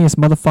the funniest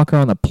motherfucker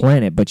on the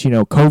planet, but,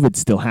 COVID's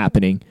still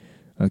happening,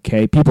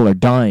 okay? People are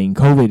dying.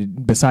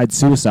 COVID, besides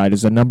suicide,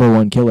 is the number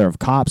 1 killer of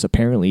cops,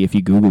 apparently, if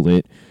you Google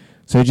it.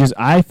 So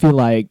I feel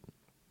like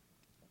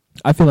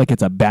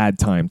it's a bad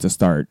time to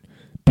start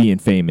being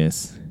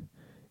famous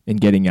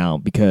and getting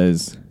out,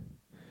 because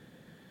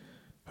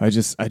I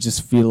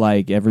just feel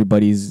like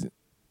everybody's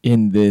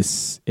in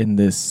this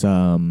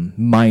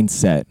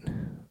mindset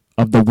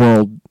of the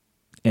world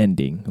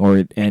ending, or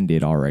it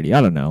ended already.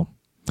 I don't know.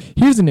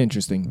 Here's an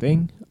interesting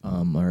thing.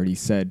 I already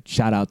said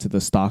shout out to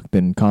the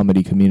Stockton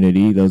comedy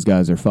community. Those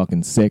guys are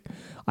fucking sick.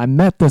 I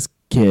met this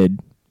kid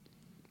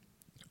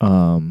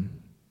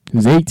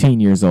who's 18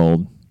 years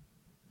old,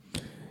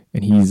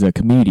 and he's a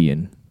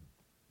comedian.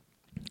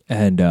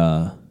 And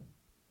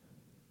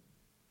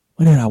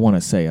what did I want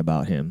to say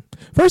about him?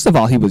 First of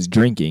all, he was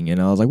drinking,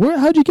 and I was like,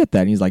 how'd you get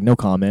that? And he's like, no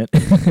comment.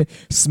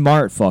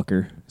 Smart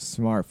fucker.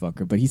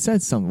 But he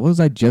said something. What was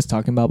I just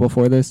talking about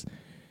before this?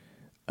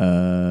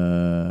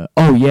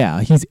 Oh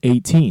yeah, he's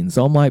 18.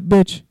 So I'm like,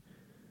 bitch,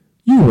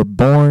 you were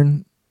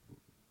born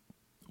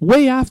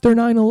way after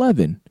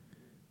 9/11. And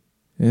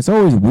it's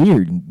always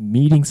weird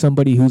meeting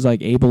somebody who's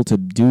like able to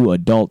do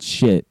adult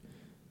shit,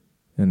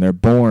 and they're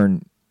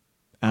born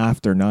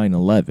after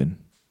 9/11.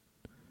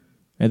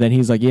 And then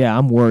he's like, yeah,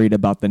 I'm worried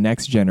about the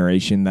next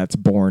generation that's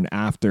born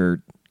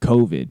after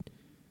COVID.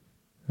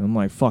 And I'm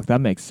like, fuck,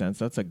 that makes sense.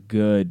 That's a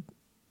good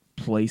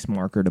place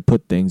marker to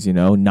put things,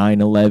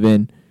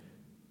 9/11,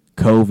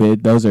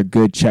 COVID, those are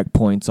good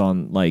checkpoints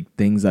on like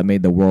things that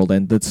made the world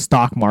end. The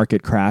stock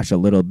market crash a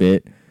little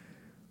bit.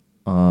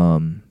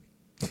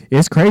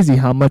 It's crazy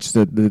how much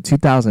the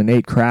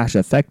 2008 crash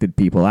affected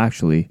people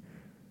actually.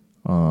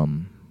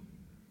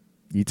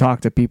 You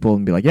talk to people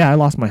and be like, yeah, I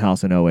lost my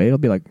house in '08. It'll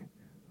be like,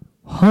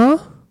 huh?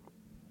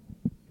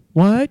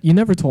 What? You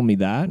never told me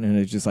that. And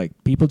it's just like,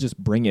 people just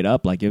bring it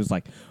up like it was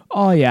like,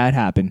 oh yeah, it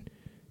happened.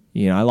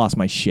 I lost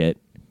my shit.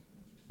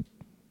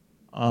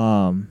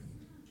 I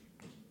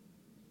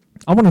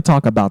want to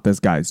talk about this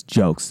guy's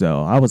jokes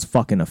though. I was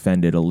fucking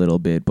offended a little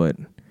bit, but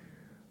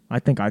I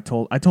think I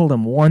told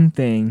him one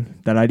thing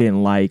that I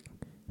didn't like.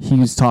 He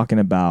was talking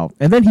about,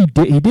 and then he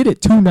did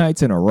it 2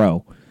 nights in a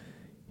row.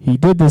 He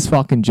did this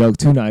fucking joke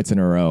 2 nights in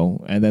a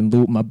row, and then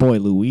my boy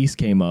Luis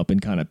came up and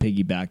kind of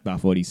piggybacked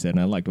off what he said, and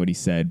I liked what he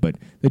said. But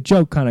the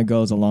joke kind of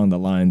goes along the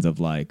lines of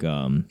like,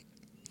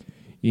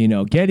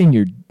 getting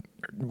your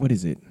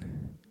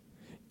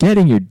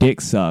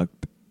dick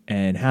sucked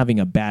and having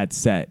a bad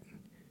set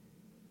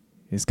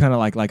is kind of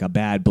like a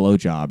bad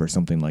blowjob or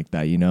something like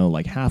that.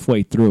 Like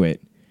halfway through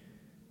it,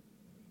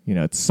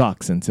 it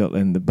sucks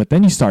but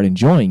then you start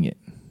enjoying it,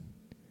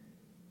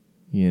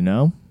 and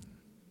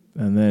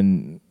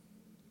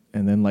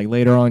then like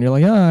later on, you're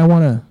like, oh, I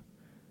want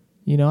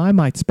to, I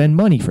might spend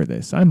money for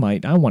this. I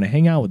want to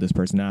hang out with this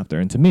person after.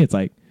 And to me, it's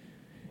like,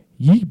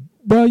 you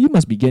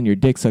must be getting your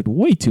dick sucked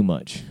way too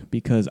much,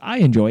 because I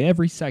enjoy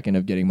every second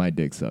of getting my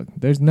dick sucked.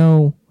 There's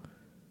no,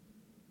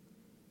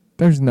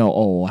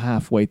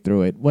 halfway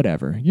through it,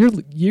 whatever. Your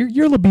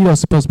libido is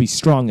supposed to be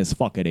strong as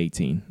fuck at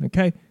 18,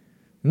 okay?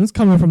 And this is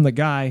coming from the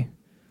guy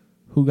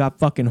who got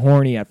fucking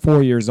horny at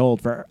 4 years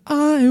old for,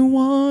 I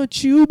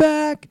want you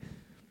back.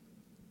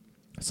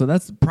 So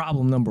that's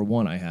problem number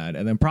 1 I had.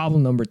 And then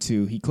problem number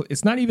 2,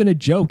 it's not even a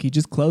joke. He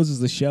just closes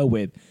the show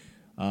with,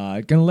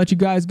 gonna let you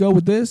guys go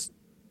with this.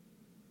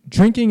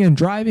 Drinking and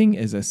driving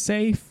is a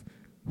safe,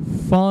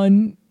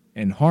 fun,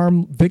 and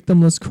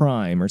victimless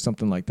crime or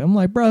something like that. I'm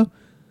like, bro,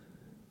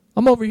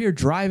 I'm over here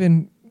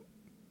driving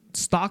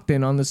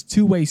Stockton on this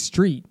 2-way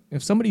street.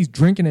 If somebody's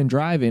drinking and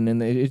driving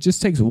and it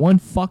just takes one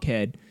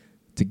fuckhead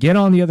to get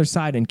on the other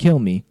side and kill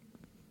me,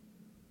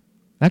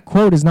 that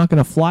quote is not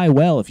going to fly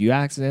well if you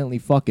accidentally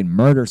fucking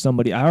murder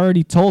somebody. I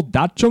already told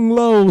Da Chung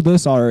Lo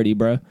this already,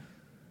 bro.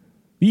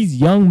 These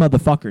young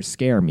motherfuckers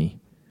scare me.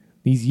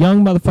 These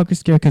young motherfuckers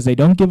scare because they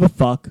don't give a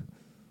fuck.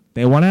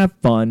 They want to have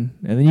fun.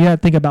 And then you got to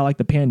think about like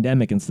the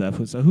pandemic and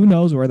stuff. So who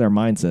knows where their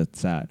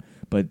mindset's at.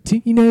 But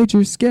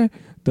teenagers scare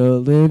the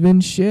living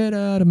shit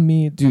out of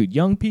me. Dude,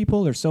 young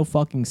people are so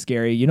fucking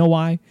scary. You know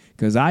why?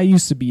 Because I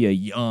used to be a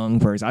young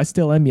person. I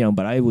still am young,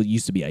 but I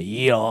used to be a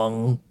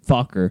young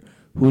fucker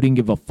who didn't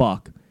give a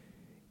fuck.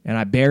 And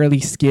I barely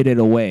skidded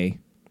away.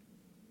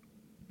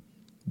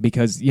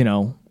 Because, I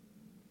don't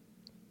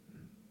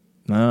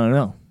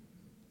know.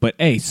 But,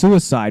 hey,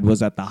 suicide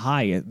was at the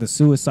highest. The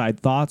suicide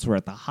thoughts were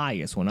at the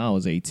highest when I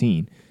was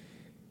 18.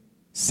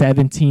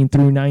 17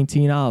 through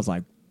 19, I was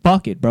like,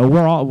 fuck it, bro.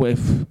 We're all,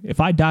 if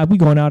I die, we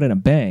going out in a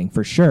bang,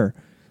 for sure.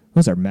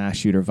 Those are mass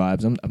shooter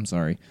vibes. I'm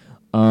sorry.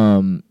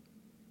 But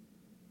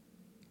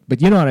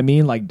you know what I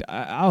mean? Like,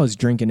 I was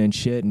drinking and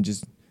shit and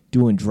just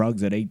doing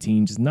drugs at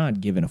 18, just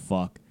not giving a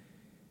fuck.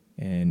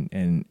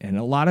 And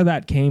a lot of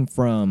that came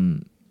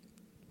from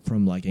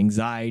like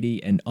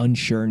anxiety and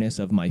unsureness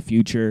of my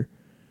future.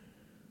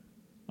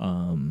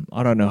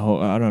 I don't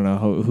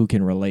know who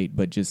can relate,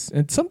 but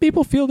and some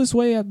people feel this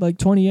way at like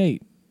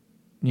 28,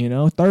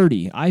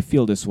 30. I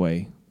feel this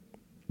way.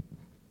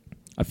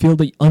 I feel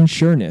the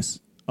unsureness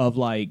of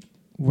like,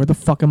 where the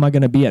fuck am I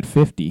going to be at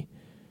 50?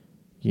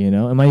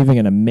 Am I even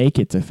going to make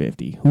it to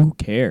 50? Who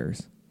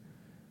cares?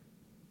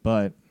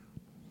 But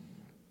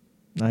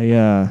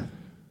I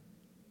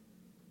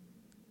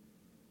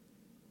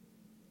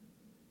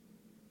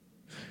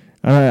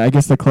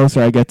guess the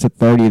closer I get to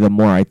 30, the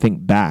more I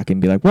think back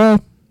and be like, well,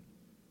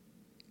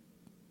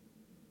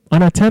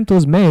 an attempt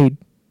was made.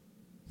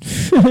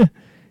 An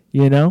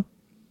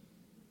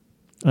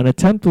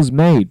attempt was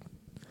made.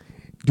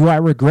 Do I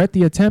regret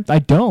the attempt? I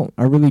don't.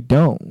 I really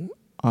don't.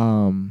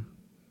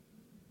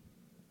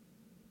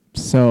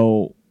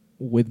 So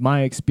with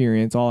my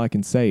experience, all I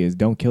can say is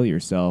don't kill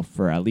yourself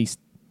for at least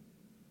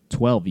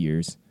 12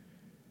 years.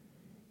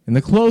 And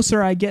the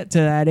closer I get to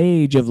that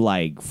age of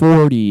like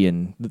 40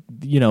 and,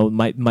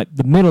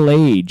 the middle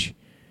age,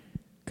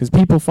 because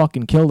people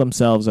fucking kill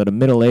themselves at a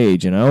middle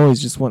age. And I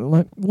always just want,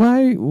 like,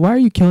 why are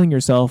you killing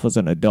yourself as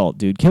an adult,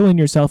 dude? Killing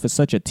yourself is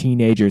such a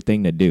teenager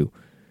thing to do.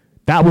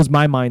 That was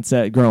my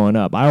mindset growing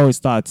up. I always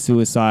thought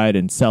suicide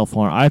and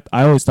self-harm,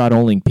 I always thought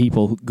only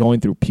people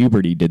going through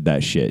puberty did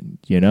that shit,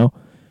 But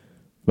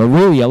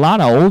really, a lot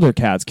of older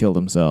cats kill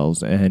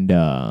themselves. And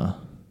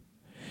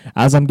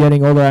as I'm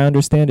getting older, I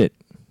understand it.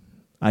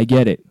 I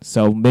get it.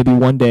 So maybe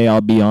one day I'll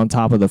be on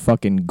top of the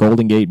fucking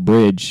Golden Gate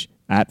Bridge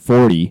at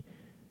 40,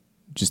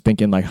 just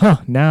thinking like,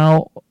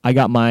 now I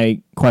got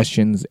my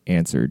questions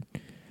answered.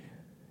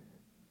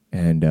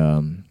 And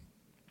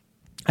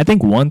I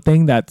think one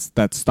thing that's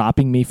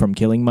stopping me from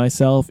killing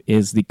myself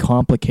is the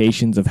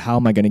complications of how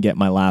am I going to get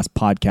my last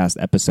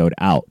podcast episode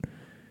out,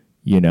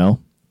 you know?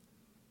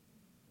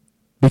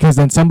 Because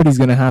then somebody's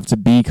going to have to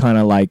be kind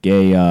of like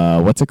a,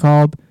 what's it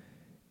called?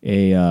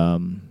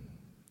 An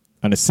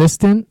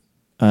assistant.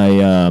 They're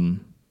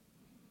going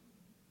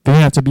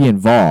to have to be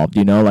involved,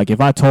 you know? Like if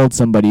I told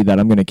somebody that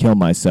I'm going to kill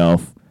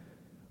myself,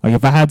 like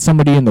if I had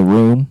somebody in the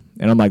room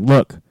and I'm like,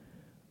 look,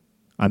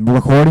 I'm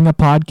recording a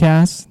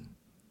podcast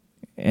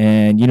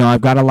and, you know,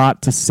 I've got a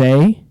lot to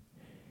say.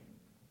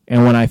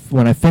 And when I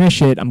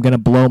finish it, I'm going to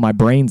blow my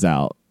brains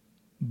out.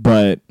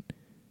 But,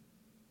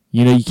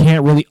 you know, you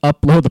can't really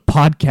upload the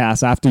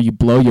podcast after you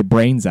blow your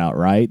brains out,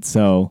 right?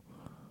 So,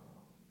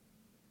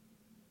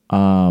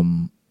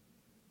 you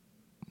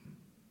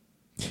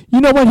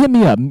know what? Hit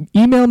me up.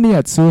 Email me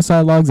at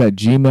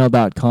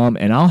suicidelogs@gmail.com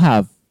and I'll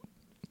have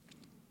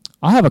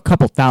a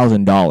couple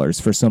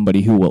 $1,000s for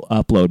somebody who will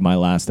upload my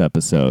last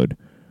episode.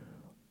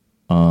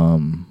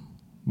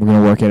 We're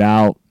going to work it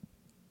out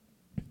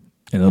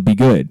and it'll be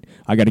good.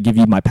 I got to give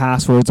you my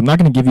passwords. I'm not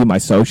going to give you my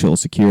social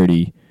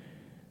security.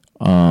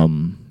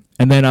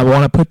 And then I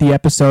want to put the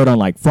episode on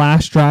like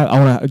flash drive.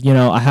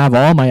 I have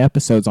all my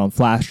episodes on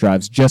flash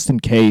drives just in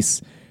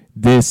case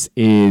this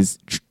is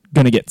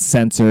going to get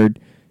censored,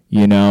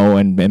 you know,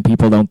 and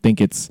people don't think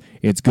it's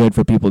good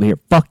for people to hear.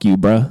 Fuck you,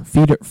 bro.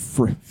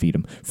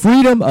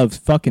 Freedom of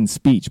fucking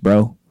speech,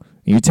 bro.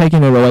 You're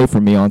taking it away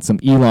from me on some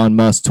Elon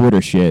Musk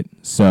Twitter shit.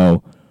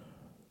 So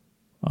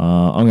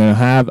I'm gonna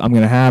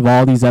have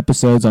all these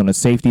episodes on a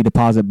safety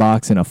deposit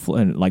box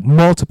and like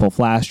multiple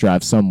flash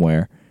drives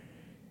somewhere.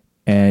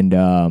 And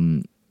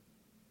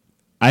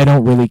I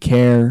don't really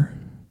care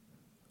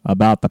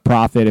about the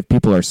profit if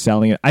people are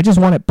selling it. I just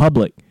want it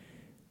public.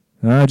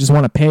 I just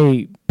want to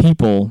pay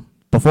people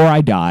before I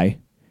die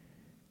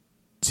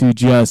to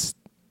just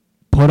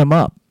put them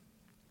up.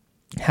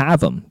 Have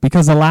them.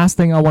 Because the last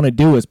thing I want to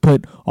do is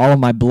put all of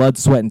my blood,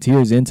 sweat, and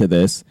tears into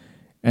this.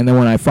 And then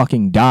when I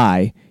fucking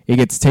die, it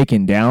gets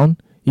taken down.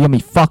 You got me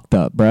fucked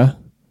up, bruh.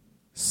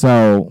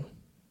 So,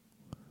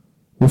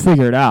 we'll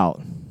figure it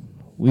out.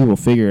 We will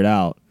figure it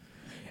out.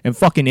 And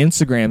fucking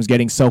Instagram's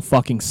getting so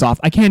fucking soft.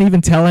 I can't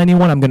even tell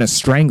anyone I'm going to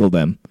strangle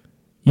them.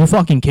 You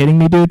fucking kidding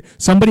me, dude?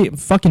 Somebody,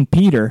 fucking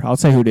Peter, I'll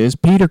say who it is.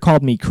 Peter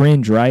called me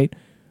cringe, right?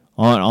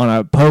 On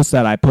a post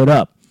that I put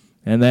up.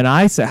 And then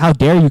I said, how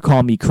dare you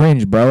call me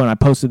cringe, bro? And I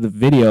posted the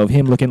video of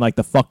him looking like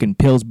the fucking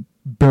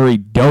Pillsbury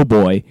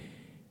Doughboy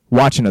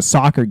watching a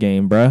soccer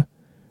game, bro.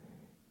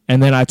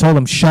 And then I told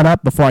him, shut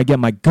up before I get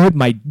my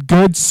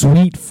good,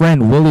 sweet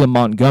friend William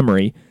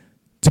Montgomery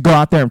to go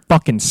out there and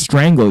fucking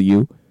strangle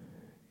you.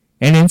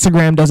 And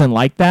Instagram doesn't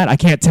like that. I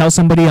can't tell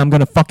somebody I'm going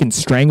to fucking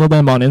strangle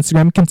them on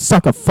Instagram. You can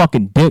suck a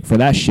fucking dick for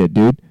that shit,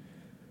 dude.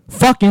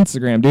 Fuck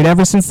Instagram, dude.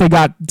 Ever since they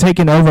got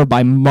taken over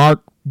by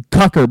Mark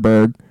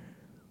Zuckerberg,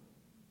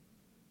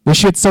 this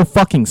shit's so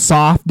fucking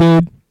soft,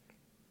 dude.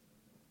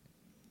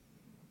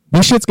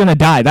 This shit's gonna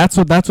die. That's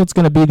what's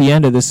gonna be the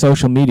end of this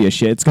social media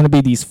shit. It's gonna be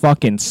these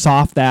fucking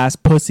soft ass,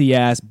 pussy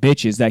ass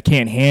bitches that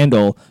can't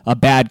handle a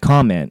bad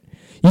comment.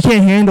 You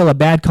can't handle a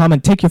bad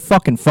comment, take your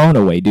fucking phone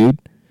away, dude.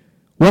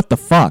 What the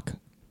fuck?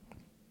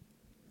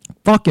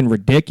 Fucking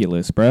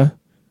ridiculous, bruh.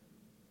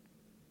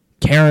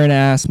 Karen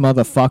ass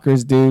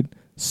motherfuckers, dude.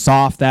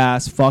 Soft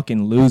ass,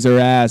 fucking loser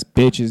ass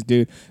bitches,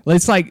 dude.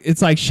 It's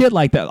like shit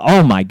like that.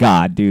 Oh my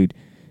god, dude.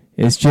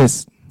 It's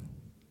just,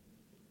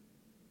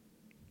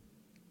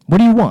 what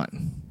do you want?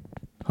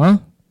 Huh?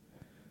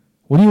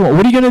 What do you want?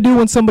 What are you going to do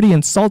when somebody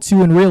insults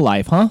you in real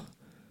life, huh?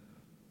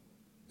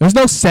 There's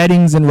no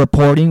settings in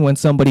reporting when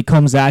somebody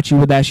comes at you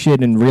with that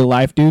shit in real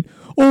life, dude.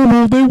 Oh,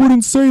 well, they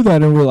wouldn't say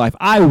that in real life.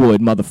 I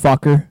would,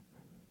 motherfucker.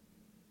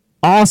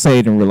 I'll say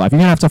it in real life. You're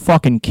going to have to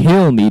fucking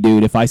kill me,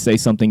 dude, if I say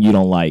something you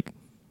don't like.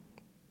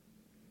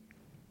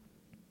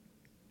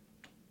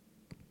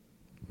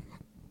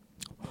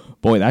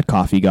 Boy, that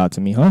coffee got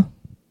to me, huh?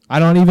 I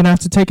don't even have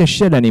to take a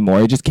shit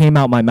anymore. It just came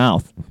out my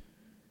mouth.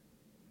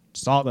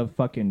 Just all the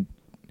fucking...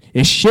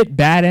 Is shit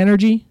bad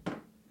energy?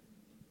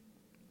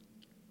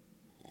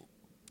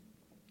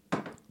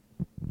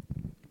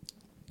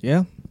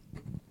 Yeah.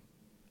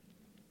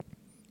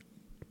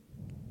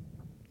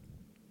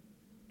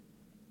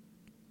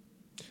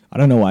 I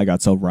don't know why I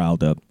got so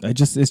riled up.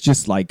 It's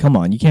just like, come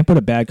on, you can't put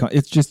a bad...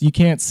 It's just, you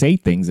can't say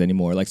things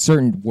anymore. Like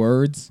certain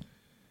words...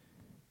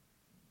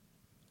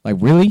 Like,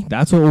 really?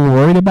 That's what we're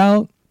worried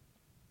about?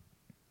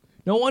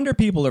 No wonder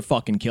people are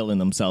fucking killing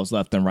themselves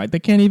left and right. They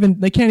can't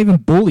even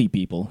bully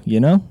people, you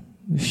know?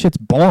 This shit's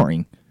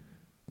boring.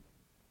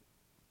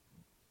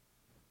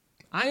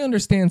 I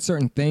understand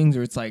certain things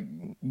where it's like,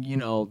 you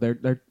know,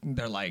 they're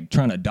like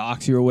trying to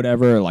dox you or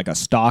whatever, or like a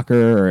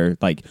stalker or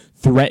like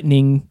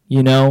threatening,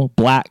 you know,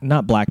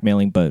 not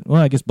blackmailing, but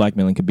well, I guess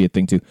blackmailing could be a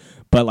thing too.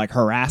 But like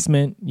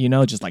harassment, you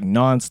know, just like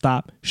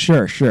nonstop.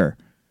 Sure. Sure.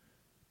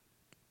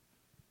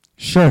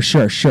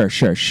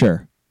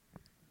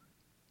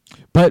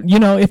 But, you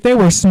know, if they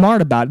were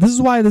smart about it, this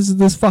is why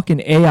this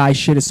fucking AI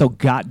shit is so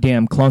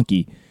goddamn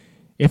clunky.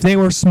 If they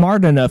were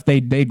smart enough,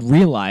 they'd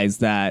realize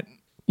that,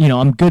 you know,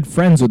 I'm good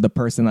friends with the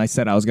person I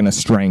said I was going to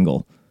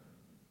strangle.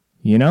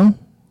 You know?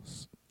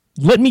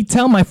 Let me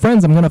tell my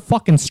friends I'm going to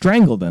fucking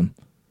strangle them.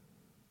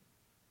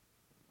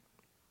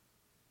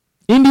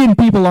 Indian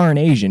people aren't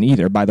Asian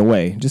either, by the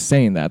way. Just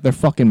saying that. They're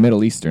fucking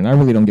Middle Eastern. I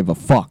really don't give a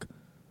fuck.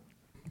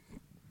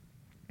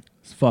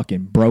 It's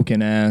fucking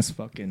broken ass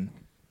fucking...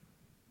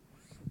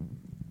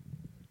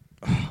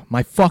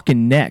 My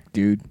fucking neck,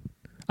 dude.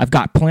 I've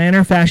got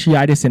plantar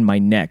fasciitis in my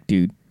neck,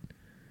 dude.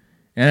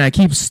 And I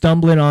keep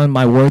stumbling on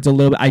my words a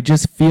little bit. I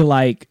just feel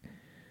like...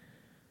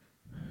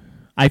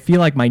 I feel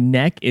like my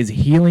neck is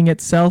healing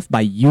itself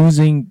by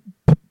using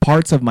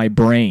parts of my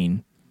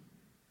brain.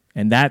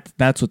 And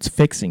that's what's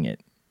fixing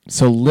it.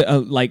 So,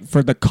 like,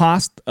 for the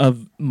cost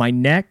of my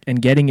neck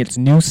and getting its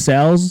new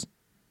cells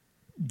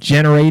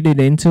generated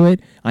into it,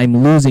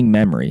 I'm losing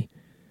memory.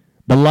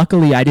 But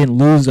luckily, I didn't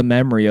lose the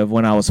memory of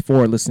when I was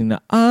 4 listening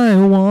to I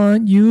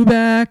Want You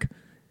Back.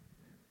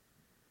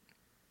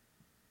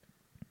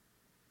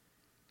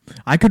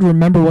 I could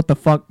remember what the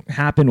fuck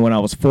happened when I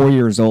was 4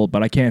 years old,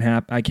 but I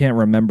can't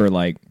remember,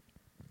 like,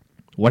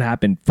 what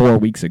happened 4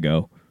 weeks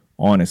ago,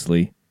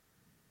 honestly.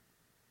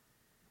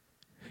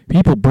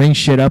 People bring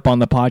shit up on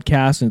the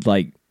podcast and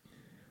like,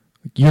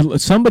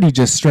 somebody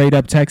just straight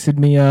up texted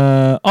me,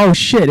 oh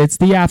shit, it's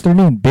the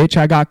afternoon, bitch,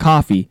 I got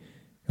coffee.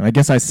 And I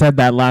guess I said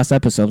that last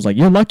episode. I was like,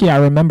 you're lucky I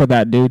remember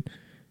that, dude.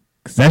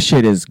 Because that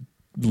shit is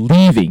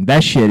leaving.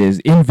 That shit is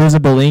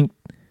invisible ink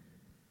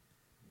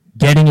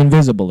getting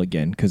invisible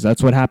again. Because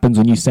that's what happens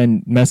when you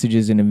send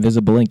messages in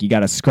invisible ink. You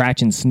got to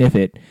scratch and sniff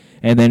it,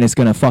 and then it's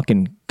going to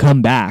fucking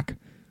come back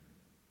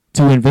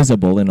to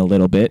invisible in a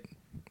little bit.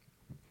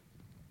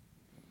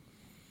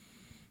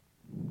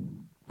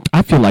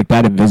 I feel like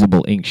that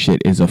invisible ink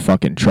shit is a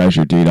fucking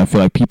treasure, dude. I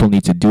feel like people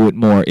need to do it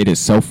more. It is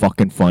so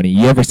fucking funny.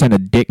 You ever send a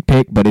dick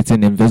pic, but it's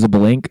in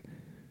invisible ink?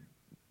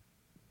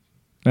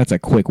 That's a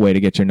quick way to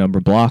get your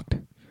number blocked.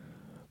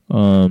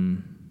 Yeah.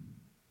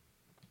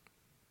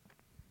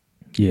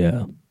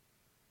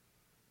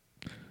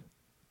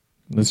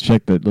 Let's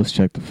check the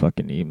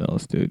fucking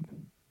emails, dude.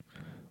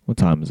 What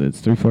time is it?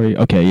 It's 3:40.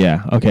 Okay,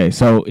 yeah. Okay,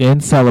 so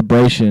in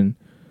celebration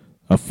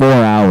of 4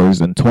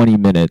 hours and 20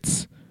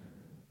 minutes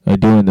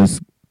of doing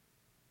this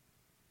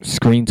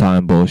screen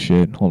time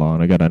bullshit. Hold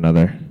on, I got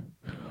another.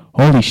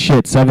 Holy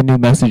shit, 7 new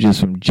messages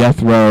from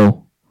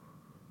Jethro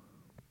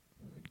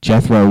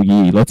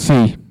Yee. Let's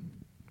see.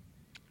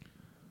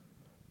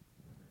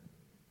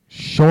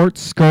 Short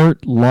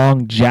skirt,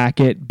 long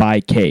jacket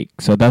by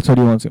Cake. So that's what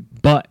he wants.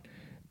 But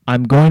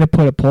I'm going to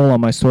put a poll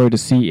on my story to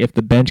see if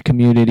the bench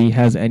community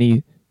has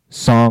any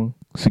song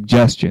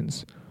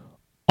suggestions.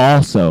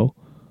 Also,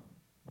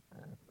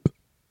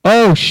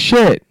 oh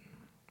shit.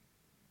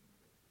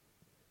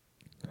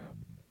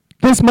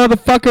 This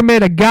motherfucker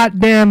made a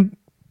goddamn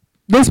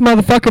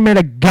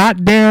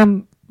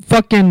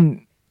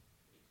fucking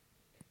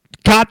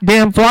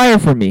goddamn flyer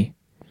for me.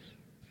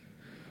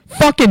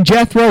 Fucking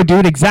Jethro,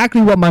 dude.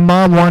 Exactly what my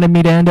mom wanted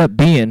me to end up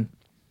being.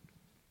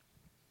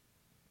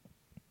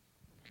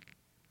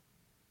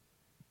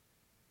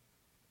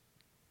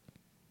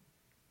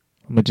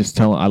 I'm gonna just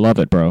tell him I love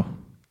it, bro.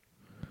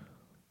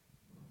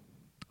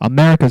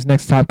 America's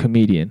Next Top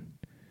Comedian.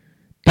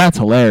 That's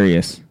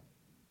hilarious.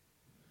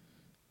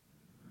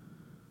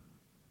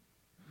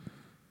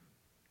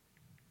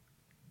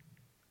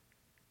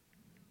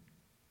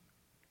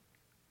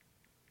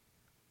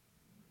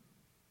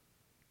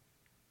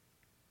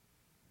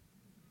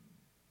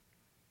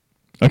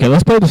 Okay,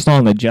 let's play the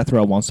song that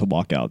Jethro wants to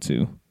walk out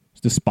to.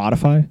 Is this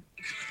Spotify?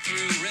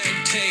 Through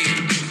red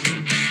tape,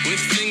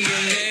 with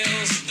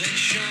fingernails that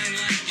shine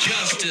like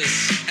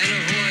justice, and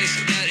a voice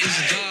that is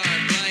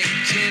dark like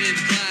tinted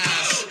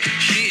glass.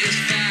 She is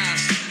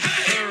fast,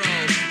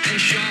 thorough, and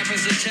sharp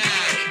as a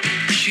tack.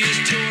 She is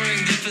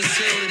touring the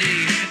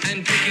facility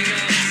and picking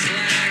up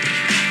slack.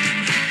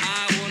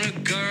 I want a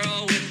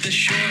girl with a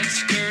short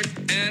skirt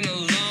and a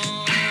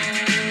long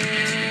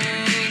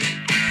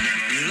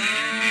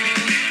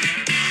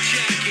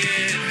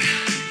jacket.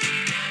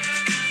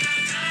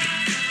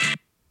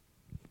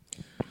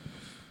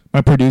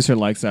 My producer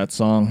likes that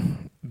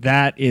song.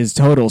 That is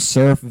total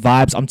surf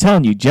vibes. I'm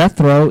telling you,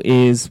 Jethro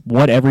is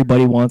what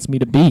everybody wants me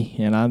to be.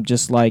 And I'm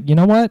just like, you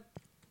know what?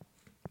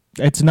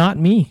 It's not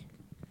me.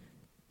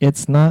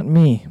 It's not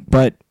me.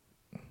 But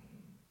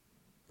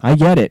I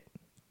get it.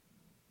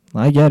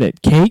 I get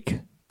it.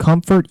 Cake,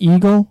 Comfort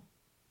Eagle.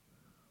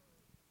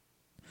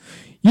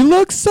 You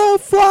look so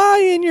fly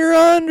in your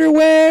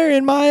underwear,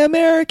 in my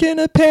American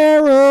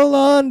Apparel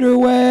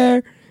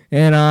underwear.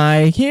 And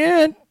I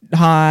can't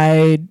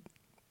hide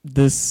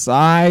the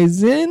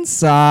size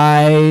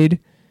inside.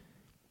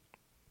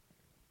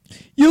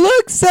 You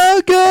look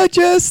so good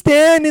just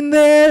standing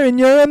there in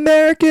your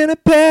American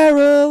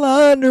Apparel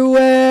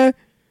underwear.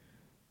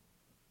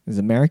 Is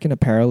American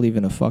Apparel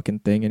even a fucking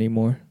thing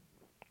anymore?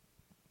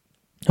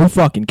 Who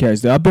fucking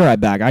cares? I'll be right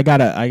back. I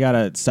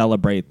gotta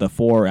celebrate the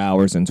 4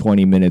 hours and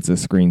 20 minutes of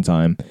screen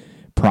time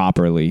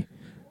properly.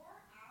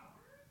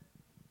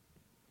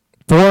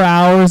 4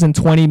 hours and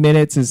 20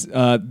 minutes is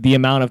the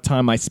amount of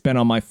time I spent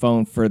on my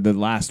phone for the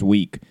last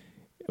week.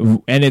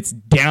 And it's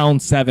down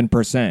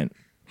 7%.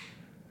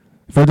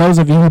 For those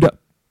of you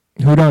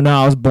who don't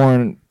know, I was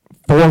born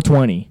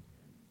 4:20.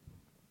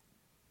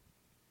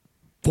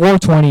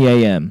 4:20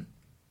 a.m.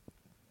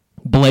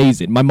 Blaze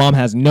it. My mom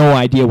has no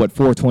idea what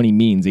 4:20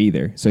 means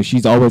either. So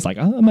she's always like,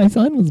 oh, my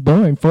son was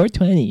born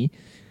 4:20.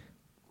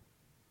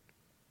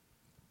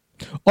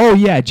 Oh,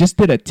 yeah, just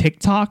did a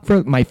TikTok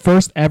for my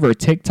first ever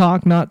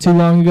TikTok not too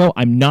long ago.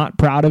 I'm not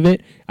proud of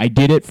it. I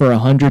did it for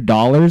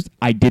 $100.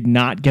 I did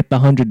not get the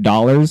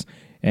 $100.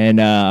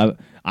 And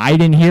I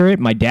didn't hear it.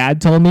 My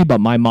dad told me, but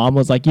my mom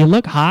was like, you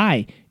look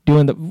high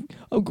doing the...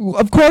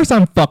 Of course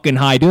I'm fucking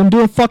high, dude. I'm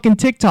doing fucking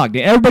TikTok.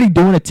 Everybody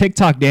doing a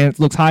TikTok dance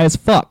looks high as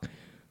fuck.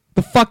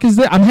 The fuck is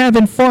that? I'm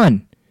having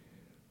fun.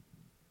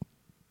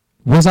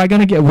 You know who's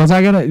gonna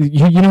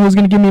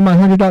give me my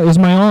 $100? It was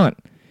my aunt.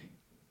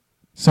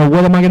 So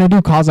what am I gonna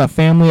do? Cause a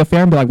family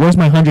affair and be like, where's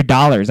my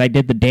 $100? I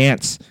did the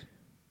dance.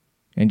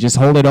 And just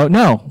hold it out?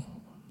 No.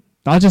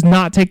 I'll just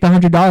not take the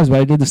 $100, but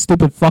I did the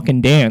stupid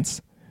fucking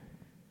dance.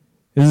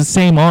 This is the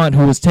same aunt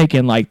who was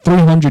taking like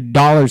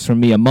 $300 from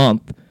me a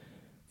month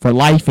for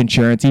life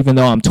insurance, even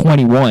though I'm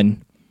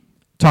 21.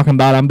 Talking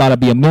about I'm about to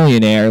be a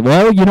millionaire.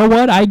 Well, you know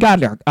what? I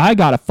got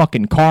a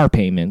fucking car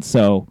payment,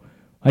 so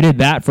I did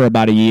that for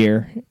about a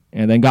year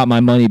and then got my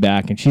money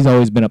back, and she's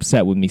always been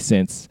upset with me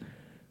since.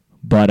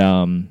 But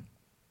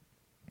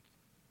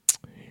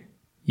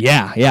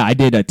yeah, I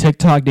did a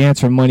TikTok dance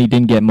for money,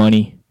 didn't get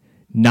money.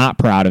 Not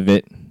proud of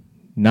it.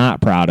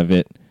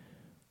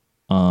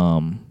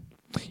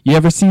 You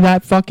ever see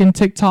that fucking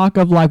TikTok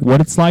of like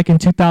what it's like in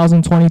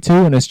 2022,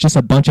 and it's just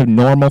a bunch of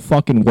normal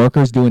fucking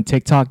workers doing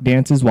TikTok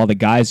dances while the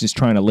guy's just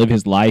trying to live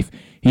his life.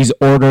 He's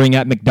ordering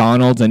at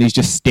McDonald's and he's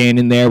just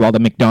standing there while the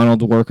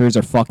McDonald's workers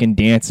are fucking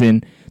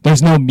dancing.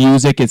 There's no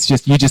music. It's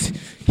just, you just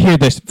hear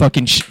this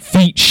fucking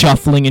feet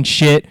shuffling and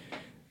shit.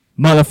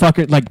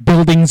 Motherfucker, like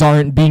buildings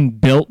aren't being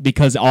built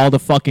because all the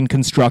fucking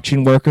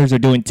construction workers are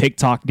doing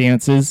TikTok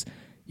dances,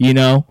 you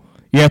know?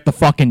 You're at the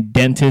fucking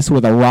dentist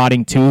with a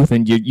rotting tooth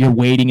and you're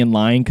waiting in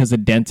line because the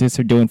dentists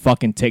are doing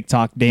fucking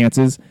TikTok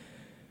dances.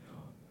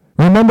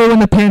 Remember when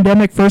the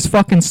pandemic first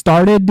fucking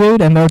started,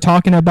 dude? And they're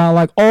talking about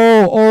like,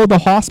 oh, the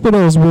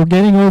hospitals, we're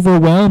getting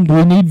overwhelmed.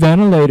 We need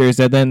ventilators.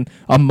 And then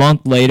a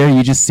month later,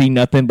 you just see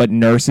nothing but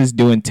nurses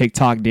doing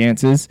TikTok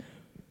dances.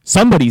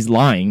 Somebody's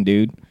lying,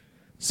 dude.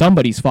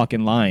 Somebody's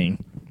fucking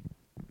lying.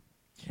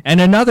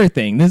 And another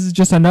thing, this is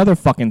just another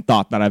fucking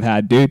thought that I've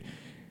had, dude.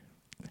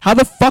 How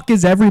the fuck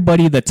is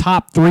everybody the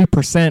top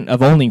 3%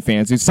 of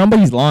OnlyFans? Dude,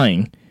 somebody's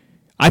lying.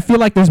 I feel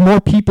like there's more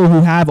people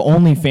who have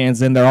OnlyFans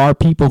than there are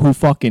people who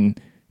fucking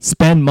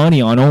spend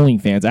money on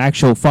OnlyFans,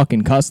 actual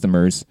fucking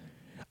customers.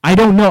 I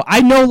don't know.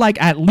 I know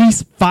like at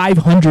least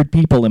 500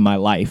 people in my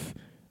life.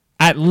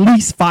 At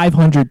least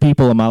 500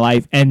 people in my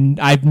life. And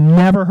I've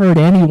never heard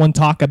anyone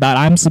talk about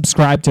I'm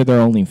subscribed to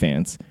their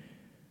OnlyFans.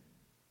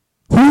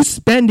 Who's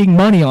spending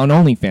money on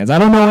OnlyFans? I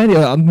don't know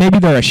any. Maybe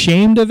they're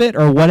ashamed of it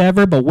or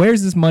whatever, but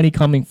where's this money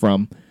coming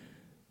from?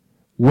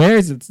 Where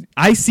is it?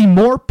 I see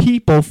more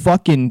people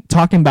fucking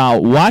talking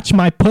about watch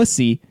my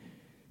pussy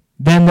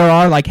than there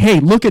are like, hey,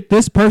 look at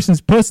this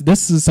person's pussy.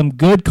 This is some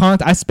good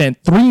content. I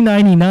spent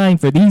 $3.99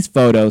 for these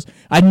photos.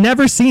 I've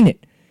never seen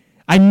it.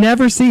 I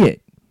never see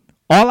it.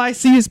 All I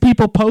see is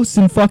people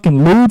posting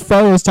fucking lewd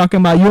photos talking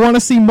about, you want to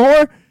see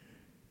more?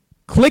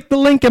 Click the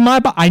link in my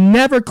bio. I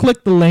never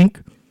click the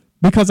link.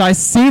 Because I've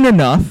seen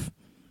enough.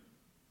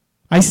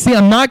 I'm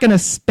not going to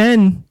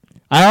spend.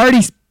 I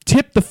already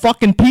tipped the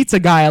fucking pizza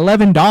guy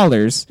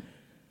 $11.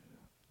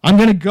 I'm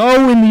going to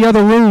go in the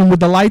other room with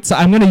the lights.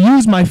 I'm going to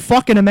use my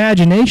fucking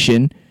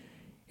imagination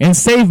and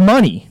save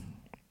money.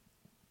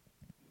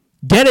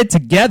 Get it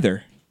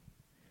together.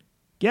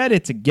 Get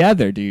it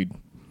together, dude.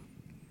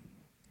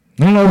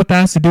 I don't know what that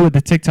has to do with the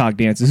TikTok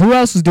dances. Who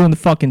else is doing the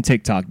fucking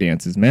TikTok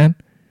dances, man?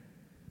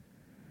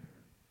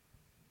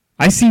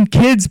 I seen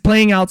kids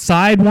playing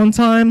outside one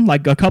time,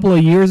 like a couple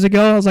of years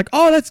ago. I was like,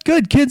 oh, that's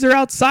good. Kids are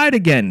outside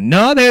again.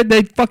 No,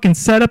 they fucking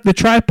set up the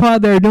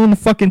tripod. They're doing the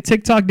fucking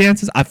TikTok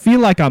dances. I feel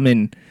like I'm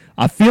in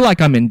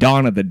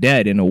Dawn of the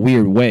Dead in a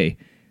weird way,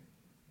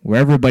 where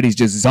everybody's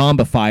just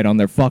zombified on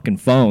their fucking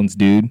phones,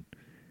 dude.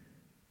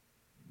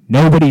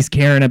 Nobody's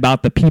caring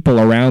about the people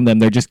around them.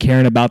 They're just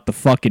caring about the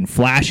fucking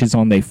flashes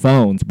on their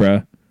phones,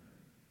 bruh.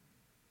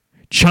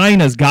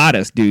 China's got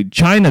us, dude.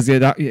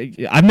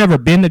 I've never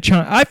been to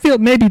China. I feel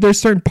maybe there's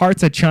certain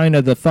parts of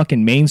China, the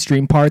fucking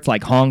mainstream parts,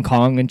 like Hong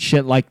Kong and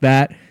shit like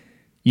that,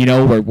 you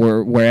know,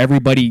 where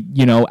everybody,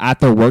 you know, at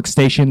their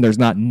workstation, there's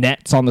not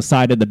nets on the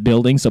side of the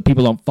building so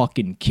people don't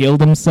fucking kill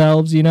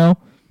themselves, you know?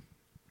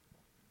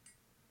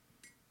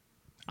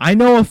 I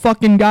know a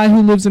fucking guy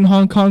who lives in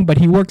Hong Kong, but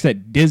he works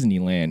at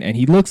Disneyland, and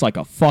he looks like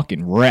a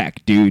fucking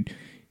wreck, dude.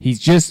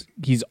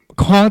 He's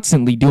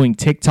constantly doing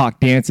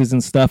TikTok dances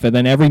and stuff, and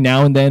then every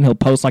now and then he'll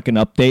post like an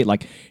update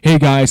like, hey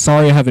guys,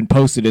 sorry I haven't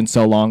posted in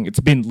so long. It's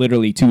been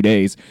literally 2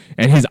 days.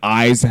 And his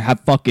eyes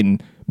have fucking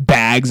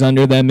bags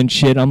under them and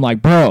shit. I'm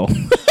like, bro,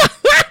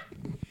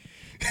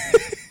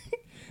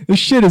 This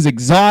shit is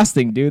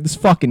exhausting, dude. This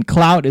fucking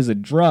clout is a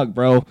drug,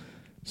 bro.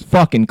 It's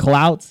fucking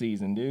clout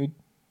season, dude.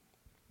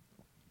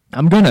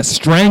 I'm gonna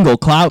strangle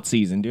clout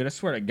season, dude. I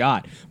swear to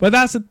God. But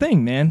that's the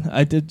thing, man.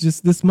 I did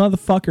just this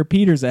motherfucker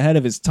Peter's ahead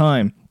of his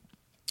time.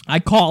 I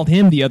called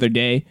him the other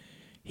day.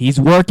 He's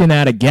working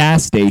at a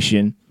gas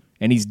station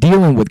and he's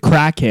dealing with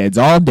crackheads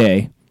all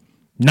day.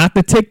 Not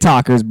the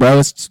TikTokers, bro.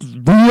 It's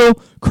real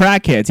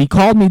crackheads. He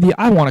called me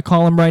I want to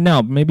call him right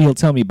now. Maybe he'll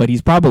tell me, but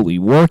he's probably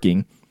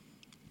working.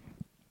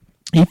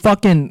 He's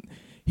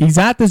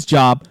at this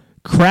job.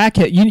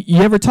 Crackhead.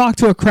 You ever talk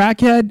to a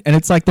crackhead and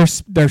it's like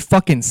they're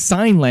fucking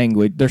sign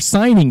language. They're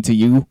signing to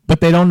you,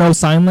 but they don't know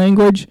sign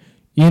language.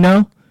 You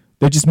know,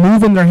 they're just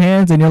moving their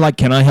hands, and you're like,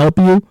 "Can I help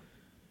you?"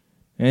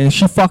 And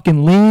she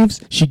fucking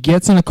leaves. She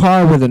gets in a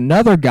car with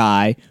another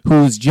guy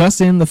who's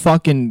just in the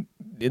fucking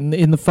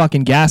in the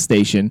fucking gas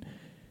station.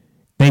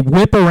 They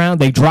whip around.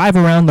 They drive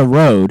around the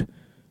road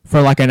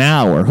for like an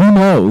hour. Who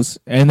knows?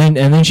 And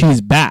then she's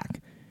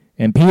back,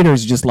 and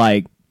Peter's just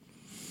like,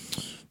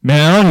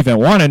 man, I don't even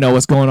want to know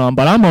what's going on,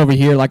 but I'm over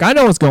here like I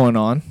know what's going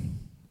on.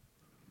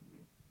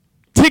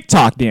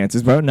 TikTok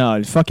dances, bro. No,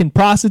 it's fucking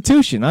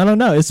prostitution. I don't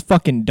know. It's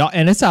fucking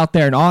and it's out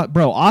there in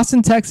bro.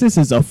 Austin, Texas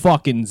is a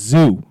fucking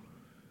zoo.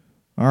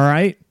 All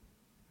right,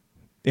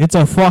 it's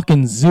a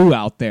fucking zoo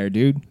out there,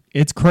 dude.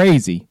 It's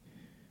crazy.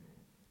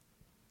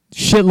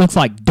 Shit looks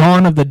like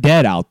Dawn of the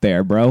Dead out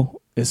there,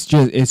 bro. It's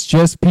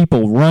just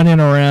people running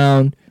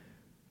around.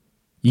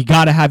 You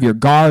got to have your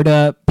guard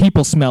up.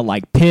 People smell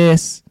like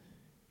piss.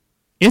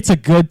 It's a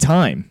good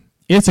time.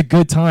 It's a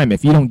good time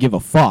if you don't give a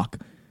fuck.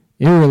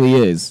 It really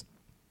is.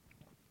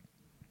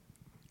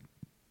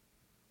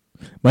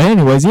 But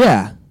anyways,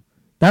 yeah.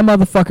 That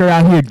motherfucker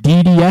out here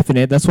DDFing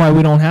it. That's why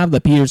we don't have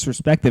the Peter's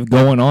Perspective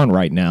going on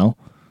right now.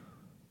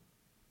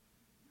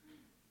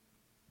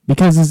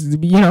 Because,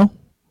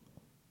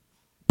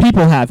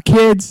 people have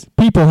kids.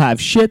 People have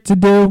shit to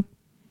do.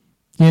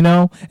 And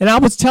I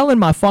was telling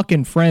my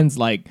fucking friends,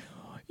 like,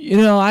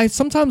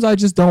 sometimes I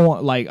just don't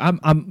want, like,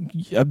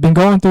 I've been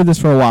going through this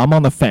for a while. I'm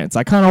on the fence.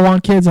 I kind of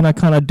want kids and I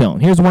kind of don't.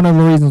 Here's one of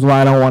the reasons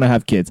why I don't want to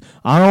have kids.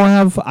 I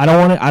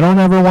don't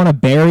ever want to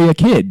bury a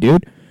kid,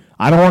 dude.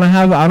 I don't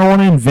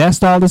want to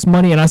invest all this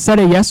money. And I said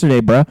it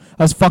yesterday, bro.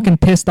 I was fucking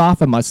pissed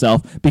off at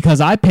myself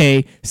because I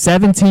pay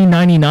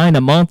 $17.99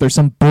 a month or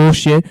some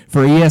bullshit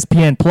for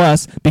ESPN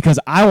Plus because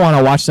I want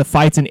to watch the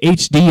fights in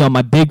HD on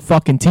my big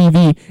fucking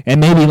TV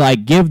and maybe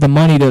like give the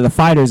money to the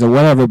fighters or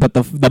whatever. But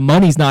the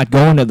money's not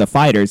going to the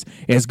fighters.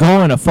 It's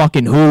going to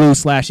fucking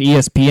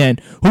Hulu/ESPN.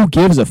 Who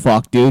gives a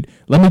fuck, dude?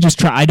 Let me just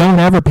try. I don't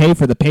ever pay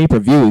for the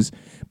pay-per-views.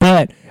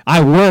 But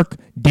I work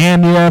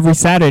damn near every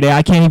Saturday.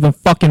 I can't even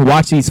fucking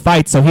watch these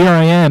fights. So here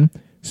I am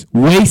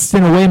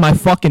wasting away my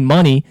fucking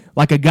money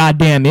like a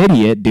goddamn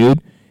idiot,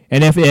 dude.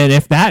 And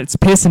if that's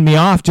pissing me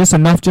off just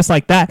enough just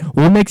like that,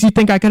 what makes you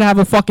think I could have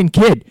a fucking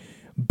kid?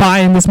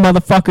 Buying this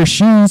motherfucker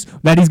shoes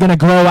that he's going to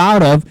grow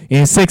out of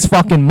in 6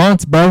 fucking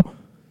months, bro.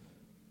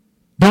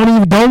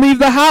 Don't leave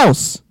the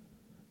house.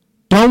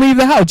 Don't leave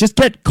the house. Just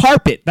get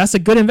carpet. That's a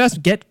good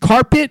investment. Get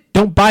carpet.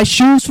 Don't buy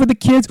shoes for the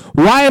kids.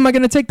 Why am I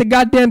going to take the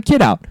goddamn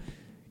kid out?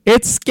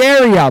 It's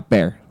scary out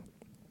there.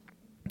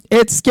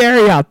 It's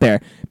scary out there.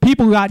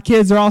 People who got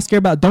kids are all scared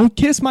about, don't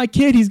kiss my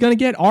kid. He's going to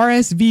get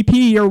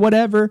RSVP or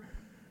whatever.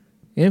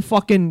 And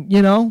fucking,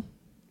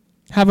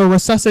 have a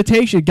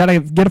resuscitation. Got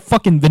to get a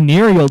fucking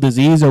venereal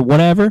disease or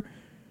whatever.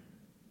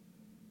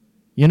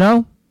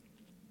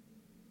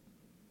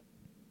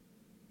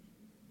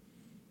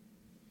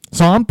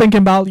 So I'm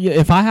thinking about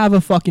if I have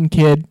a fucking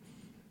kid,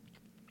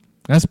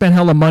 I spend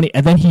hella money,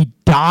 and then he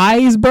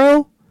dies,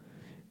 bro.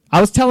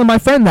 I was telling my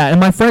friend that, and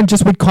my friend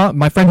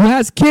my friend who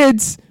has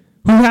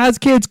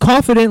kids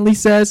confidently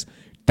says,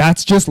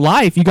 that's just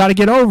life. You got to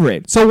get over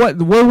it. So what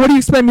do you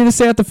expect me to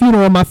say at the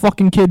funeral when my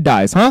fucking kid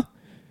dies, huh?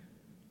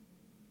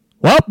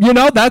 Well,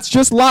 that's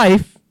just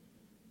life.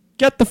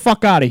 Get the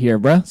fuck out of here,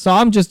 bro. So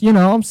I'm just,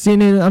 I'm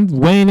seeing it. I'm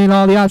weighing in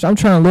all the options. I'm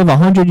trying to live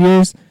 100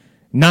 years,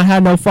 not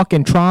have no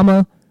fucking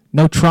trauma.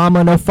 No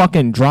trauma, no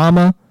fucking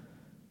drama.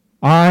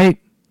 All right?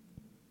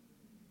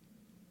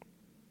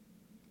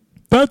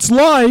 That's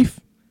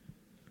life.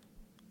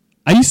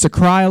 I used to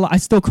cry a lot. I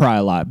still cry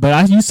a lot. But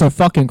I used to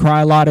fucking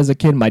cry a lot as a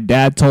kid. My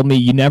dad told me,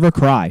 you never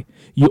cry.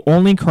 You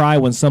only cry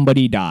when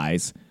somebody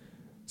dies.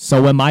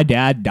 So when my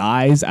dad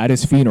dies at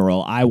his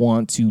funeral, I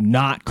want to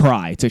not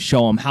cry to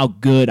show him how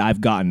good I've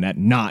gotten at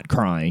not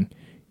crying.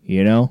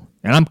 And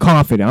I'm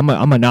confident.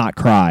 I'm a not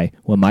cry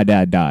when my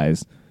dad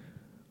dies.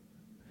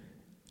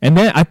 And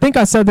then I think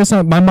I said this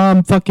my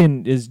mom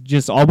fucking is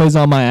just always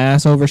on my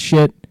ass over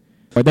shit.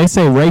 Or they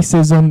say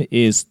racism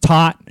is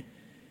taught,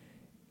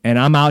 and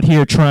I'm out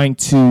here trying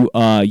to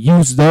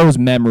use those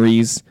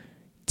memories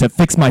to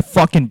fix my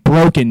fucking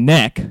broken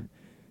neck.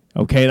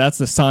 Okay, that's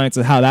the science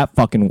of how that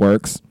fucking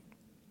works.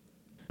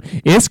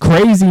 It's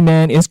crazy,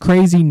 man. It's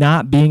crazy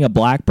not being a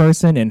black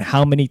person and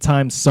how many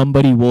times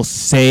somebody will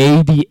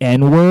say the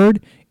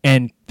N-word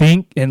and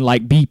think and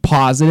like be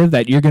positive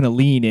that you're going to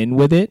lean in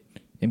with it.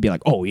 And be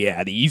like, oh,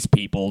 yeah, these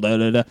people,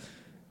 da-da-da.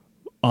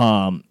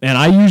 And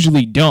I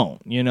usually don't,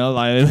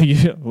 like,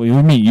 what do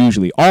you mean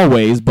usually?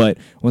 Always, but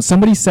when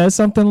somebody says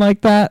something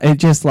like that, it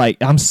just like,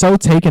 I'm so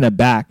taken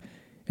aback.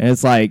 And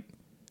it's like,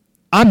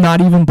 I'm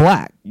not even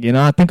black.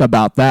 I think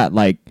about that.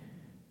 Like,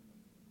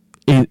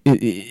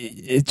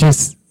 it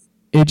just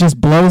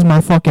blows my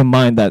fucking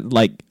mind that,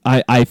 like,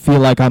 I feel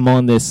like I'm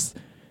on this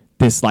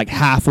like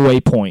halfway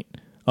point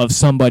of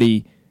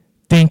somebody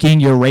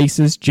thinking you're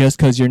racist just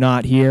because you're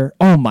not here.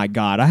 Oh my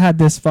God. I had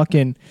this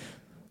fucking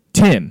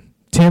Tim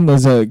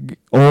was a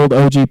old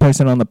OG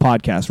person on the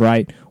podcast,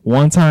 right?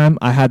 One time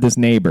I had this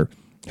neighbor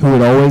who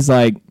would always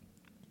like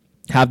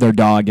have their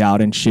dog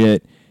out and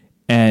shit.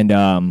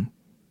 And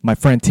my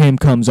friend Tim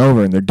comes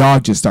over and their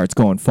dog just starts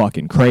going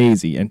fucking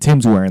crazy. And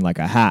Tim's wearing like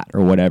a hat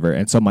or whatever.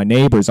 And so my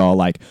neighbor's all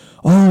like,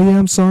 oh yeah,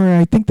 I'm sorry.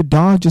 I think the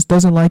dog just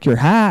doesn't like your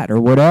hat or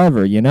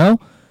whatever,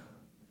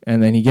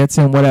 And then he gets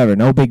in, whatever,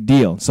 no big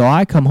deal. So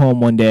I come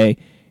home one day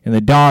and the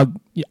dog,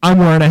 I'm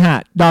wearing a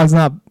hat.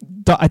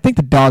 I think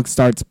the dog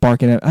starts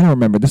barking at, I don't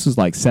remember. This was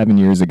like 7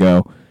 years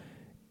ago.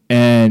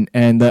 And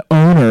the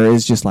owner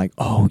is just like,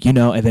 oh,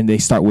 and then they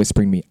start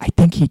whispering me, I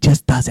think he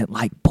just doesn't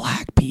like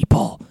black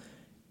people.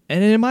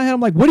 And in my head,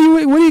 I'm like, what do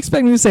you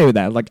expect me to say with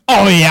that? Like,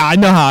 oh yeah, I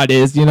know how it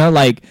is,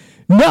 like,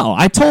 no,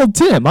 I told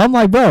Tim, I'm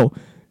like, bro,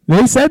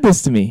 they said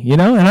this to me,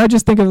 And I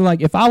just think of it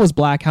like, if I was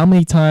black, how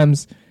many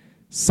times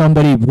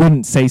somebody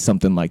wouldn't say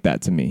something like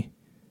that to me,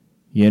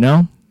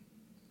 And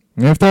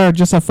if they're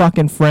just a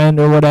fucking friend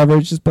or whatever,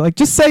 just be like,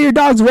 just say your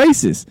dog's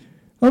racist.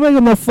 Don't make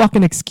them no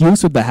fucking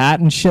excuse with the hat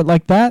and shit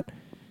like that.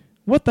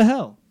 What the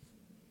hell?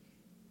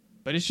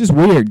 But it's just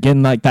weird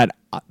getting like that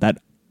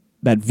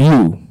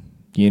view,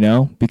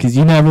 because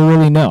you never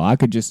really know. I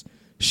could just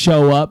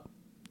show up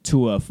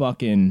to a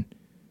Ford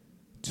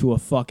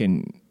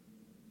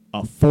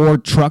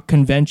truck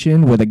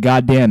convention with a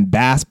goddamn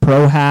Bass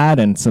Pro hat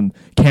and some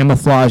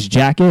camouflage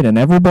jacket, and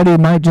everybody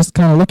might just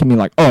kind of look at me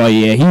like, oh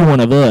yeah, he one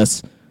of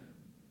us.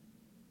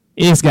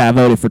 This guy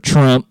voted for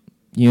Trump.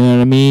 You know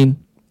what I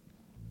mean?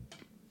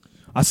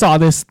 I saw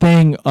this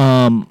thing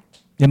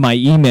in my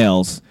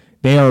emails.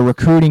 They are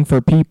recruiting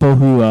for people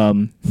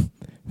who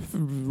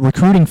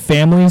recruiting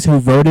families who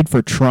voted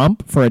for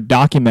Trump for a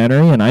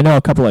documentary, and I know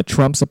a couple of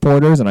Trump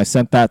supporters, and I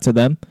sent that to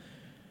them.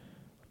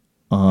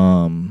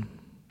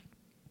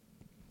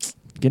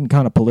 Getting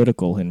kind of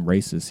political and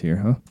racist here,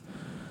 huh?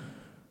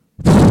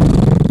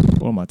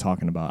 What am I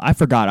talking about? I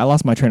forgot. I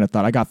lost my train of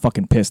thought. I got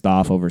fucking pissed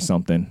off over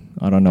something.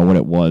 I don't know what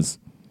it was.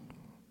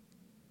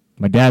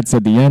 My dad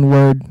said the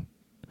N-word.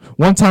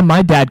 One time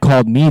my dad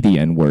called me the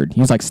N-word. He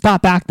was like,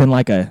 stop acting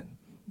like a,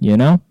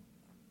 And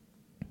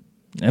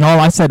all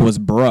I said was,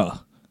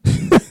 bruh.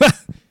 It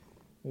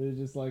was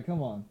just like,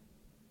 come on.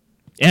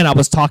 And I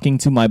was talking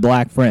to my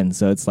black friend,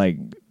 so it's like,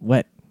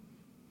 what?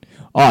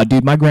 Oh,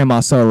 dude, my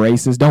grandma's so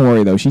racist. Don't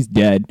worry, though. She's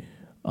dead.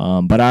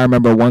 But I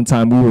remember one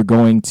time we were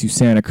going to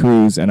Santa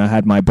Cruz, and I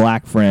had my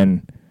black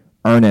friend,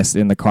 Ernest,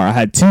 in the car. I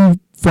had two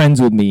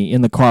friends with me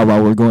in the car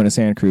while we were going to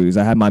Santa Cruz.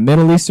 I had my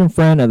Middle Eastern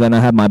friend, and then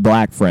I had my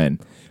black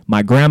friend.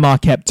 My grandma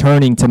kept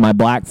turning to my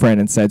black friend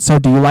and said, so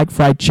do you like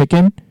fried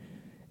chicken?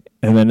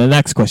 And then the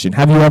next question,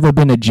 have you ever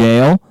been to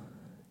jail?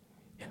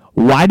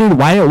 Why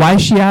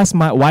did she ask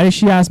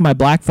my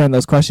black friend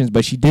those questions,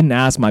 but she didn't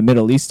ask my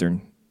Middle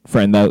Eastern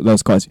friend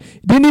those questions?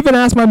 Didn't even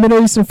ask my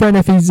Middle Eastern friend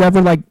if he's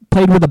ever like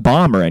played with a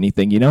bomb or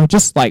anything,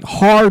 Just like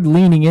hard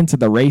leaning into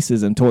the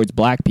racism towards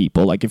black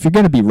people. Like if you're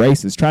gonna be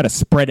racist, try to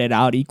spread it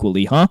out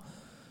equally, huh?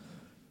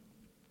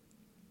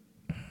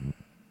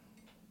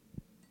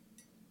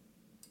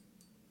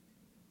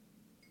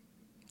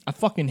 I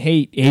fucking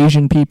hate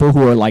Asian people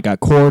who are like a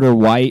quarter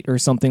white or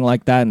something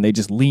like that, and they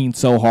just lean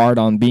so hard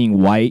on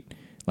being white.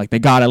 Like they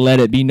gotta let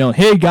it be known,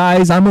 hey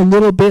guys, I'm a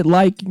little bit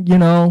like,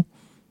 I'm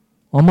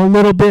a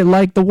little bit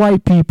like the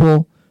white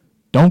people.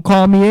 Don't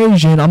call me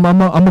Asian. I'm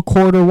a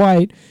quarter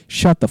white.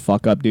 Shut the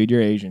fuck up, dude.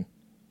 You're Asian.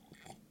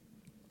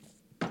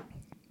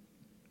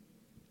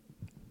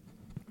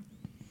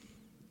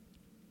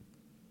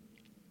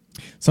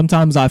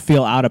 Sometimes I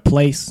feel out of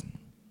place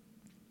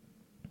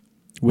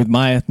with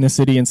my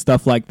ethnicity and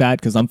stuff like that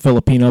because I'm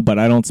Filipino, but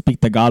I don't speak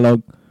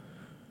Tagalog.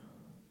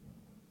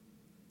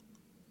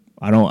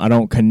 I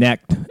don't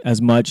connect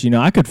as much.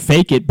 I could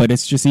fake it, but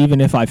it's just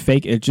even if I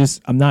fake it,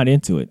 I'm not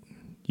into it.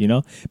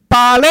 Pale,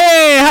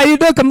 how you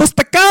doing?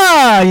 Kamusta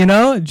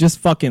ka? Just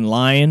fucking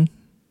lying.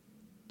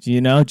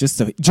 Just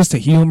to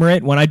humor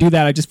it. When I do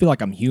that, I just feel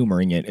like I'm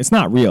humoring it. It's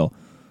not real.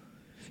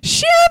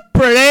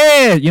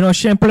 Siempre.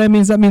 Siempre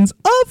means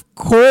of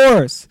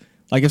course.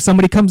 Like if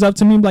somebody comes up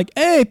to me and be like,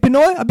 hey,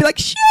 Pinoy, I'll be like,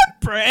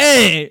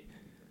 siempre.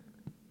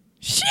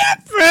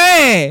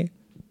 Siempre.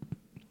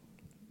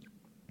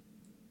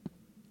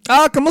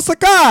 Kamusta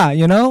ka?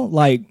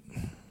 Like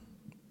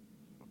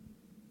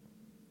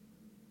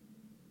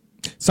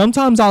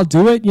sometimes I'll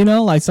do it,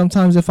 like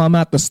sometimes if I'm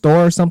at the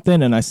store or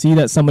something and I see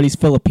that somebody's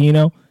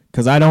Filipino,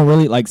 because I don't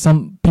really like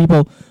some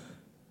people.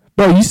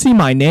 Bro, you see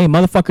my name,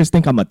 motherfuckers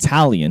think I'm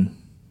Italian.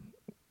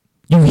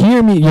 You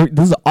hear me,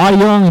 this is an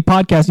audio only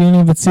podcast, you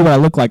don't even see what I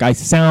look like. I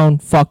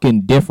sound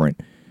fucking different,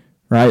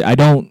 right? I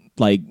don't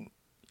like,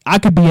 I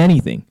could be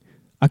anything.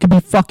 I could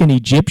be fucking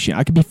Egyptian.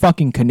 I could be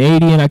fucking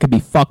Canadian. I could be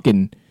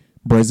fucking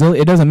Brazil.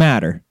 It doesn't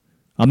matter.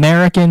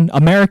 American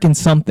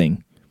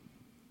something.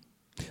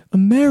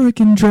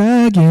 American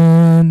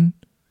Dragon.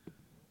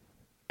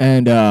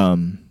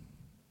 And,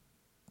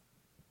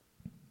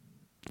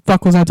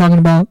 fuck was I talking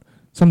about?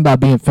 Something about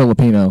being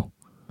Filipino.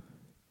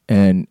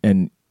 And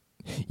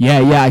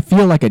yeah, I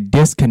feel like a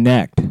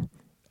disconnect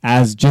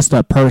as just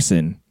a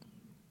person.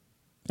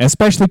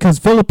 Especially because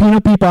Filipino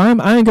people, I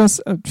ain't gonna,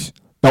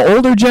 the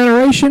older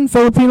generation,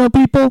 Filipino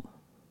people,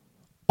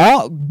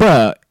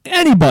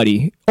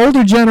 anybody,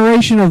 older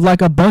generation of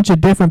like a bunch of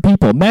different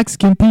people,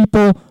 Mexican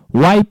people,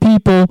 white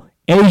people,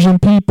 Asian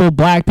people,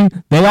 black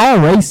people, they all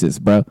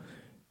racist, bro.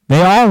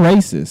 They all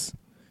racist.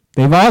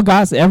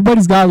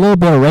 Everybody's got a little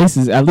bit of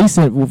racist, at least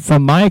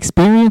from my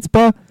experience,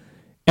 bro.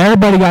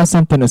 Everybody got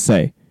something to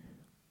say.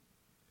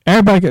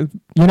 Everybody,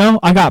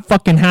 I got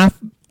fucking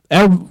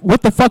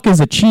what the fuck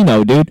is a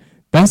Chino, dude?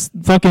 That's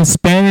fucking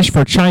Spanish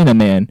for China,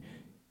 man.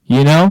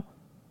 I'm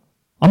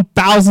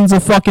thousands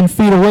of fucking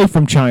feet away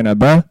from China,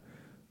 bro.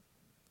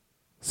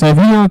 So if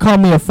you want to call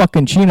me a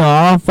fucking Chino,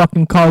 I'll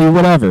fucking call you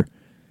whatever.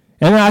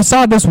 And then I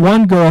saw this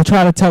one girl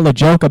try to tell a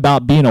joke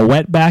about being a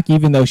wetback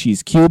even though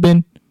she's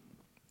Cuban.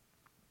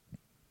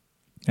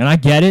 And I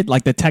get it,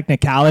 like the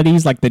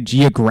technicalities, like the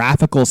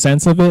geographical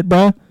sense of it,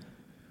 bro.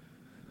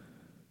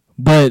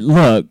 But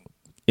look,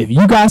 if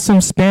you got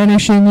some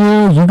Spanish in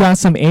you got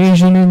some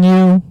Asian in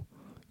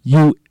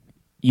you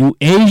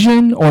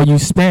Asian or you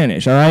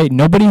Spanish, all right?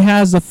 Nobody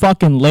has the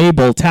fucking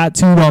label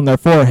tattooed on their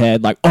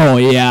forehead like, oh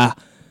yeah,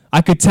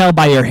 I could tell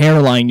by your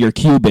hairline you're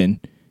Cuban,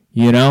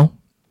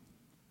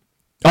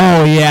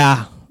 Oh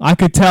yeah, I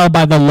could tell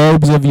by the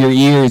lobes of your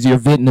ears you're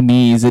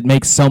Vietnamese. It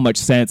makes so much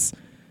sense.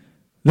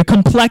 The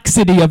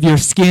complexity of your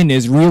skin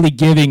is really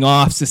giving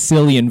off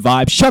Sicilian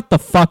vibes. Shut the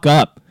fuck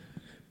up.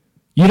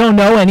 You don't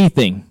know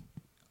anything.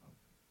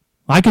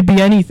 I could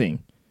be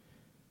anything.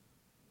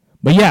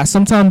 But yeah,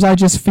 sometimes I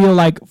just feel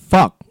like,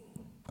 fuck.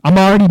 I'm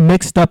already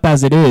mixed up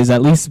as it is,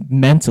 at least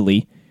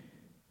mentally.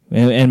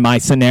 In my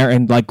scenario,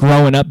 and like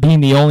growing up, being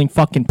the only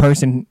fucking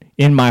person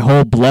in my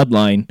whole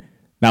bloodline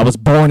that was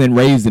born and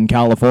raised in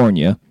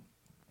California.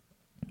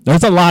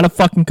 There's a lot of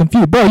fucking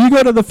confusion. Bro, you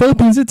go to the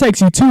Philippines, it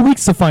takes you 2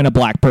 weeks to find a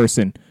black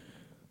person.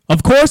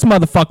 Of course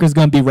motherfuckers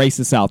gonna be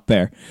racist out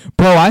there.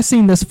 Bro, I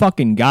seen this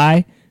fucking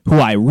guy who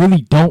I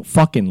really don't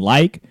fucking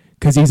like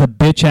because he's a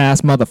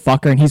bitch-ass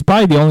motherfucker, and he's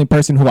probably the only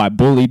person who I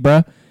bullied,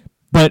 bro.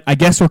 But I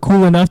guess we're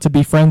cool enough to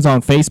be friends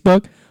on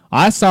Facebook.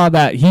 I saw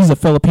that he's a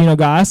Filipino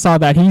guy. I saw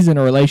that he's in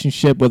a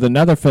relationship with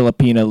another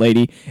Filipina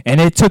lady, and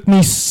it took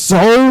me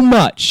so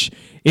much.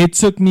 It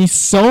took me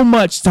so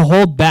much to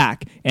hold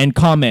back and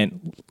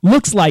comment.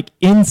 Looks like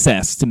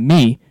incest to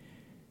me.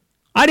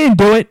 I didn't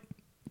do it,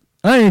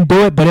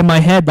 but in my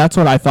head, that's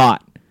what I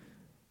thought.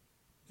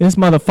 This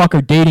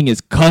motherfucker dating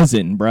his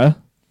cousin, bruh.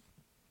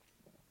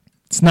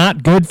 It's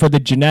not good for the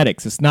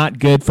genetics. It's not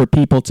good for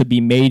people to be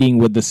mating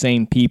with the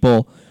same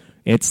people.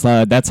 It's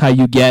that's how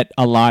you get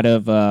a lot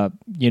of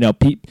you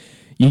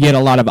get a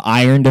lot of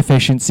iron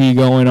deficiency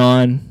going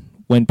on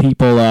when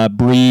people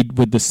breed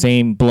with the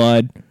same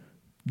blood.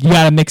 You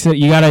gotta mix it.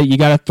 You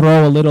gotta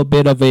throw a little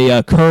bit of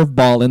a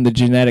curveball in the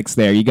genetics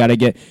there. You gotta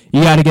get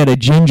a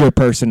ginger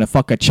person to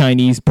fuck a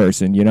Chinese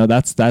person.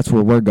 That's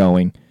where we're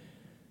going.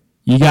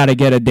 You gotta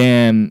get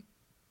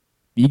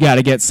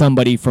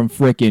somebody from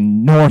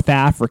frickin' North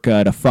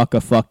Africa to fuck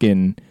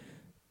an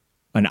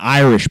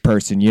Irish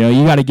person.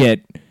 You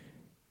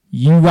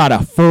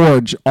gotta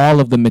forge all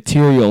of the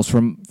materials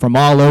from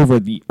all over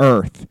the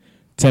earth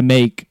to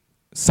make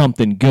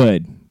something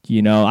good.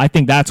 I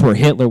think that's where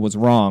Hitler was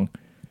wrong.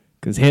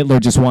 Because Hitler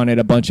just wanted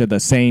a bunch of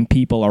the same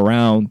people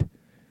around.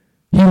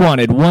 He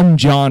wanted one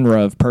genre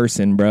of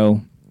person,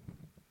 bro.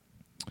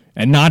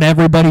 And not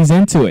everybody's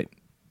into it.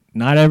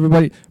 Not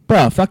everybody.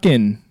 Bro,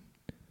 fucking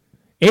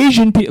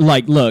Asian people.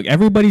 Like, look,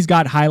 everybody's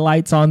got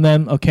highlights on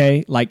them,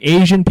 okay? Like,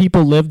 Asian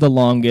people live the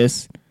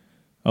longest,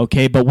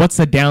 okay? But what's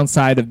the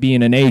downside of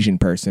being an Asian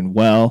person?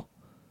 Well,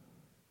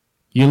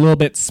 you're a little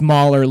bit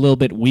smaller, a little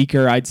bit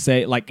weaker, I'd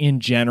say, like,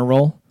 in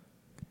general.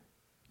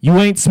 You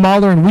ain't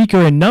smaller and weaker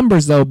in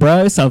numbers, though,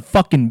 bro. It's a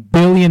fucking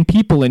billion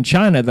people in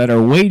China that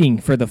are waiting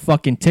for the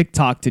fucking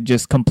TikTok to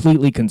just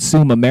completely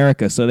consume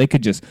America so they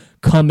could just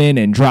come in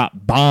and drop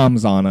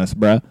bombs on us,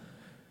 bro.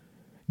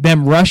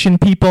 Them Russian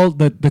people,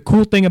 the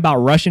cool thing about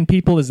Russian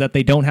people is that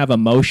they don't have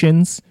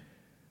emotions.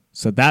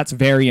 So that's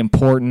very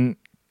important.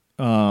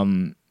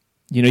 You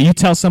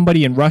tell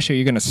somebody in Russia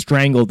you're going to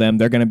strangle them,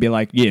 they're going to be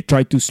like, yeah,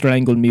 try to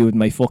strangle me with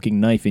my fucking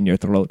knife in your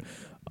throat.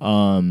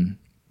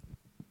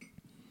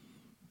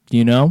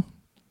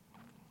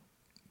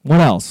 What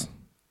else?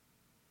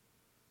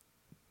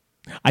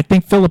 I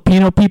think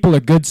Filipino people are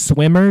good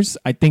swimmers.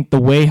 I think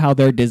the way how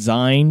they're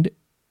designed,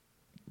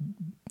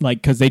 like,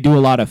 because they do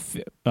a lot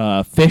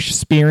of fish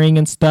spearing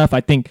and stuff.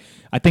 I think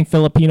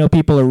Filipino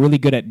people are really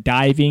good at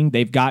diving.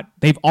 They've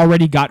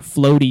already got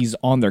floaties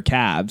on their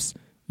calves.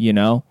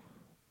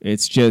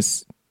 It's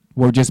just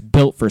we're just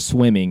built for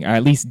swimming, or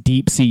at least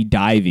deep sea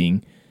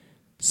diving.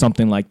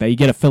 something like that. You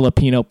get a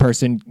Filipino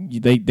person,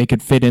 they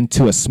could fit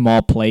into a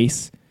small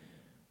place.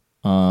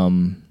 A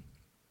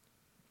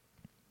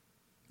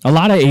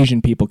lot of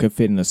Asian people could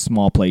fit into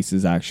small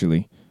places,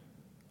 actually.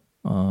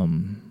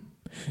 You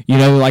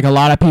know, like a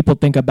lot of people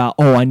think about,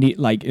 oh, I need,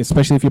 like,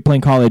 especially if you're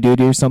playing Call of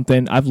Duty or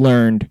something. I've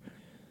learned,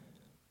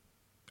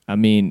 I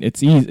mean,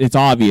 it's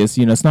obvious,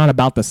 you know, it's not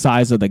about the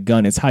size of the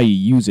gun, it's how you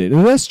use it.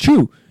 And that's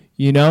true.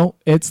 You know,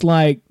 it's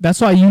like,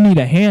 that's why you need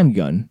a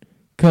handgun.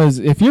 Because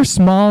if you're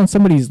small and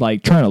somebody's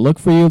like trying to look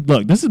for you,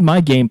 look, this is my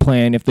game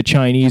plan. If the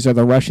Chinese or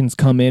the Russians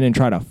come in and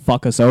try to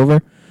fuck us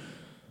over,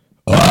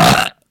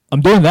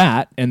 I'm doing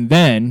that. And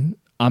then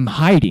I'm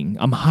hiding.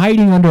 I'm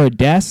hiding under a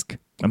desk.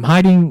 I'm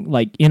hiding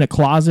like in a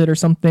closet or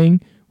something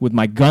with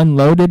my gun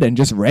loaded and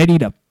just ready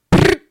to,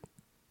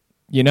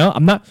 you know,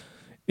 I'm not,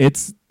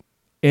 it's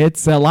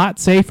a lot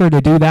safer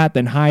to do that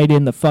than hide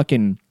in the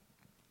fucking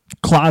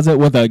closet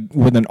with an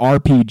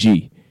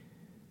RPG.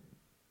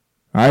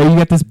 All right, you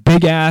got this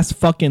big ass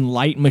fucking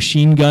light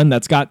machine gun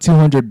that's got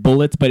 200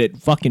 bullets, but it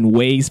fucking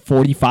weighs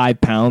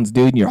 45 pounds,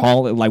 dude. And you're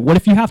hauling, like, what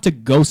if you have to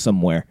go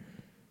somewhere?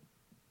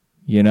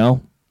 You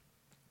know?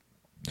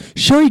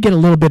 Sure, you get a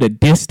little bit of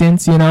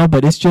distance, you know,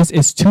 but it's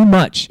too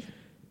much.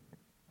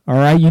 All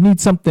right, you need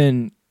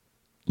something.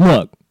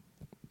 Look,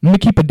 I'm going to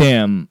keep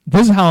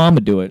this is how I'm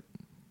going to do it.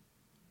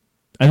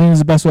 I think this is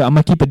the best way. I'm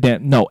going to keep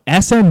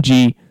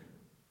SMG.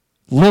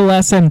 Little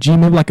SMG,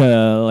 maybe like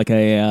a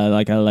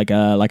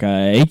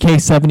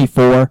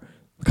AK-74,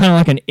 kind of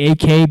like an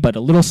AK, but a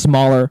little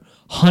smaller,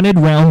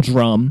 100-round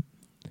drum,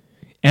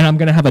 and I'm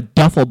gonna have a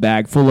duffel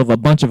bag full of a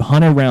bunch of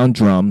 100-round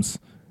drums,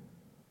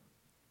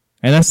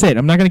 and that's it.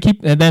 I'm not gonna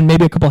keep, and then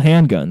maybe a couple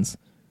handguns,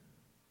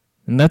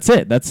 and that's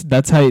it.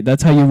 That's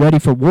how you're ready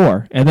for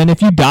war. And then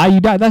if you die, you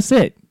die. That's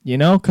it. You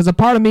know, because a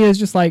part of me is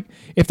just like,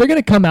 if they're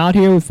gonna come out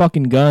here with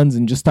fucking guns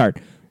and just start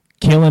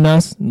killing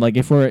us, like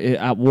if we're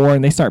at war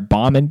and they start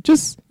bombing,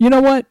 just, you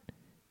know what,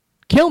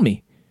 kill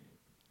me,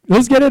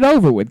 let's get it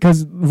over with.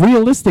 Because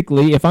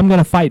realistically, if I'm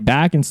gonna fight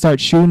back and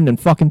start shooting and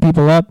fucking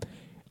people up,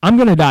 I'm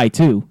gonna die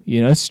too.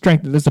 You know,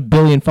 there's a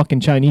billion fucking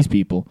Chinese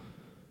people.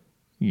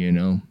 You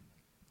know,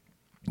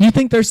 you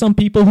think there's some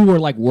people who are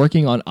like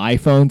working on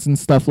iPhones and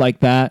stuff like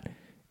that,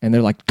 and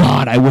they're like,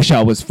 God, I wish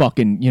I was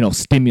fucking, you know,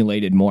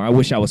 stimulated more, I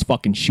wish I was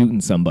fucking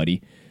shooting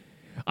somebody.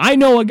 I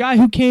know a guy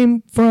who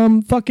came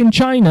from fucking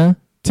China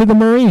to the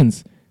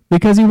Marines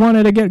because he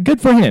wanted to get,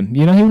 good for him,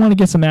 you know, he wanted to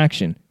get some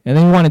action, and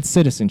then he wanted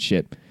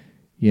citizenship,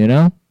 you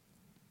know.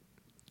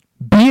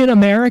 Being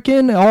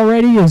American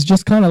already is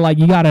just kind of like,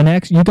 you got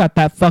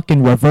that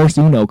fucking reverse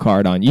Uno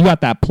card on you, got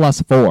that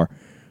 +4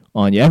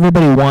 on you.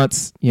 Everybody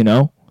wants, you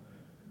know,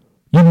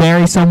 you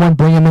marry someone,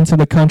 bring them into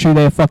the country,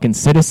 they're a fucking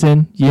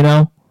citizen, you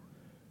know.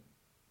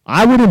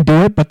 I wouldn't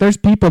do it, but there's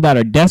people that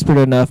are desperate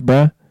enough,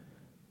 bruh.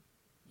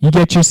 You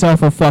get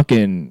yourself a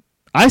fucking,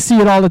 I see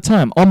it all the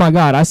time. Oh my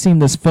God, I seen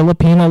this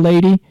Filipino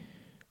lady.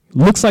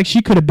 Looks like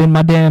she could have been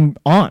my damn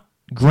aunt,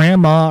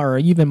 grandma, or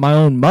even my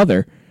own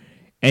mother.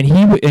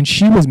 And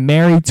she was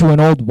married to an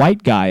old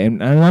white guy.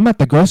 And I'm at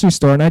the grocery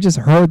store and I just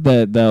heard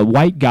the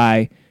white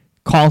guy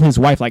call his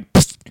wife like,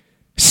 psst,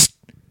 psst,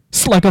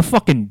 psst, like a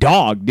fucking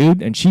dog,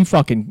 dude. And she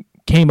fucking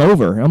came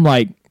over. I'm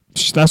like,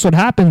 that's what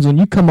happens when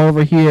you come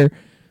over here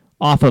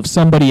off of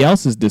somebody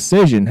else's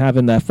decision,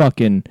 having that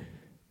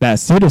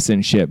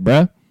citizenship,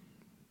 bruh.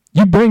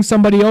 You bring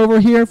somebody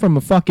over here from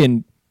a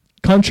fucking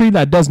country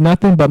that does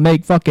nothing but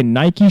make fucking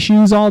Nike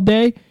shoes all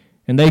day,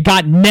 and they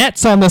got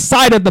nets on the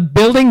side of the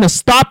building to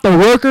stop the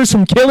workers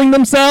from killing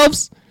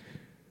themselves.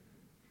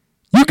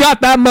 You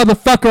got that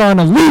motherfucker on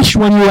a leash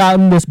when you're out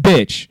in this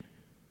bitch.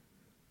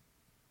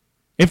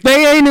 If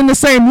they ain't in the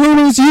same room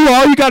as you,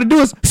 all you gotta do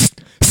is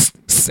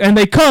and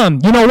they come.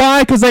 You know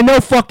why? Because they know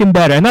fucking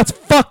better, and that's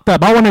fucked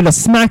up. I wanted to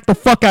smack the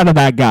fuck out of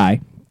that guy.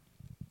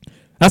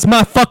 That's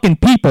my fucking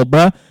people,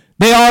 bruh.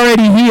 They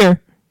already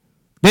here.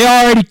 They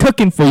already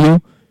cooking for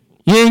you.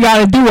 You ain't got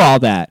to do all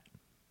that.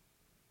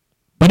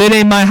 But it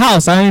ain't my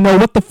house. I ain't know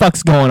what the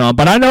fuck's going on.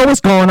 But I know what's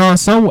going on.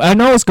 I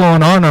know what's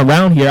going on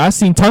around here. I've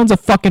seen tons of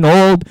fucking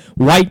old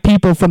white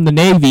people from the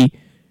Navy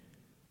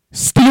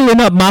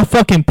stealing up my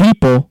fucking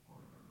people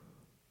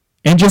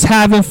and just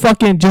having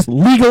fucking just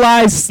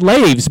legalized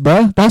slaves,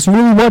 bro. That's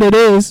really what it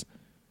is.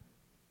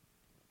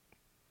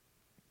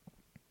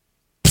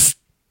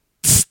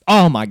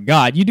 Oh my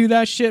God, you do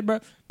that shit, bro?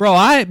 Bro,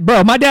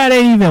 my dad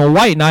ain't even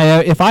white,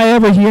 and if I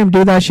ever hear him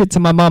do that shit to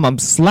my mom, I'm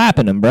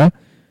slapping him, bro.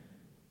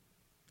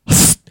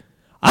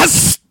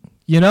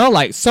 You know,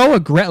 like so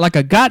aggressive, like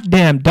a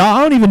goddamn dog.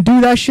 I don't even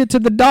do that shit to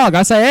the dog.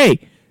 I say,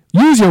 hey,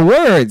 use your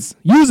words.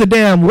 Use a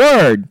damn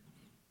word.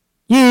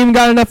 You ain't even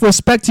got enough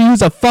respect to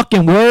use a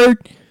fucking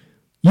word.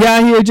 You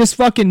out here just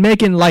fucking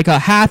making like a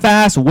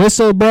half-ass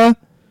whistle, bro.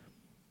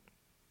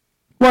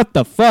 What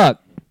the fuck?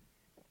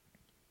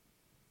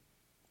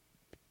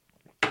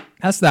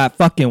 That's that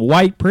fucking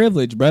white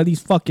privilege, bro.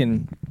 These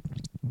fucking,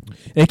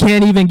 they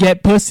can't even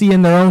get pussy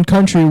in their own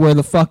country where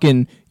the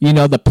fucking, you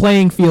know, the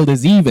playing field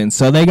is even.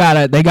 So they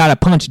gotta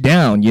punch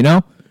down, you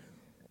know?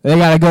 They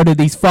gotta go to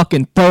these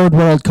fucking third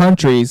world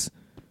countries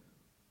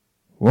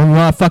When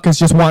motherfuckers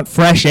just want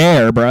fresh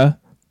air, bruh.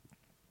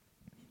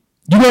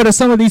 You go to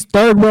some of these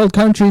third world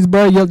countries,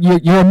 bro,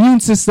 your immune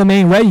system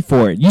ain't ready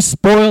for it. You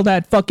spoil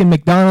that fucking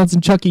McDonald's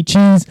and Chuck E.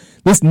 Cheese,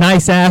 this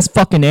nice ass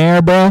fucking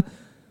air, bro.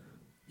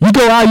 You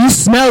go out, you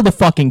smell the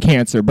fucking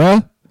cancer,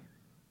 bro.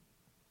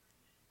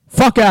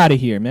 Fuck out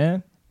of here,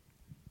 man.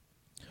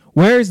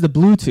 Where is the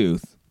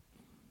Bluetooth?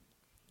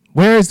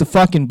 Where is the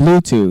fucking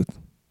Bluetooth?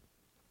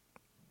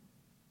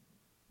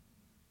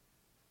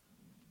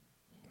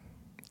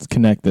 Let's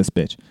connect this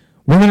bitch.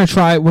 We're gonna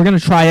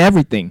try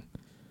everything.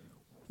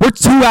 We're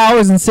 2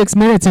 hours and 6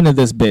 minutes into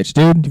this bitch,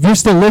 dude. If you're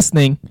still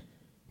listening,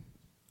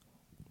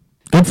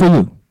 good for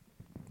you.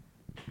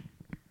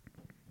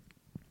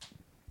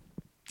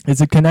 Is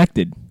it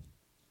connected?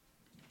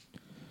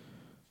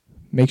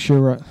 Make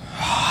sure.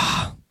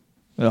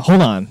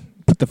 Hold on.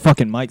 Put the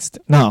fucking mic.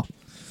 No.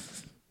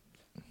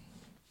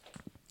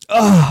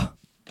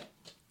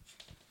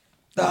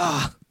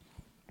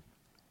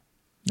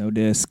 No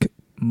disc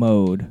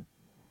mode.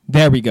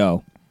 There we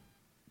go.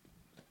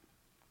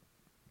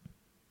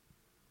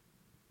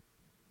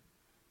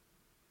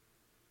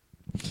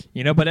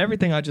 You know, but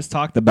everything I just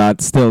talked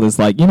about still is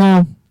like, you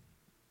know,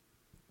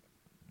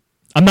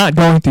 I'm not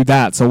going through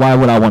that, so why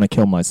would I want to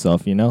kill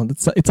myself, you know?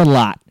 It's a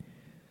lot.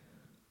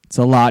 It's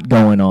a lot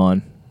going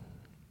on.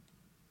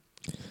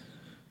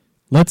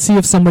 Let's see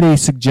if somebody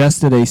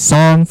suggested a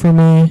song for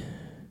me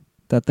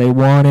that they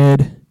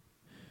wanted.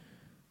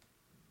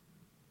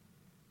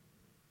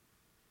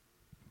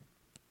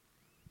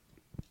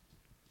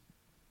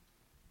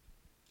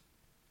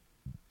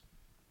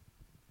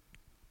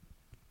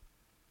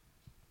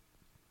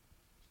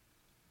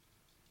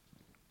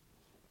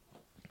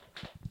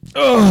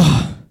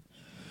 Ugh.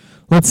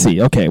 Let's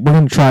see. Okay, we're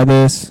gonna try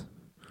this.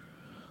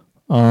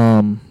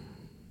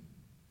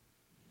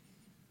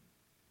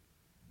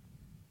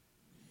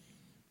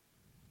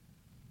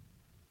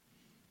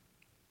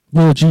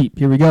 Lil Jeep.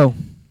 Here we go.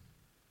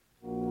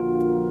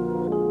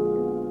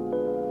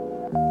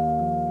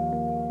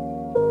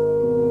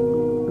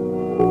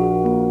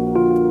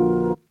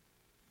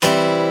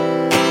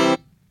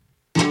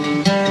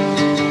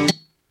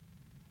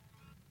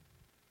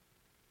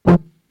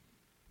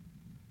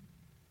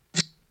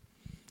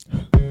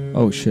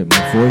 Oh shit,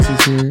 my voice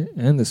is here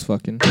and this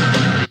fucking.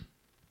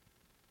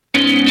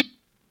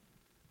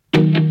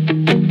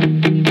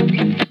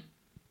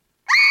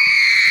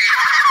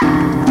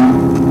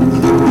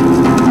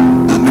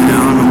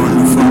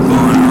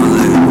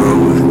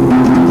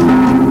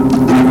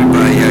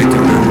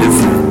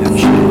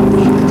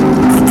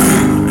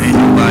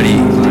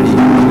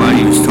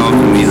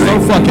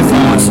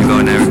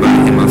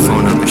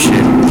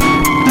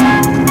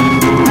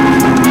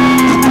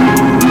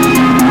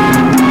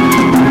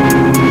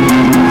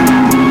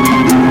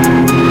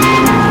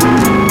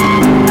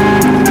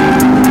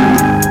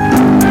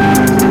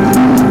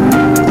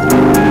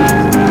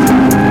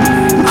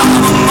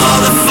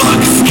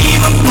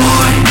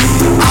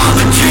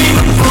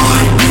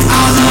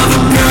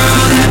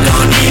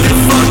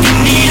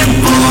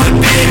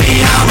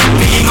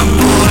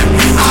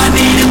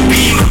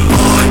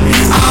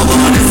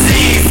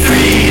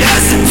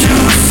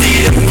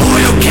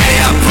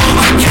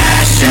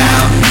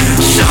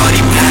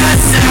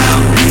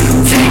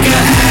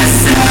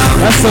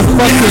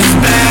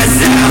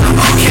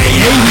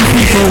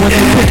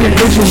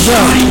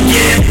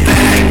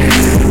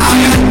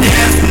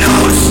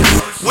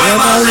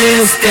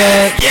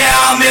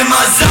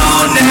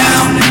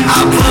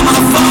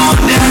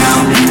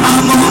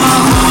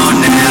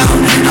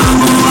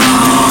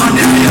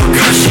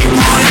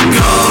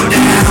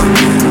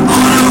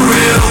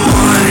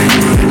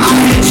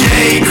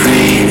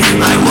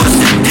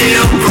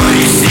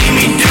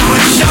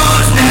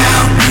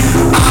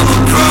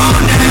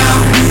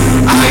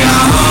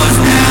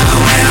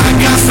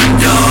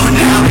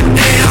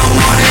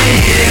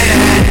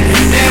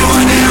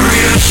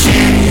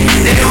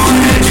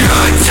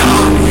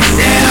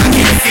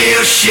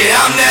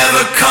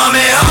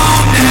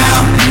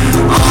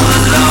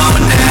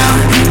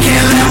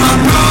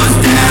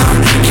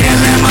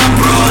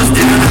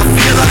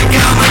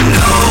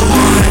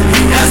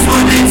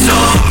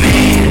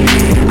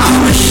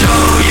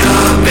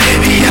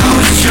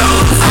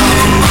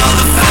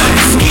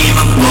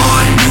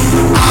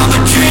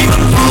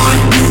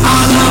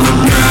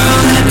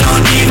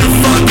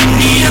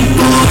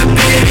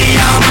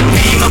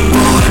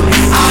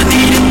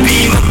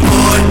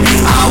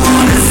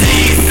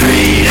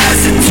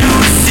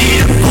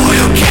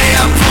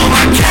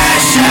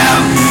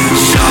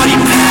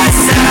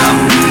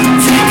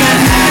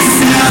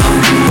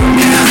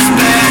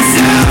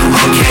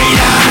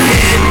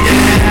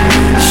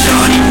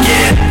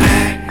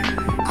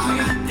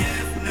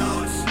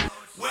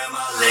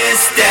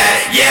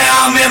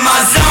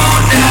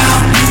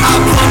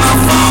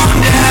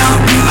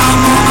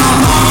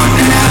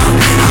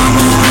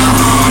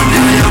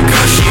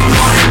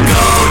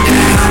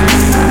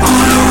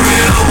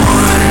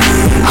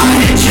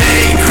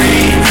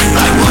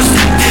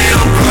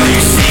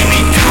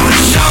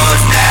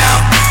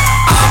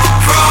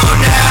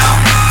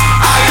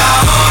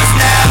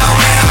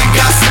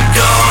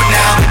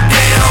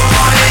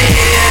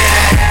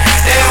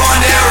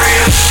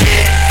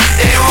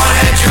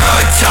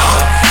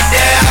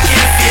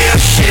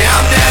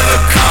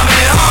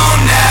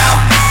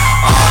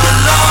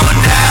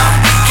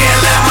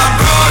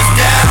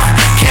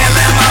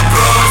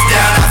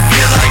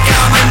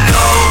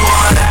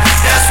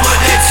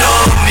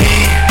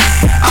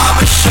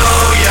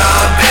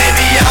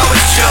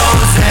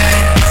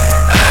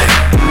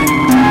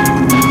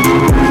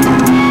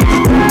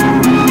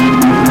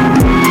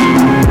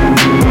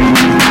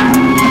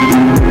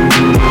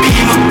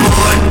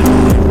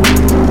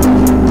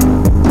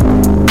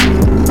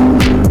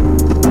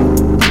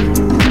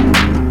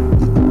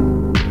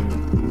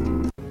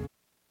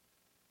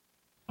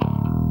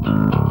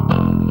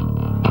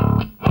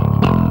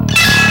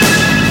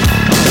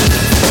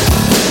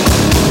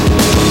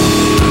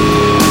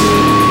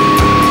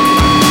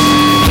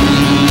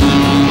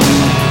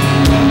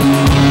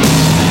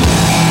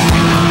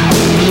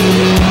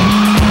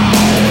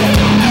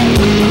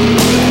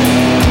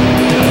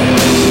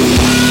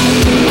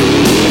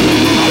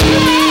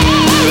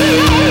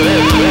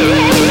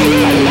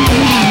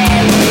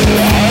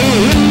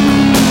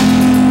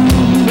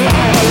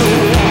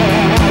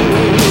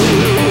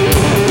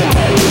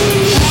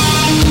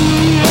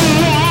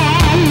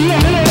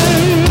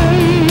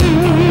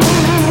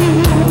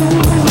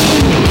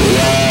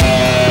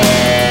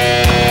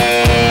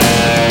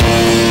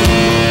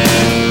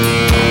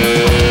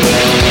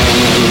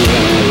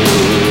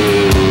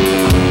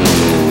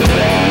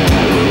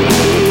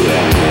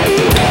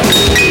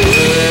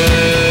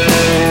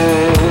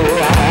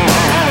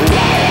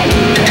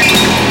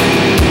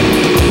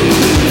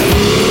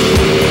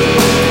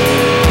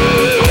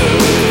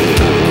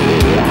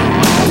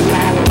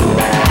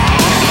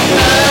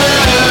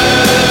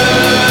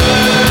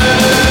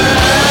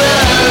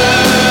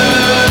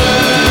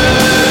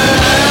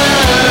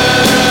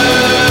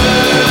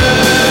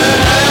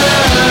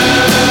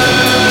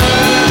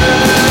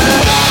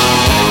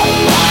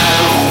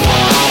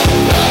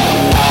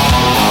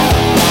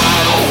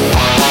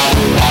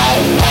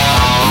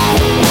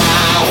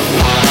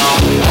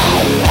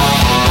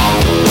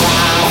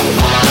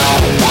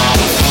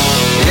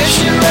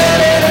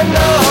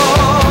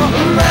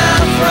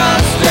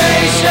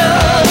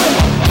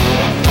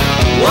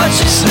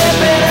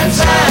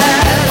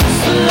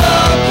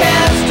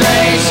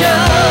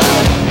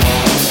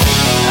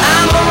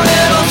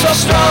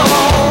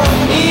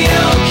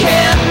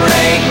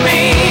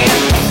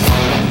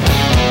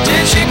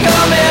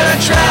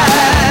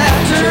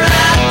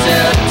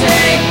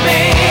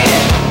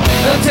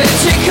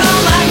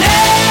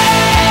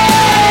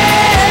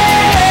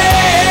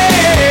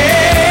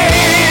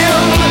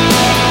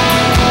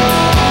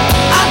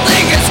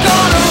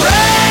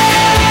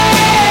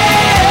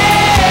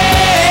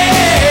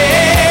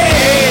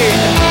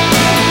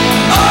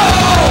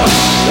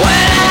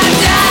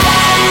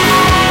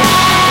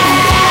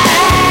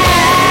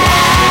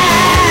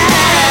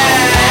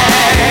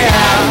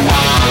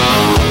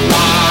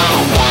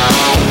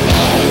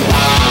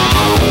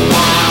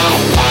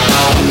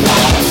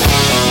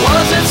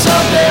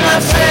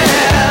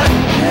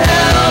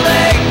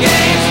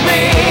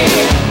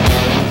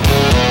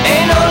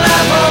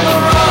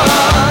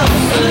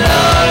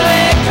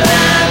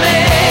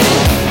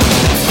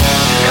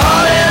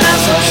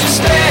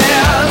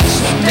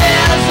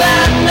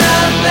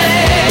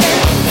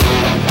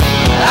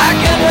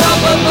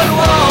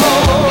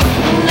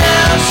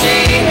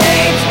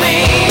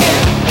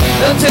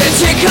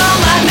 call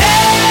my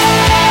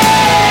name.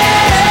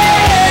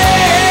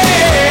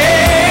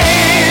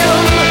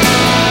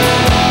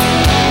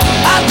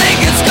 I think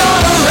it's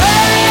gonna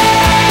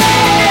rain.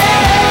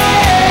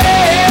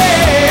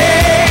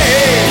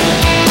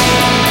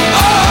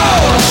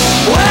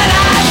 Oh, when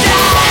I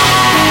die.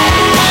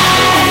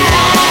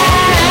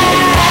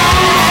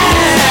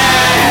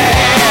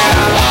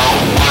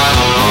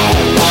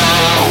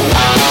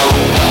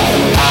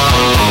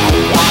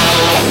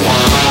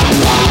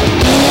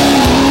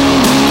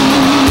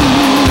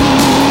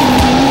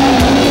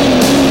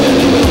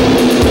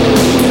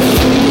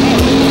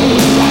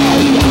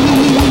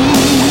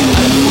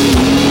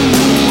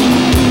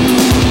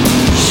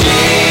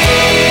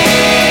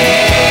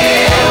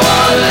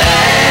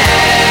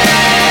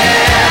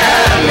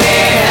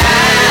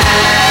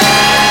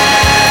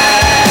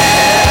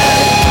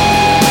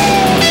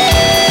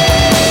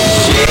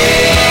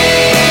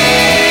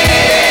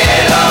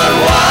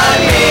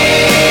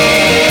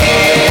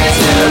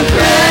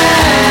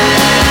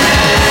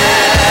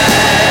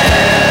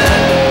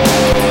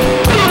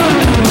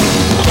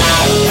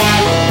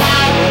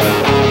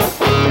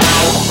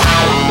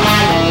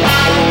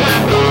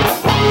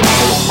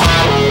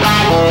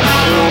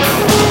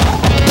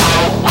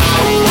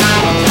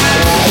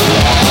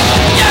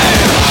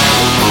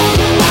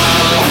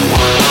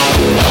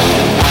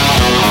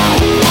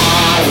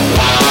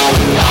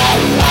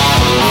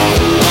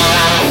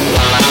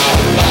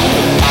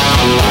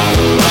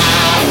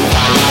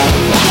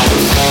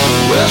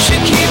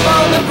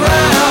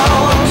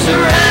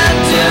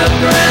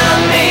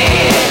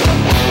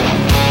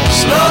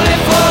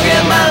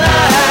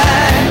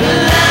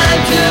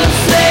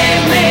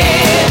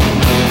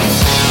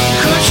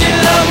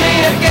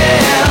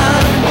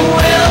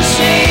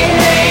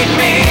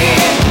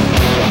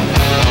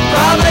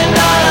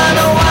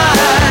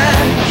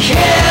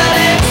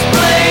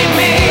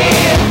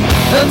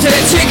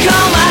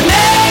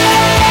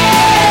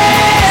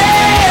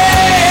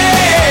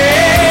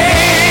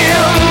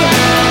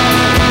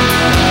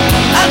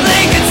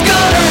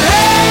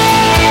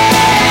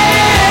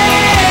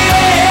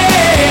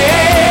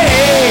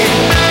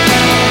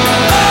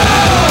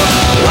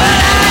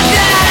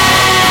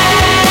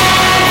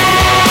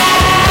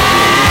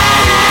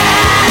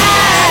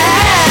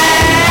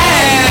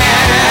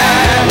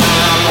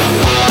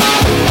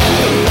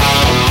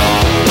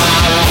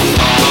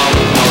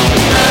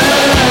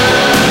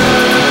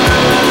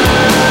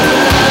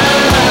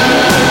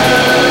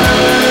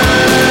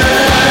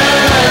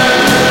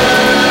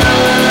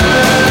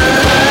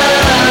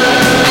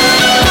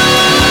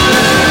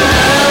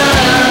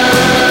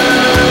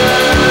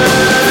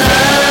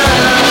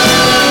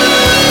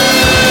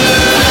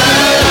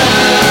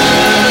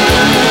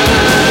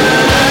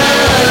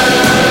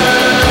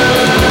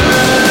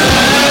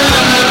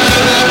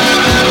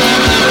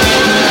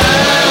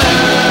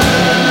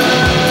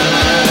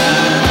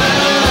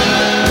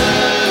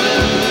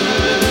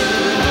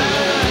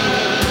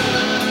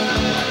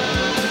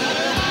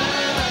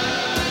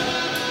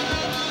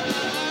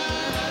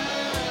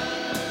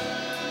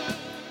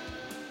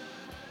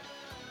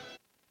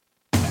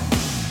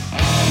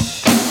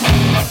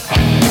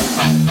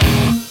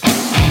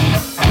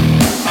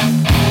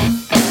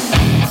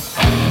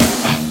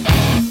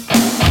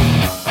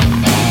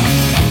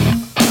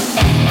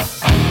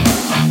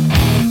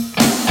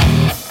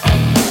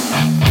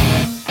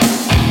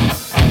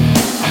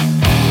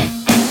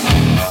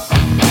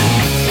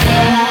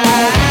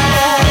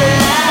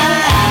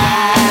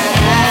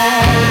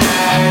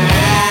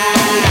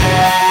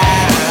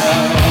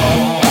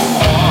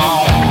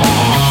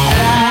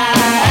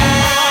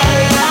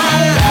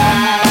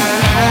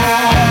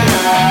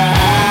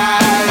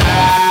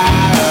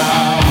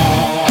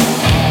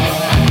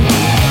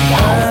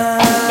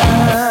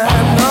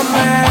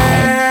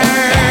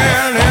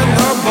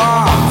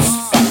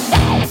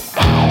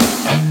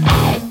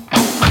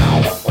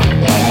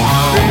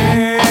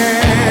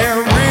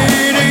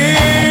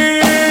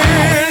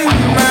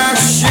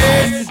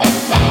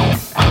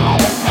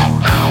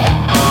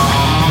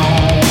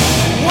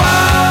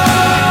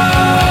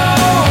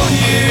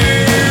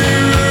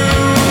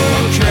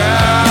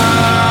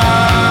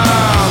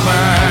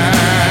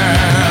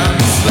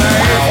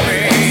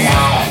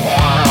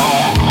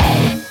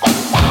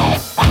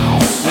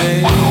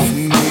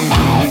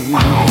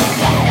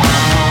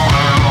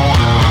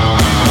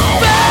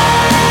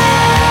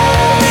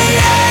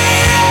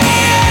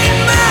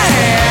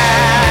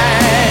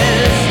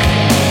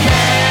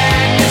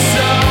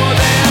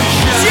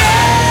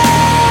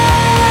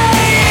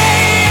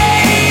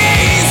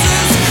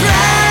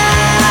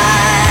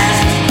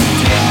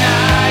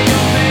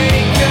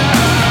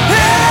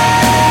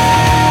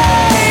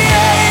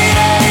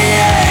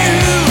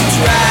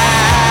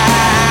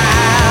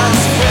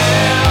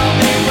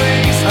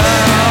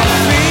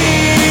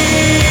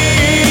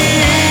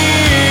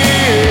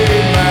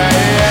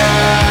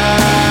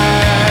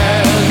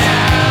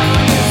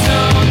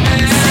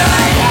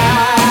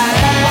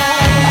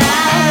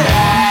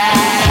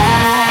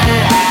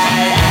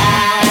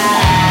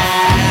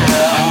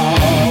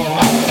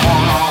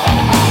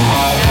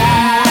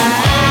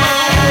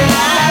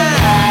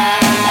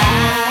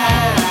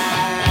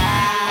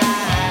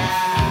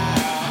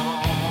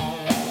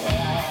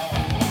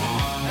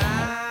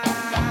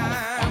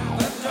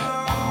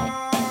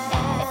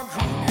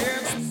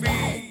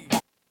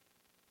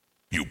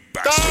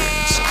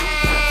 bastards.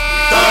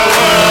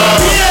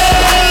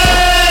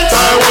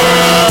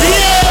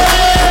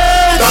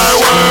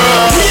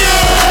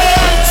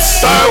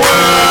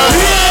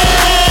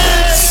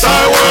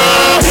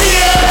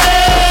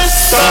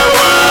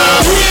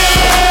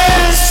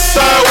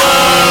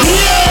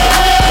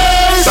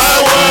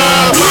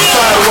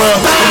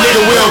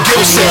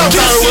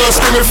 Third world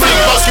screaming free,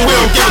 Bosky, we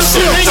don't give a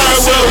shit. Third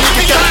world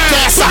nigga got the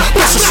gas out,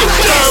 that's some shit.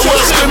 Third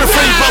world screaming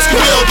free, Bosky,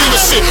 we don't give a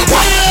shit.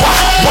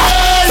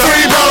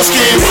 Free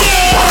Bosky,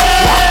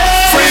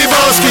 free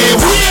Bosky,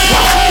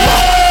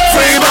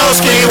 free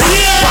Bosky,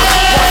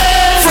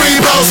 free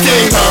Bosky.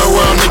 Third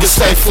world niggas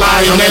stay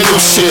fly on that new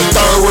shit.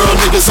 Third world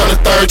niggas on the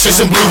third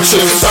chasing blue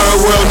chips. Third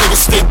world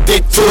niggas stick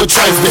dick to a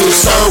tripe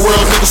bitch. Third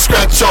world niggas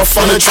scratch off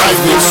on a tripe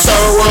bitch.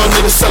 Third world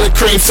niggas selling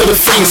cream to the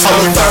fiends.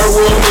 Third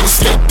world niggas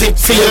stick dick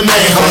to your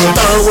man.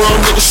 Third world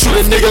niggas shoot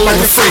a nigga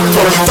like a freak.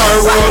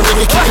 Third world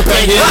nigga keep it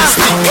banging in the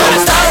speaker.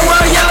 Third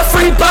world yellow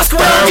free Bosky,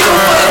 we don't give a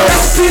fuck.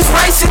 Rest in peace,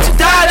 right since you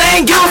died, I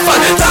ain't give a fuck.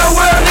 Third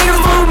world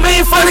niggas move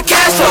me for the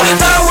cash flow.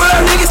 Third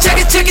world niggas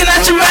checking chicken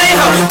at your main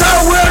hoe.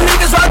 Third world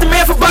niggas robbed the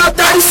man for about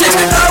 36.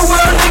 Third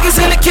world niggas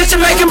in the kitchen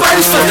making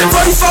birdies for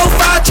 44,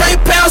 5 trade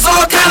pounds,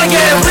 all kind of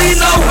gas. Bleed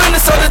no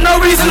winter, so there's no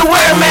reason to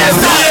wear a mask.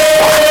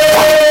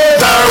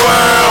 Third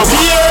world,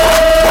 third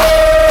world,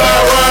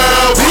 third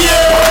world,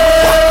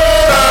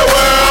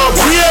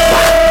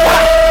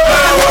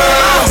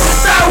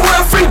 Third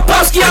world free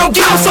Bosky, I don't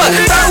give a fuck.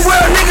 Third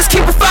world niggas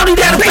keep a 40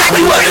 down the back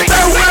you up.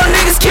 Third world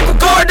niggas keep a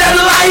guard down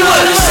the line you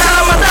up. Shout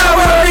out my third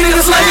world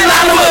niggas like me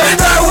line them up.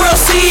 Third world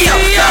CEO,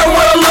 third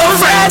world Lil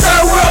Fred,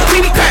 third world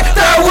BB Crack,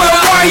 third world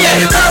Mario,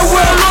 third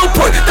world Lil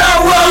Port, third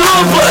world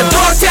Lil Blood,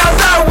 Dogtown,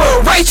 third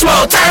world Rage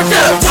Mode, turned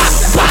up.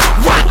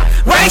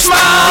 Rage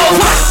Mode,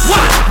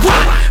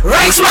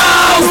 Rage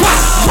Mode,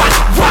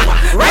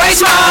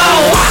 Rage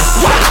Mode,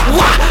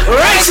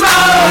 Rage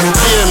Mode.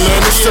 Yeah,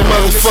 man, it's the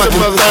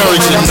motherfucking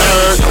third, you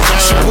nerd.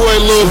 It's your boy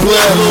Lil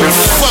Blood.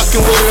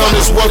 Fucking with on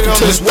this welcome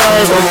to this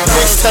word.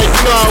 Mixtape,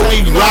 you know how we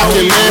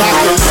rockin', man.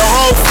 The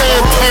whole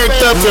fam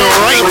turned up in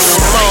Rage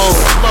Mode.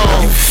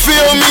 You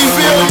feel me?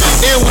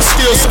 And we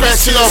still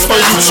scratching off on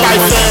you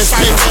tripe ass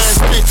bitches.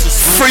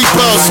 Free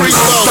buzz,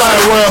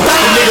 third world, a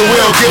nigga we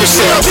don't give a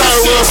shit. Third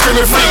world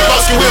screaming free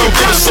Bosky, we don't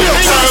give a shit.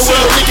 Third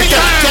world nigga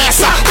got the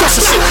gas out, that's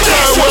some shit.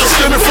 Third world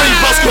screaming free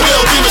Bosky, we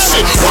don't give a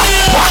shit.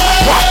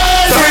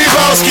 Free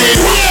Bosky,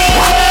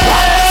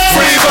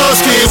 free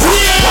Bosky,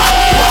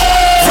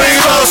 free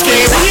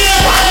Bosky,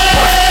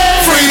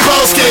 free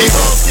Bosky.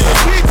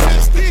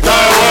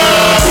 Third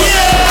world,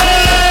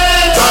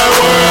 third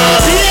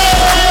world,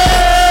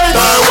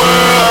 third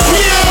world,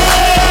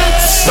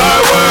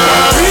 third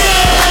world.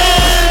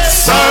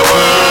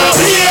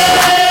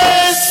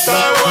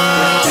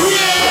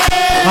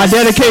 I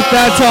dedicate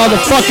that to all the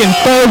fucking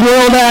third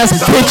world ass,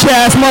 bitch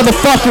ass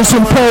motherfuckers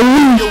from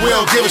Peru.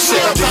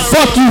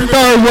 Fuck you,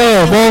 third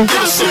world, bro.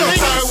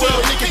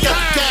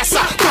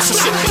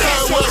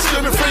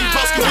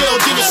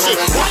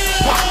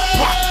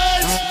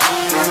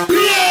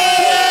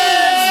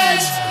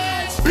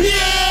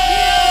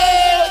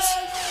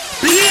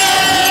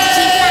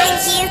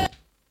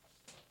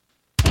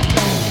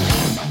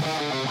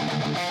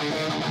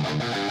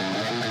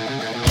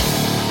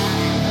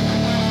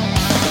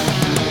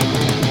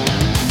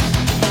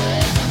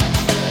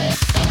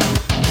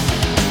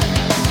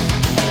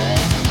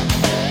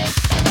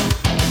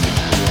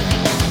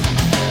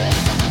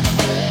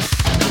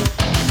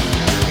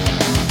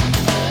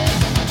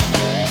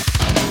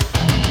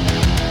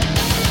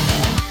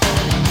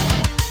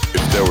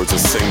 There was a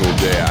single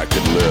day I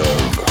could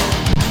live,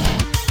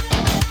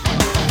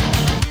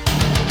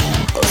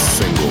 a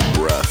single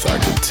breath I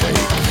could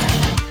take,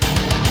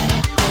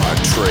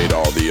 I'd trade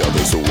all the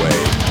others away.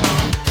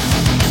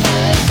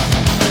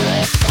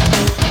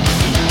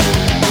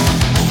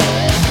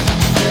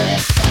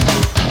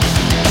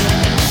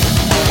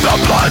 The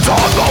blood's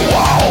on the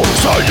wall,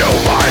 so you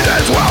might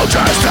as well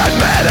just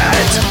admit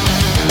it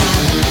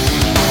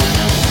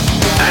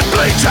and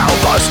bleach out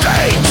the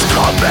stains,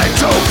 commit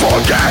to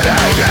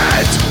forgetting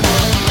it.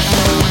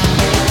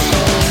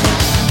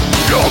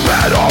 You're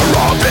better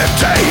off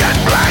empty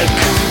and blank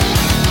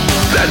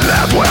than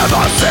live with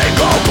a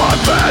single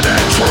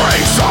pathetic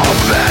trace of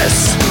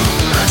this.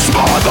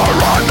 Smother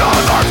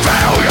another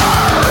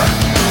failure,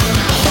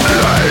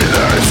 lay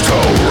this to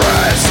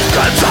rest.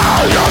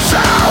 Console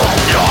yourself,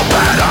 you're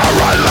better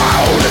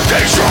alone.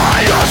 Destroy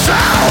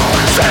yourself,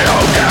 say who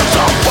gives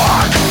a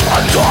fuck.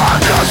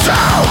 Untalk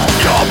yourself,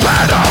 you're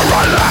better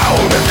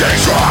alone.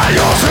 Destroy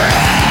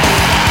yourself.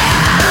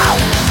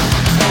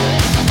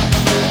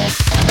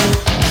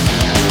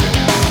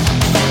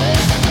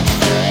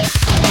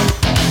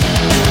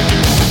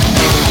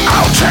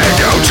 I'll take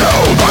you to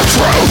the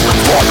truth,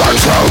 for the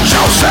truth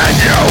shall set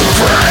you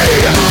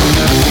free.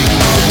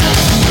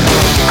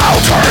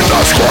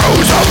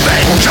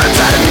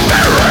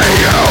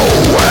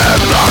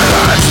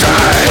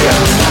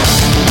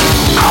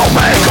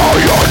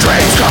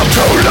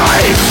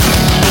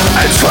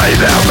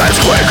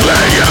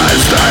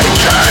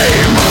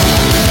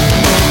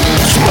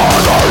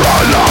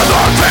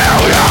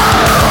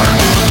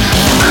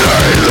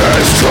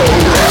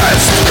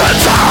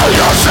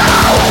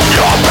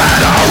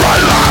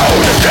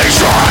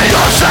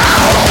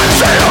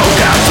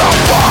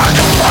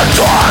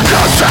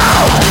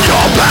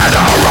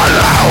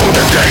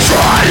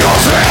 Destroy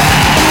yourself.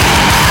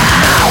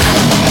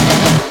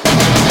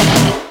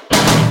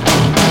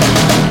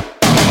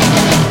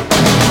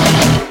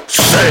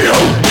 See who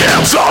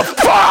gives a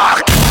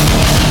fuck.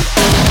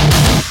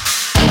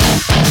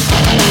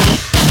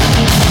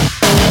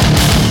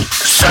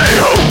 Say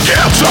who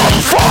gives a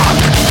fuck.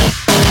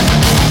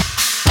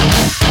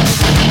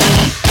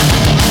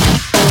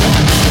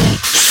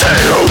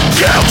 Say who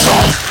gives a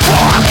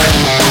fuck.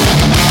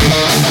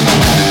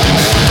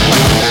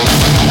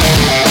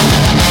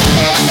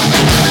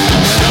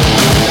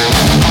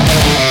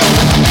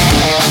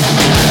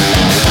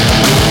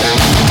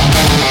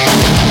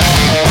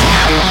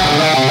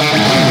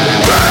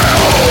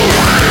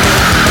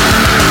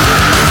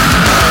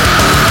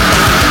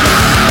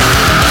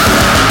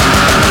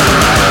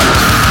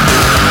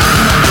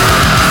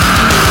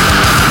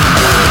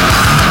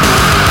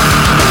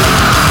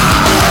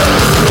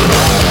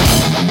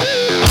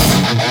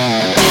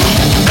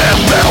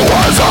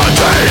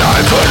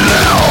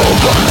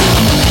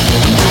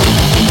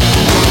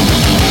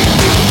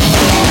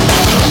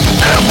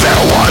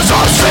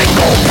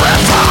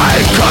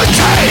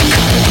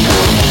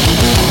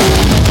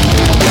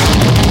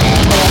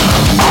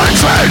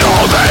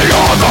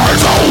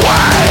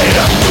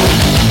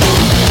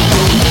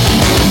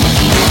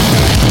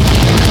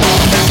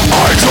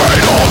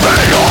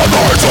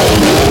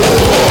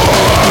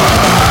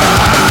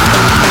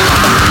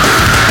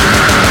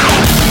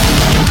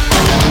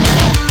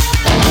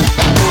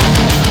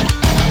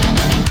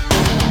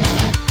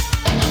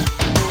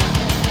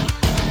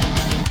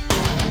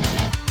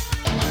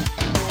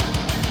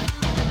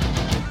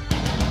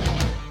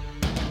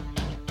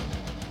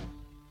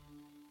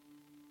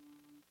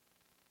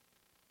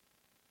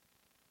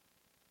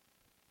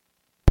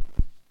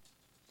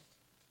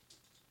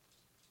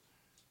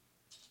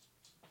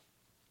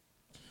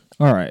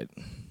 All right.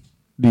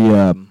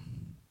 The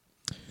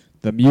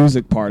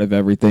music part of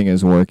everything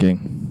is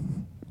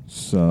working.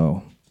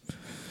 So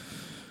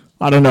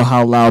I don't know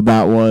how loud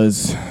that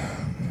was.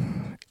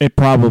 It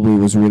probably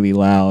was really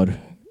loud.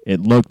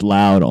 It looked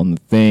loud on the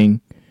thing.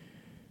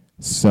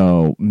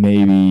 So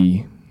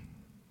maybe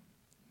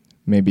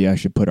I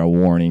should put a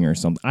warning or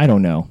something. I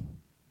don't know.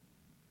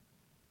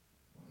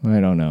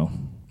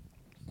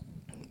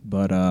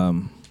 But I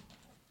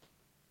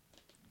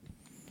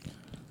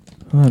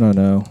don't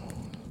know.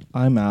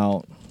 I'm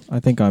out.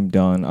 I think I'm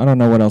done. I don't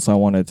know what else I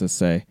wanted to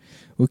say.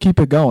 We'll keep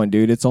it going,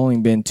 dude. It's only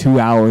been 2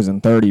 hours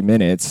and 30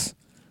 minutes.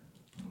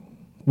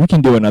 We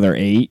can do another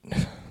 8.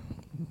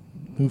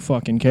 Who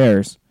fucking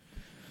cares?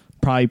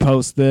 Probably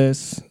post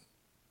this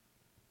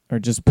or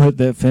just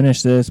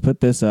finish this,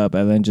 put this up,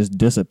 and then just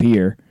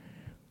disappear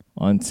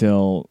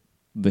until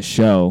the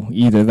show.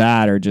 Either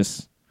that or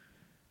just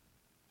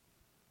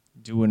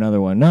do another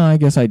one. No, I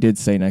guess I did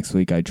say next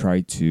week I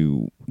tried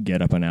to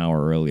get up an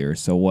hour earlier.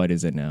 So what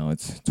is it now?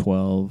 It's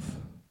 12,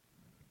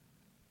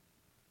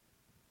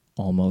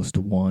 almost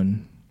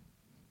 1.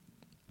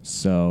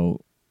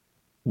 So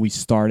we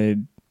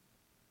started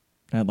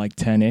at like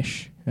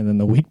 10-ish, and then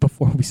the week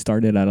before we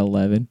started at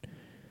 11.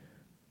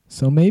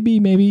 So maybe,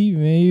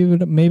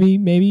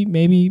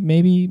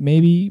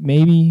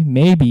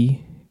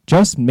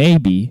 just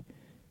maybe,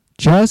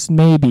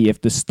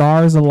 if the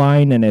stars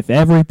align and if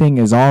everything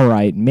is all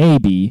right,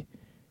 maybe,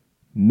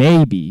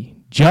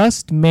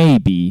 just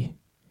maybe,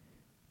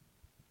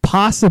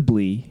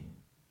 possibly,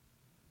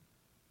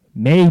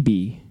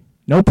 maybe,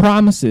 no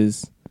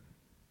promises,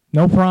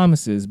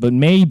 but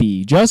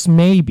maybe, just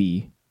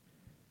maybe,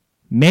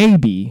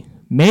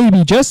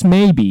 just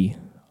maybe,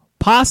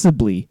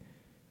 possibly,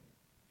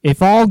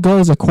 if all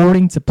goes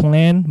according to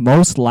plan,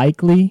 most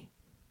likely,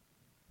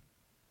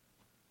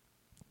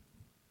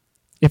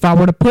 if I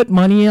were to put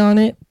money on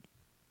it,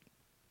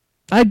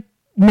 I'd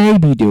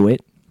maybe do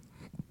it.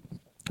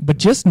 But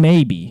just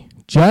maybe,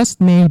 just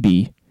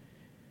maybe,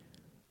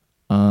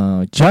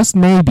 we'll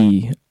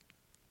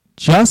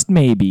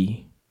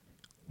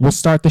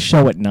start the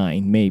show at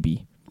 9,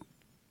 maybe.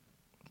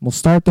 We'll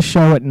start the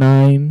show at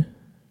 9.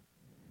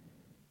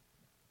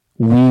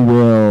 We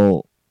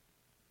will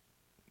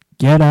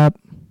get up.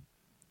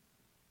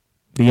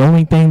 The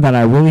only thing that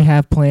I really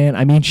have planned,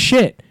 I mean,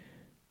 shit,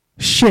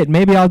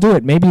 maybe I'll do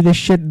it. Maybe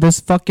this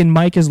fucking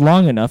mic is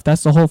long enough.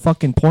 That's the whole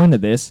fucking point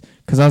of this.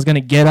 Because I was going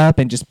to get up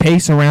and just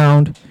pace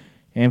around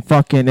and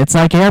fucking, it's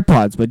like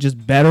AirPods, but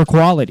just better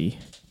quality.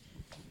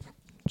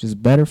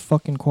 Just better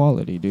fucking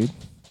quality, dude.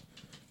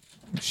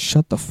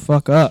 Shut the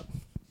fuck up.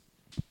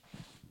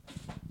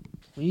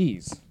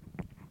 Please.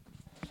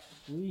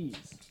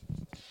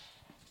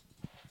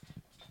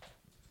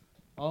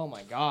 Oh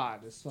my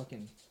god, this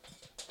fucking...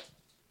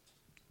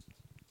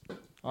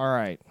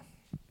 Alright.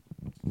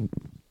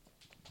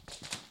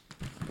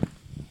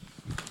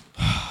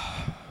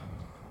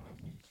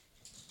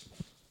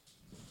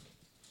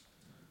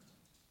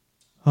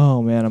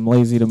 Oh man, I'm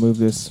lazy to move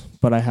this,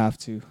 but I have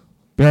to.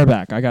 Be right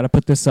back. I gotta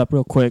put this up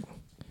real quick.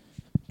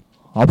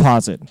 I'll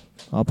pause it.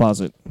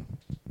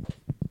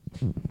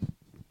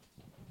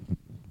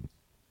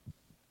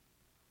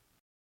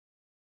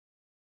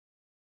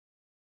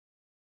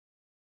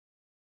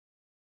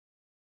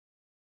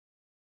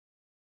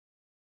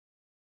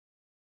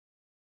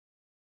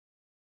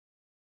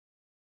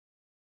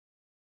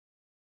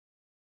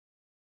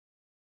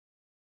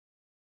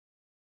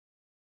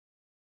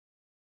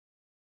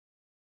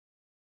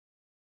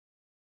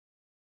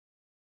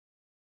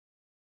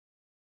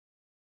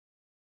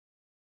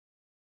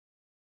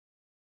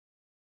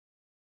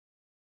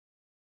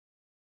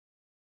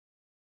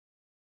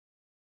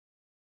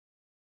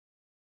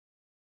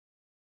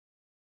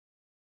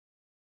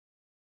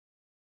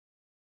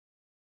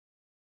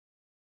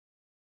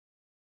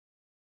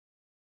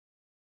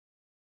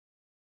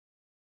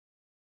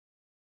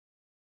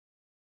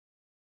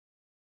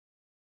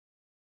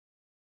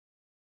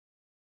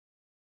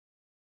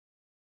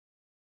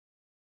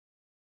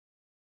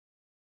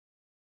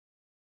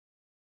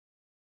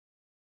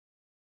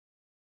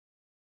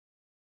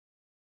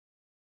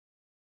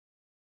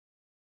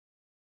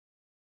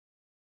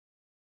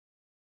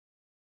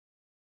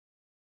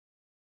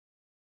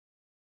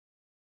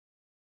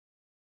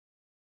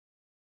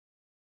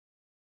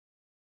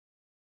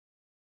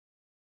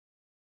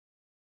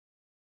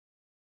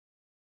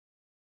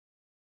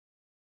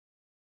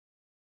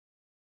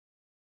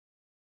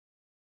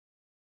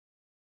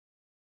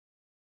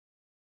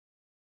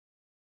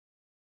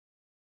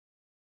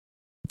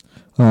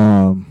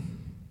 I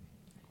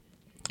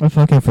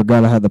fucking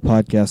forgot I had the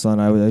podcast on.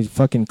 I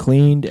fucking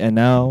cleaned, and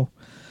now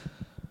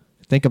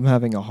I think I'm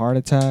having a heart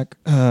attack.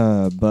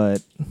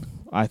 But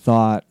I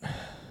thought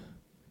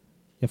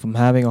if I'm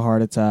having a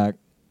heart attack,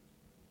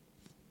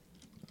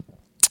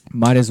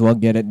 might as well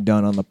get it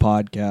done on the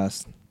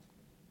podcast.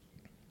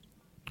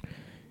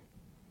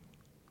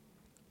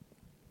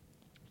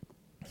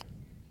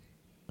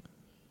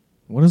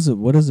 What is a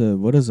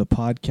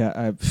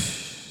podcast?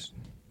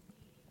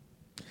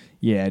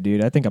 Yeah,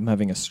 dude, I think I'm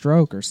having a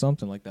stroke or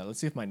something like that. Let's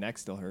see if my neck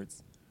still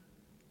hurts.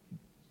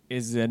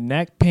 Is a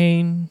neck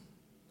pain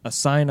a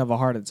sign of a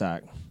heart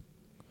attack?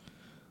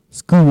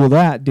 Let's Google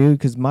that, dude,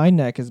 because my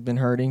neck has been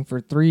hurting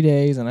for 3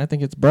 days, and I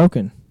think it's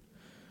broken.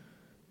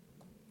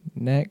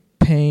 Neck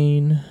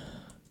pain,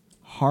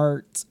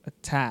 heart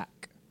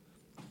attack.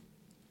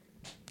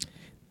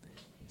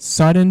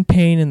 Sudden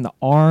pain in the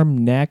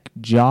arm, neck,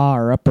 jaw,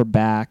 or upper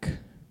back.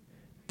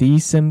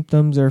 These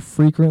symptoms are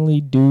frequently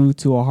due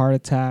to a heart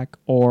attack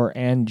or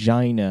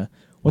angina.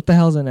 What the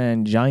hell is an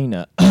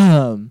angina?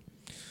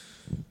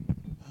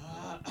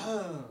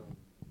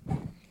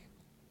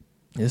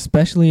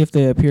 Especially if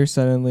they appear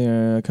suddenly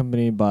or are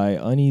accompanied by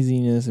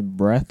uneasiness,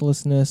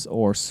 breathlessness,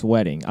 or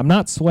sweating. I'm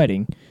not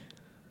sweating.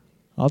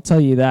 I'll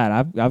tell you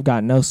that. I've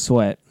got no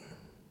sweat.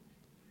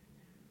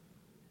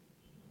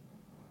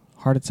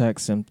 Heart attack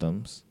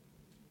symptoms.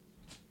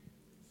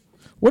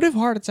 What if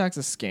heart attack's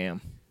a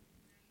scam?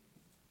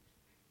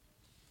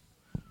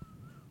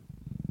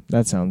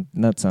 That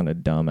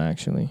sounded dumb,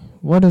 actually.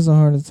 What is a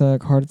heart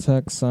attack? Heart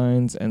attack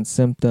signs and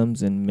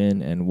symptoms in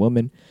men and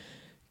women.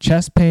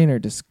 Chest pain or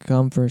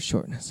discomfort,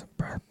 shortness of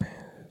breath, pain,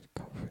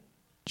 discomfort,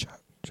 jaw.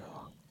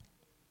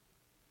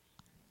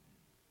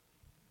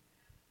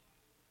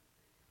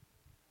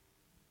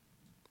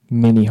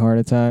 Mini heart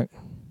attack.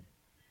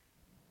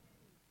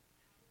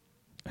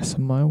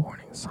 Some of my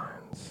warning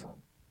signs.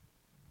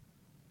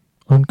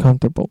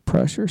 Uncomfortable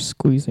pressure,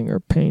 squeezing or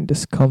pain,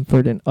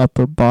 discomfort in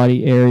upper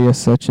body areas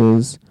such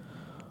as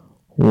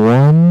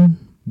one,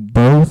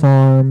 both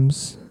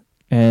arms,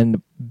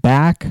 and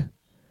back,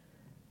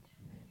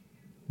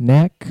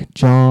 neck,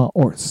 jaw,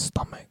 or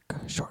stomach.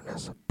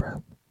 Shortness of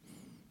breath.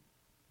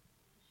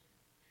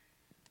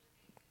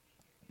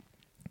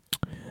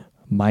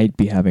 Might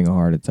be having a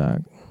heart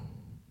attack.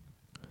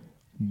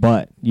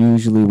 But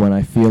usually when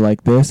I feel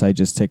like this, I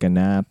just take a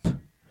nap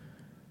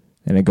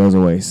and it goes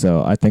away.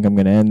 So I think I'm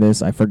going to end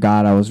this. I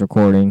forgot I was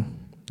recording.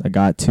 I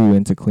got too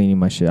into cleaning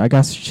my shit. I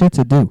got shit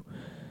to do.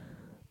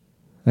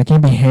 I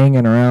can't be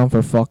hanging around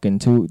for fucking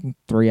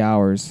 2-3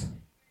 hours.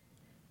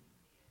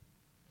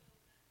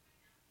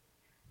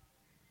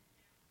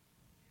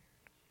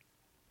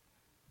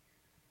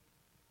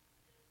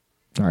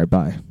 All right,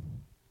 bye.